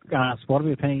you might ask, what are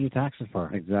we paying you taxes for?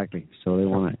 Exactly. So they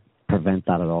want to prevent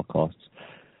that at all costs.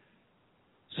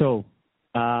 So,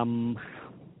 we're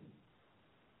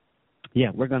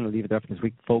going to leave it there for this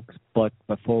week, folks. But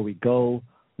before we go,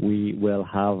 we will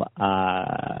have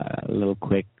a little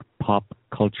quick pop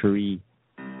culture-y,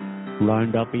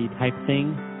 roundup-y type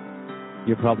thing.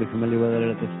 You're probably familiar with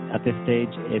it at this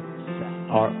stage. It's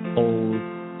our old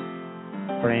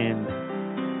friend,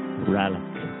 Relic.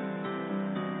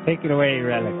 Take it away,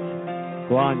 Relic.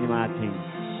 Go on, you mad thing.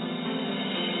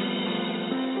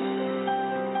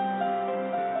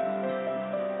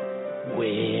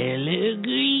 Well,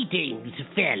 greetings,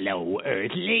 fellow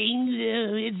Earthlings.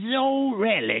 It's old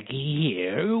Relic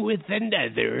here with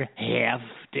another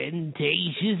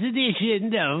half-tentatious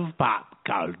edition of Pop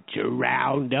Culture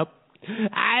Roundup.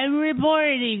 I'm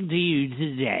reporting to you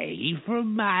today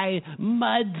from my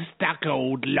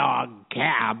mud-stuccoed log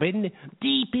cabin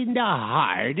deep in the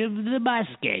heart of the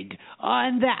Muskeg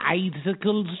on the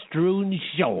icicle-strewn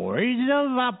shores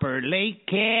of Upper Lake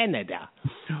Canada,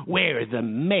 where the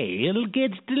mail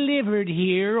gets delivered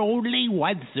here only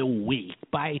once a week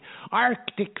by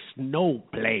Arctic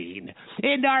snowplane,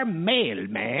 and our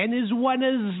mailman is one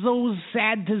of those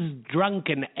Santa's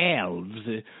drunken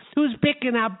elves who's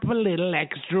picking up a little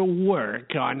extra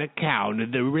work on account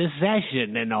of the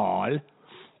recession and all.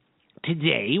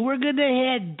 Today we're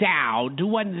gonna head down to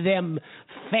one of them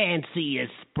fancy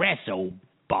espresso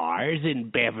bars in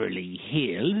Beverly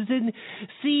Hills and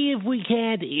see if we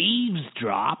can't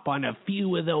eavesdrop on a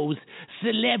few of those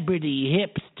celebrity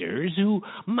hipsters who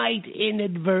might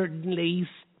inadvertently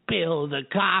spill the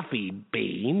coffee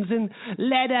beans and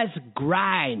let us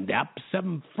grind up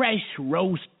some fresh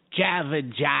roast Java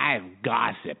Jive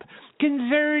gossip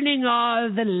concerning all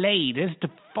the latest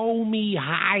foamy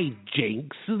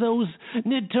hijinks those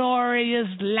notorious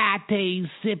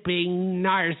latte-sipping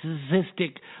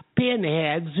narcissistic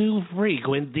pinheads who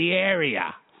frequent the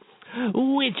area.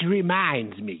 Which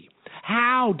reminds me,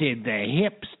 how did the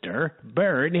hipster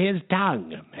burn his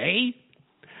tongue, eh?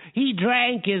 He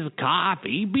drank his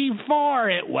coffee before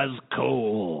it was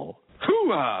cool.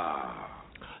 Hooah!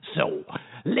 So,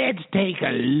 let's take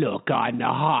a look on the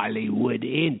Hollywood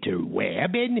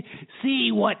interweb and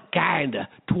see what kind of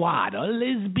twaddle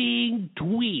is being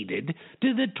tweeted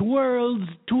to the twirl's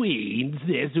tweens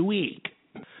this week.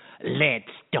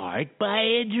 Let's start by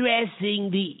addressing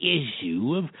the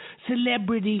issue of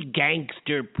celebrity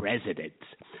gangster presidents.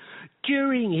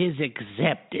 During his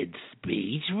acceptance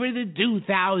speech for the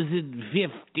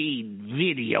 2015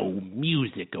 Video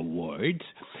Music Awards,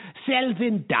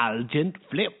 self-indulgent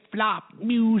flip-flop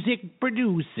music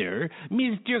producer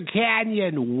Mr.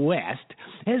 Kanye West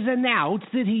has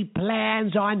announced that he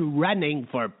plans on running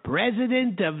for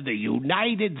President of the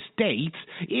United States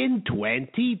in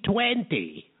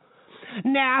 2020.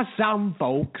 Now, some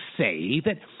folks say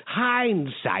that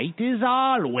hindsight is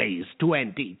always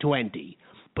 20/20.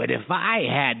 But if I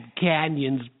had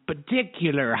Canyon's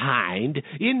particular hind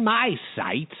in my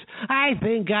sights, I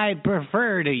think I'd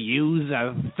prefer to use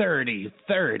a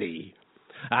 30/30.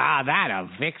 That'll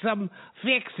fix 'em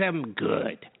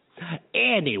good.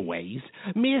 Anyways,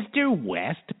 Mr.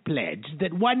 West pledged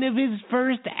that one of his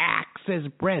first acts as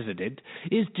president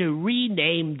is to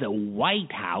rename the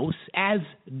White House as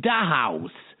the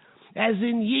House, as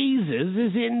in Jesus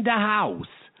is in the house.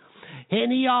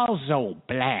 And he also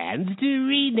plans to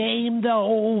rename the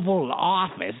Oval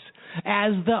Office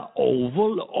as the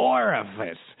Oval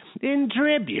Orifice, in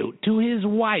tribute to his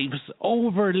wife's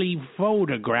overly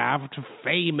photographed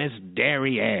famous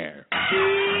derriere.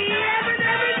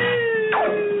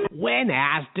 when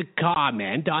asked to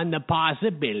comment on the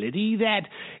possibility that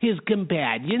his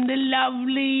companion, the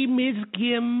lovely Miss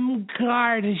Kim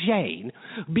Kardashian,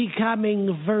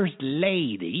 becoming First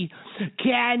Lady,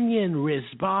 Canyon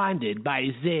responded by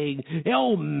saying,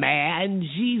 "Oh man,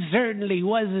 she certainly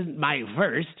wasn't my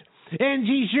first, and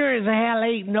she sure as hell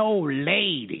ain't no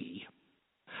lady."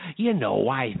 You know,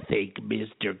 I think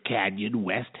Mr. Canyon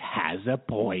West has a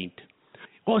point.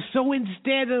 Well, so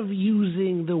instead of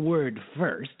using the word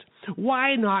first,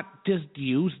 why not just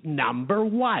use number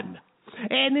one?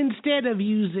 And instead of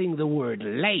using the word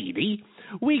lady,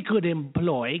 we could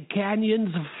employ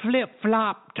Canyon's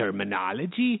flip-flop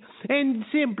terminology and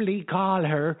simply call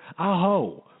her a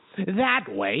hoe. That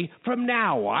way, from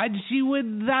now on, she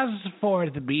would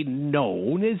thenceforth be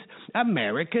known as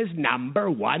America's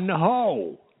number one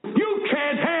hoe. You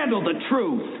can't handle the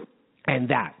truth! And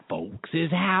that, folks, is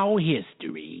how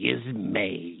history is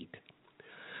made.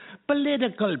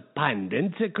 Political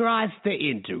pundits across the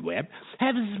interweb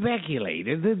have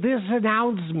speculated that this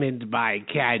announcement by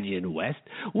Canyon West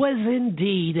was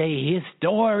indeed a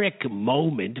historic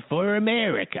moment for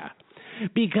America,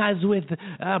 because with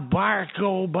Barack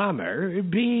Obama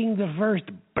being the first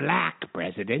black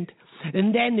president,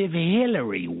 and then if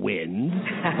Hillary wins...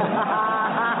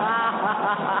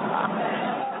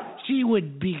 she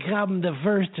would become the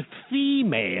first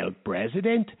female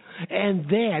president, and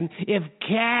then, if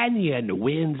Canyon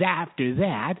wins after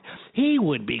that, he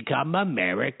would become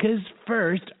America's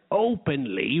first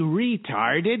openly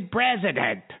retarded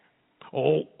president.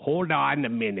 Oh, hold on a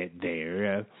minute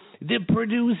there. The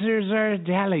producers are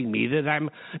telling me that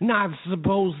I'm not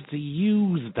supposed to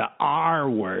use the R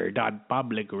word on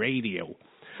public radio.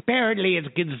 Apparently it's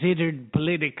considered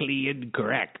politically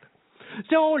incorrect.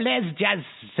 So let's just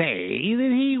say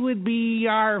that he would be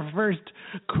our first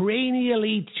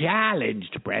cranially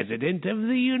challenged president of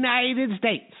the United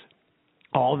States.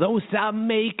 Although some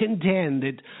may contend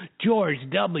that George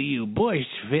W. Bush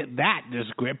fit that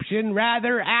description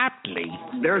rather aptly.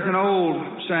 There's an old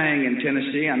saying in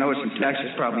Tennessee, I know it's in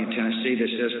Texas, probably in Tennessee, that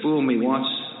says, "Fool me once,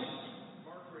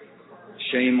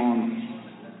 shame on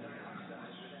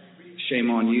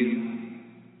you."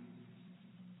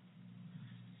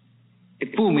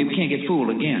 If fool me, we can't get fooled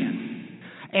again.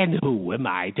 And who am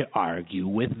I to argue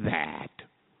with that?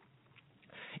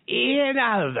 In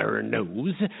other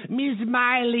news, Miss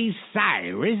Miley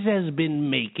Cyrus has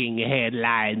been making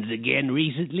headlines again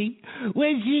recently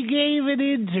when she gave an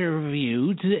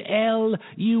interview to Elle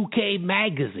UK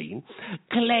magazine,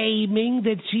 claiming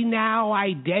that she now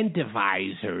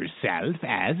identifies herself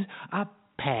as a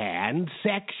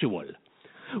pansexual,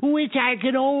 which I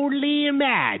can only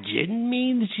imagine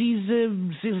means she's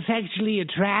sexually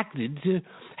attracted to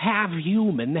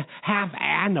half-human,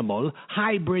 half-animal,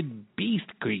 hybrid beast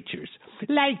creatures,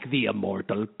 like the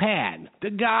immortal Pan, the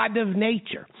god of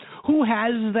nature, who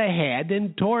has the head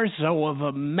and torso of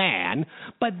a man,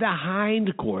 but the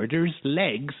hindquarters,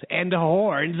 legs, and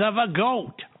horns of a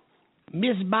goat.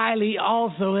 Miss Miley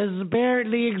also has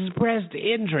apparently expressed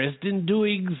interest in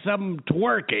doing some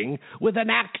twerking with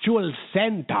an actual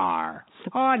centaur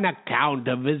on account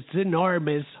of its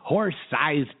enormous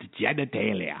horse-sized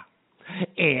genitalia.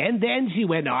 And then she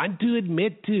went on to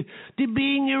admit to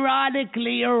being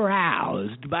erotically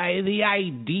aroused by the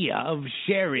idea of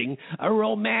sharing a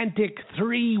romantic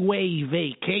three-way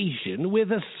vacation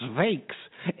with a sphinx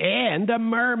and a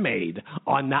mermaid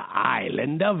on the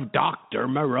island of Dr.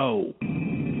 Moreau.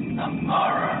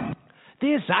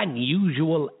 This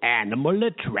unusual animal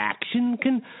attraction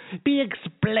can be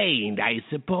explained, I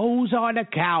suppose, on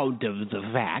account of the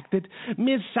fact that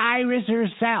Miss Cyrus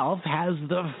herself has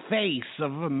the face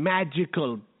of a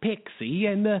magical pixie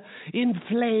and the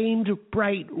inflamed,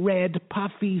 bright red,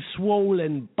 puffy,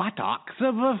 swollen buttocks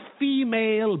of a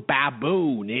female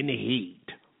baboon in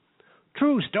heat.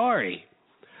 True story.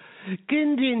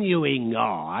 Continuing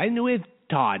on with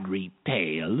tawdry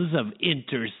tales of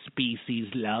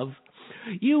interspecies love,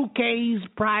 UK's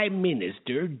Prime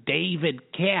Minister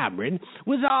David Cameron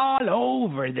was all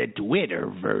over the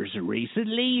Twitterverse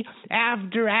recently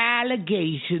after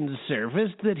allegations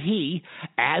surfaced that he,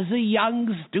 as a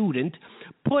young student,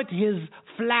 put his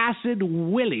flaccid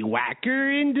willy whacker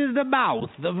into the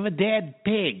mouth of a dead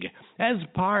pig as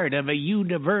part of a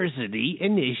university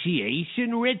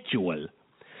initiation ritual.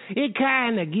 It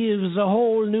kind of gives a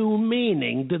whole new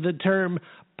meaning to the term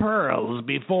pearls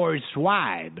before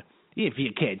swine, if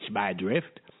you catch my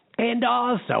drift, and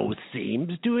also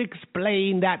seems to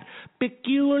explain that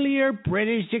peculiar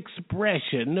British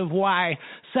expression of why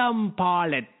some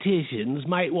politicians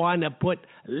might want to put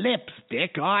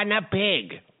lipstick on a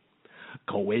pig.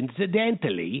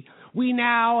 Coincidentally, we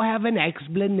now have an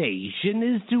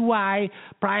explanation as to why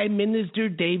Prime Minister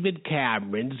David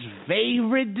Cameron's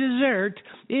favorite dessert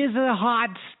is a hot,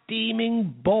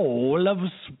 steaming bowl of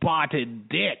spotted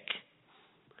dick.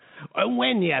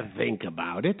 When you think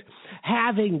about it,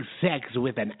 having sex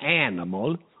with an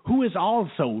animal who is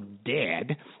also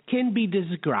dead can be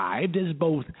described as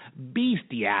both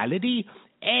bestiality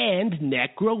and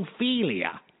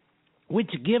necrophilia,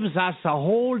 which gives us a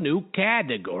whole new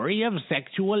category of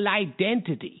sexual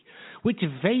identity, which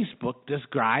Facebook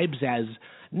describes as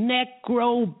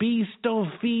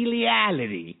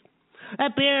necrobestophiliality.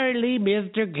 Apparently,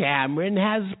 Mr. Cameron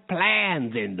has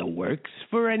plans in the works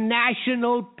for a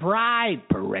national pride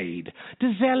parade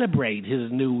to celebrate his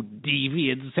new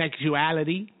deviant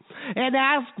sexuality and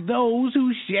ask those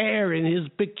who share in his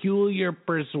peculiar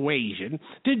persuasion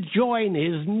to join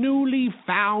his newly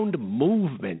found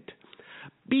movement,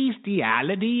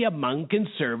 Bestiality Among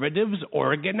Conservatives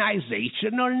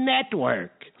Organizational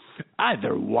Network,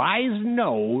 otherwise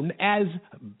known as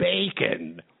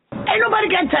BACON. Ain't nobody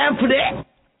got time for that.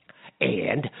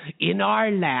 And in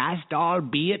our last,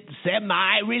 albeit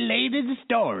semi-related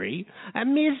story,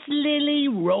 Miss Lily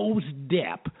Rose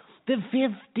Depp, the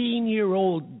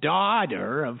 15-year-old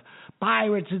daughter of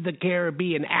Pirates of the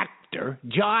Caribbean actor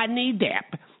Johnny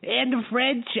Depp and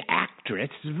French actress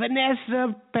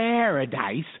Vanessa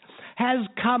Paradis, has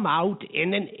come out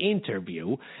in an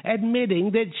interview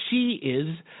admitting that she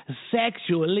is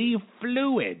sexually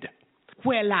fluid.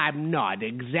 Well, I'm not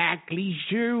exactly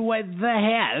sure what the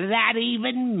hell that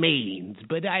even means,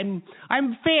 but I'm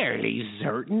fairly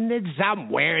certain that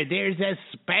somewhere there's a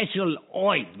special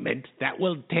ointment that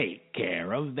will take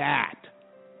care of that.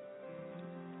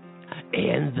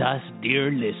 And thus,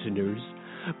 dear listeners,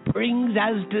 brings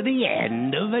us to the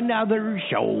end of another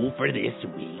show for this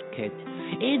week.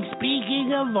 And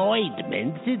speaking of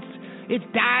ointments, it's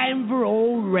time for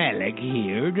old Relic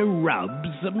here to rub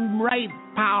some right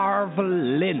powerful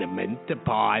liniment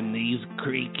upon these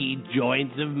creaky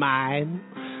joints of mine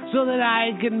so that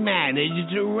I can manage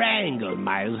to wrangle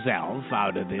myself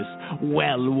out of this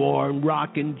well-worn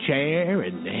rocking chair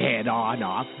and head on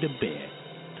off to bed.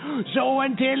 So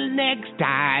until next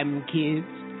time, kids,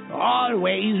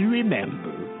 always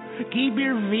remember, keep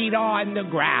your feet on the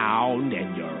ground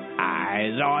and your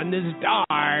eyes on the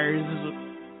stars.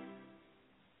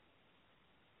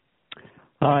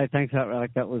 All right, thanks,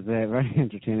 Relic. That was very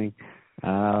entertaining.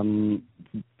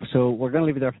 So we're going to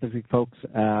leave it there for this week, folks.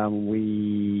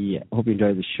 We hope you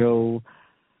enjoyed the show.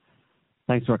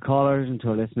 Thanks to our callers and to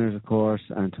our listeners, of course,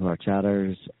 and to our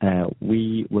chatters.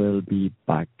 We will be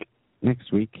back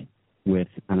next week with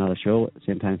another show,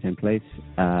 same time, same place.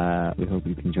 We hope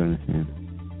you can join us then.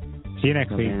 See you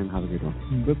next week. Have a good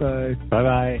one. Goodbye.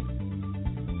 Bye-bye.